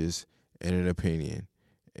bitches and an opinion.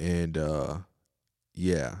 And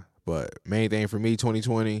yeah. But main thing for me,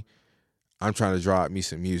 2020, I'm trying to drop me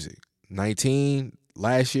some music. 19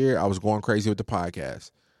 last year, I was going crazy with the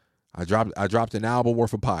podcast. I dropped an album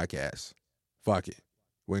worth of podcasts. Fuck it.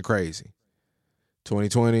 Went crazy.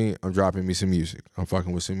 2020, I'm dropping me some music. I'm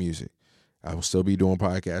fucking with some music. I will still be doing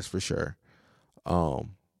podcasts for sure. And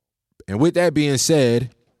with that being said,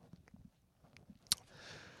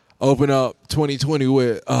 open up 2020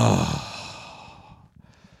 with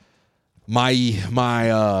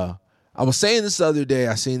I was saying this the other day.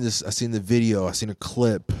 I seen the video, I seen a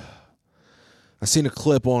clip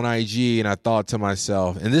on IG, and I thought to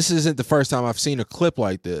myself, and this isn't the first time I've seen a clip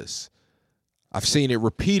like this. I've seen it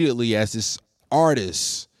repeatedly as this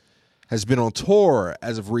artist has been on tour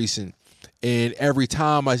as of recent, and every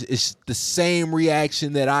time it's the same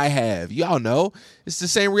reaction that I have. Y'all know, it's the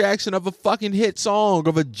same reaction of a fucking hit song,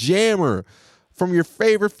 of a jammer from your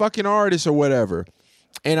favorite fucking artist or whatever.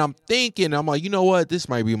 And I'm like, you know what? This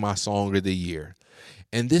might be my song of the year.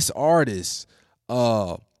 And this artist,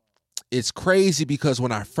 it's crazy because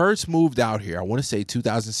when I first moved out here, I want to say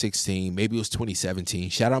 2016, maybe it was 2017.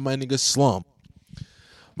 Shout out my nigga Slum.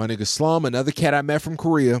 My nigga Slum, another cat I met from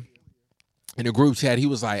Korea. In a group chat, he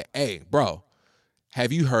was like, hey, bro,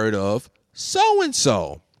 have you heard of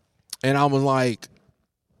so-and-so. And I was like,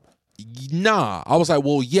 nah. I was like,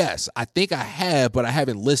 well, yes, I think I have, but I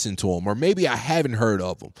haven't listened to him. Or maybe I haven't heard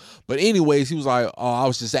of him. But anyways, he was like, oh, I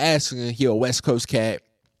was just asking. He a West Coast cat.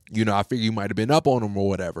 You know, I figured you might have been up on him or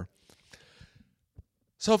whatever.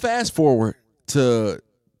 So fast forward to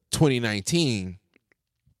 2019,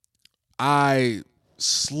 I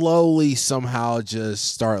slowly somehow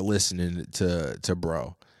just start listening to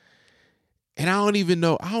bro. And I don't even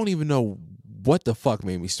know what the fuck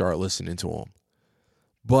made me start listening to him.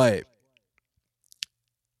 But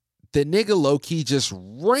the nigga low-key just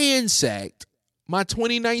ransacked my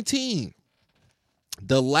 2019.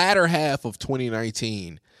 The latter half of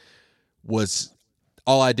 2019 was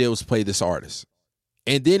all I did was play this artist.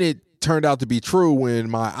 And then it turned out to be true when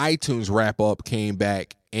my iTunes wrap-up came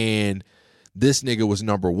back and this nigga was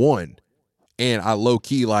number 1. And I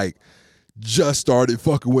low-key, like, just started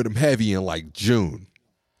fucking with him heavy in, like, June.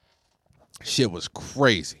 Shit was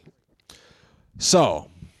crazy. So,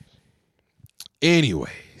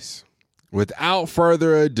 anyways, without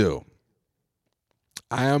further ado,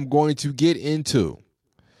 I am going to get into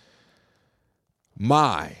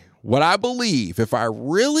what I believe, if I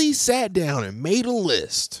really sat down and made a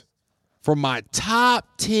list for my top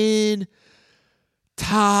 10,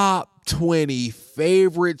 top 20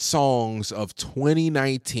 favorite songs of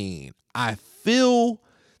 2019, I feel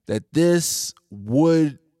that this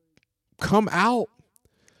would come out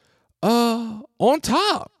on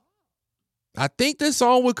top. I think this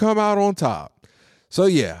song would come out on top. So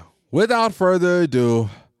yeah, without further ado,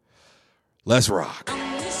 let's rock.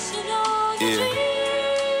 Yeah.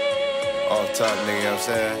 Off top, nigga, you know what I'm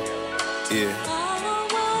saying? Yeah.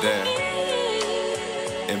 Damn.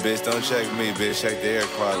 And bitch, don't check me, bitch. Check the air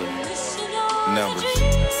quality. Numbers.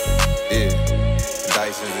 Yeah.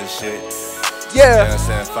 Dysons and shit. Yeah. You know what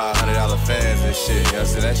I'm saying? $500 fans and shit. You know what I'm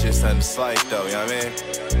saying? That shit's something slight though, you know what I mean?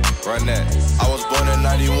 Run that. I was born in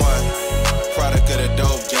 91. Product of the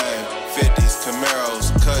dope game. 50s,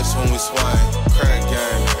 Camaros, cuts when we swing. Crack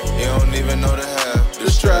game. You don't even know the half. The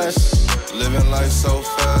stress. Living life so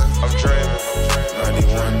fast. I'm dreaming.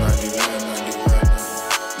 91, 91,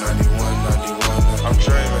 91, 91, 91. I'm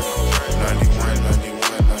dreaming. 91,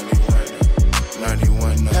 91,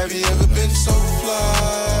 91, 91. Have you ever been so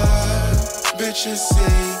fly? Bitches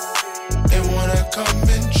see and wanna come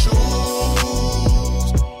and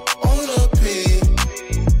choose on a P.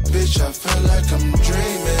 Bitch, I feel like I'm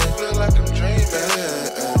dreaming. Feel like I'm dreaming. Feel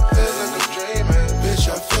like I'm dreaming. Bitch,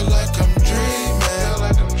 I feel like I'm dreaming. Feel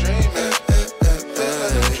like I'm dreaming. Feel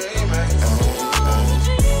like I'm dreaming.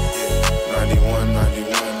 91,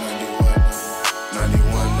 91,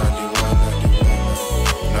 91,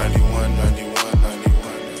 91, 91,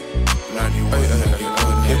 91.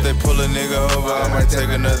 If they pull a nigga over, I might take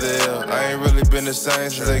another L. I ain't really been the same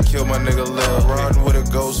since they killed my nigga Lil. Riding with a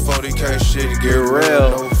ghost 40K shit, get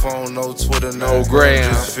real. No phone, no Twitter, no gram.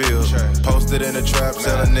 Just feel. Posted in the trap,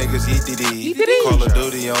 selling niggas ETD. Call of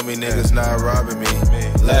Duty on me, niggas not robbing me.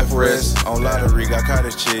 Left wrist, on lottery, got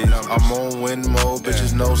cottage cheese. I'm on win mode,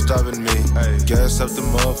 bitches no stopping me. Gas up the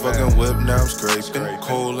motherfucking whip, now I'm scraping.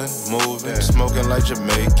 Coolin', moving, smoking like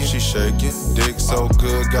Jamaican. She shaking, dick so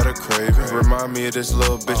good, got a craving. Remind me of this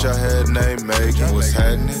little bitch I had named Megan. What's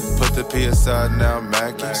happening? Put the P aside, now I'm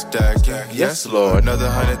macking, stacking. Yes, Lord, another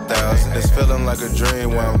 100,000. It's feeling like a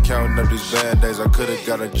dream while I'm counting up these band-aids. I could've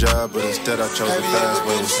got a job, but instead I chose the fast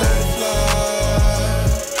way. What's happening?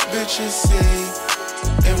 Bitches see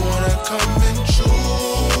and wanna come and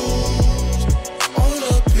choose on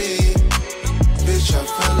a P. Bitch, I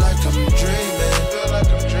feel like I'm dreaming. Feel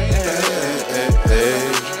like I'm dreaming.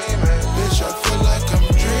 Bitch, I feel like I'm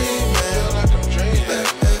dreaming.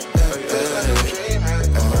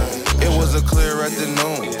 It was a clear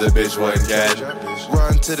afternoon. The bitch wasn't catching.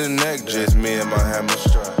 Run to the neck, just me and my hammer.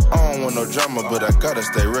 I don't want no drama, but I gotta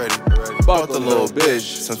stay ready. Bought the little bitch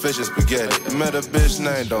some fish and spaghetti. Met a bitch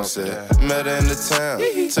named Don't Say. Met her in the town.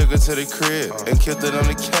 Took her to the crib and killed it on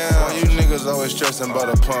the count. Why you niggas always stressing about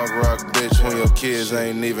a punk rock bitch when your kids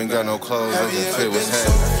ain't even got no clothes that can fit what's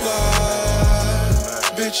happening?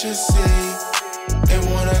 Bitches see and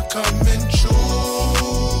wanna come and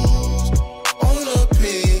choose on a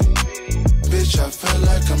P. Bitch, I feel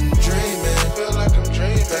like I'm dreaming. Feel like I'm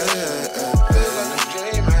dreaming. Feel like I'm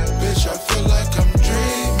dreaming. Bitch, I feel like I'm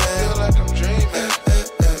dreaming. Feel like I'm dreaming.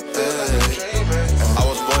 Feel like I'm dreaming. I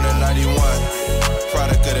was born in 91.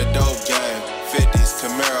 Product of the dope game. 50s,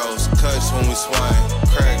 Camaros, cuts when we swing.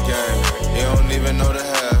 Crack game. You don't even know the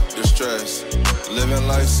half. The stress. Living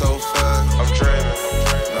life so fast. I'm dreaming.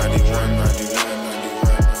 91, 91,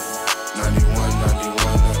 91, 91,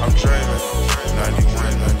 91. I'm dreaming.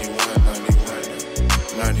 91, 91,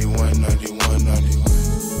 91, 91. 91, 91, 91.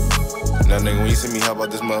 Now, nigga, when you see me hop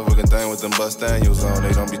out this motherfucking thing with them bust Daniels on,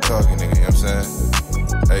 they don't be talking, nigga, you know what I'm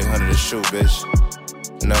saying? 800 to shoot, bitch.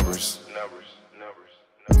 Numbers.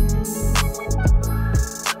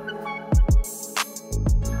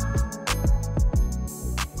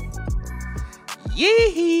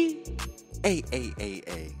 Yee.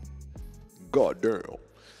 A. God damn.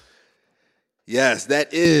 Yes,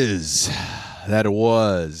 that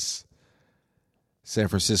was San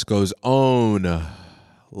Francisco's own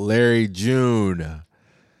Larry June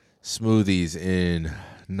Smoothies in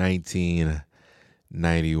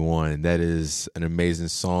 1991. That is an amazing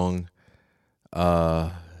song.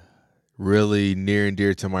 Really near and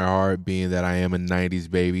dear to my heart, being that I am a 90s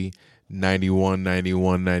baby. 91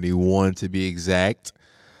 to be exact.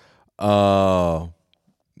 So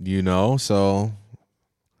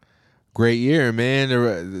great year,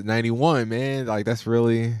 man. 91, man. Like, that's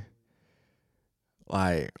really,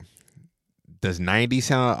 like, does 90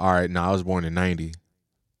 sound all right? No, I was born in 90.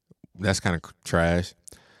 That's kind of trash.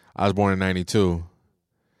 I was born in 92.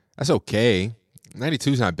 That's okay.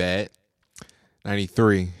 92 is not bad.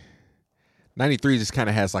 93 just kind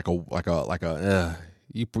of has like a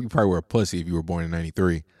you probably were a pussy if you were born in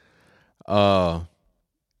 93.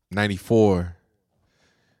 94.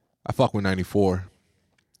 I fuck with 94.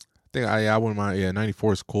 I wouldn't mind. Yeah,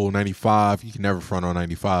 94 is cool. 95, you can never front on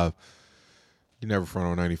 95. You never front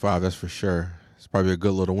on 95, that's for sure. It's probably a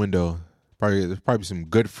good little window. There's probably some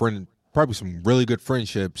really good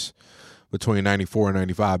friendships between 94 and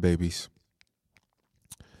 95 babies.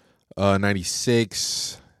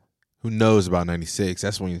 96. Who knows about 96?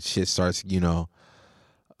 That's when shit starts,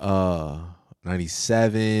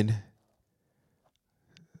 97.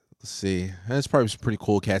 Let's see. There's probably some pretty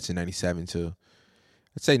cool cats in 97 too.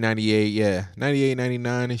 I'd say 98, yeah. 98,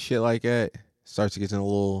 99 and shit like that. Starts to get in a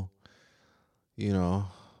little, I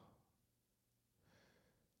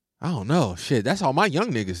don't know. Shit, that's all my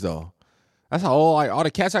young niggas though. That's how all the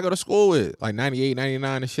cats I go to school with. Like 98,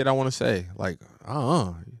 99 and shit I want to say. Like,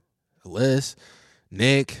 Liz,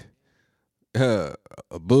 Nick,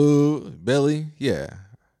 Boo, Billy, yeah.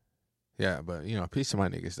 Yeah, but, peace to my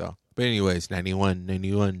niggas, though. But anyways,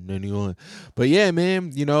 91. But yeah,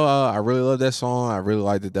 man, I really love that song. I really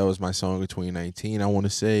like that was my song of 2019, I want to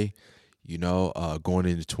say. Going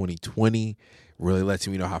into 2020, really lets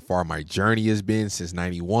me know how far my journey has been since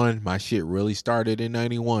 91. My shit really started in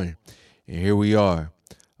 91. And here we are.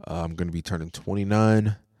 I'm going to be turning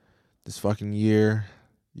 29 this fucking year,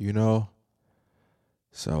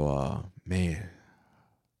 So, man,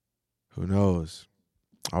 who knows?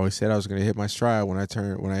 I always said I was gonna hit my stride when I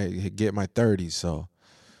get my 30s. So,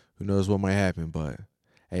 who knows what might happen? But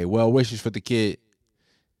hey, well wishes for the kid.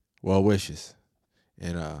 Well wishes,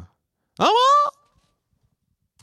 and I'm on.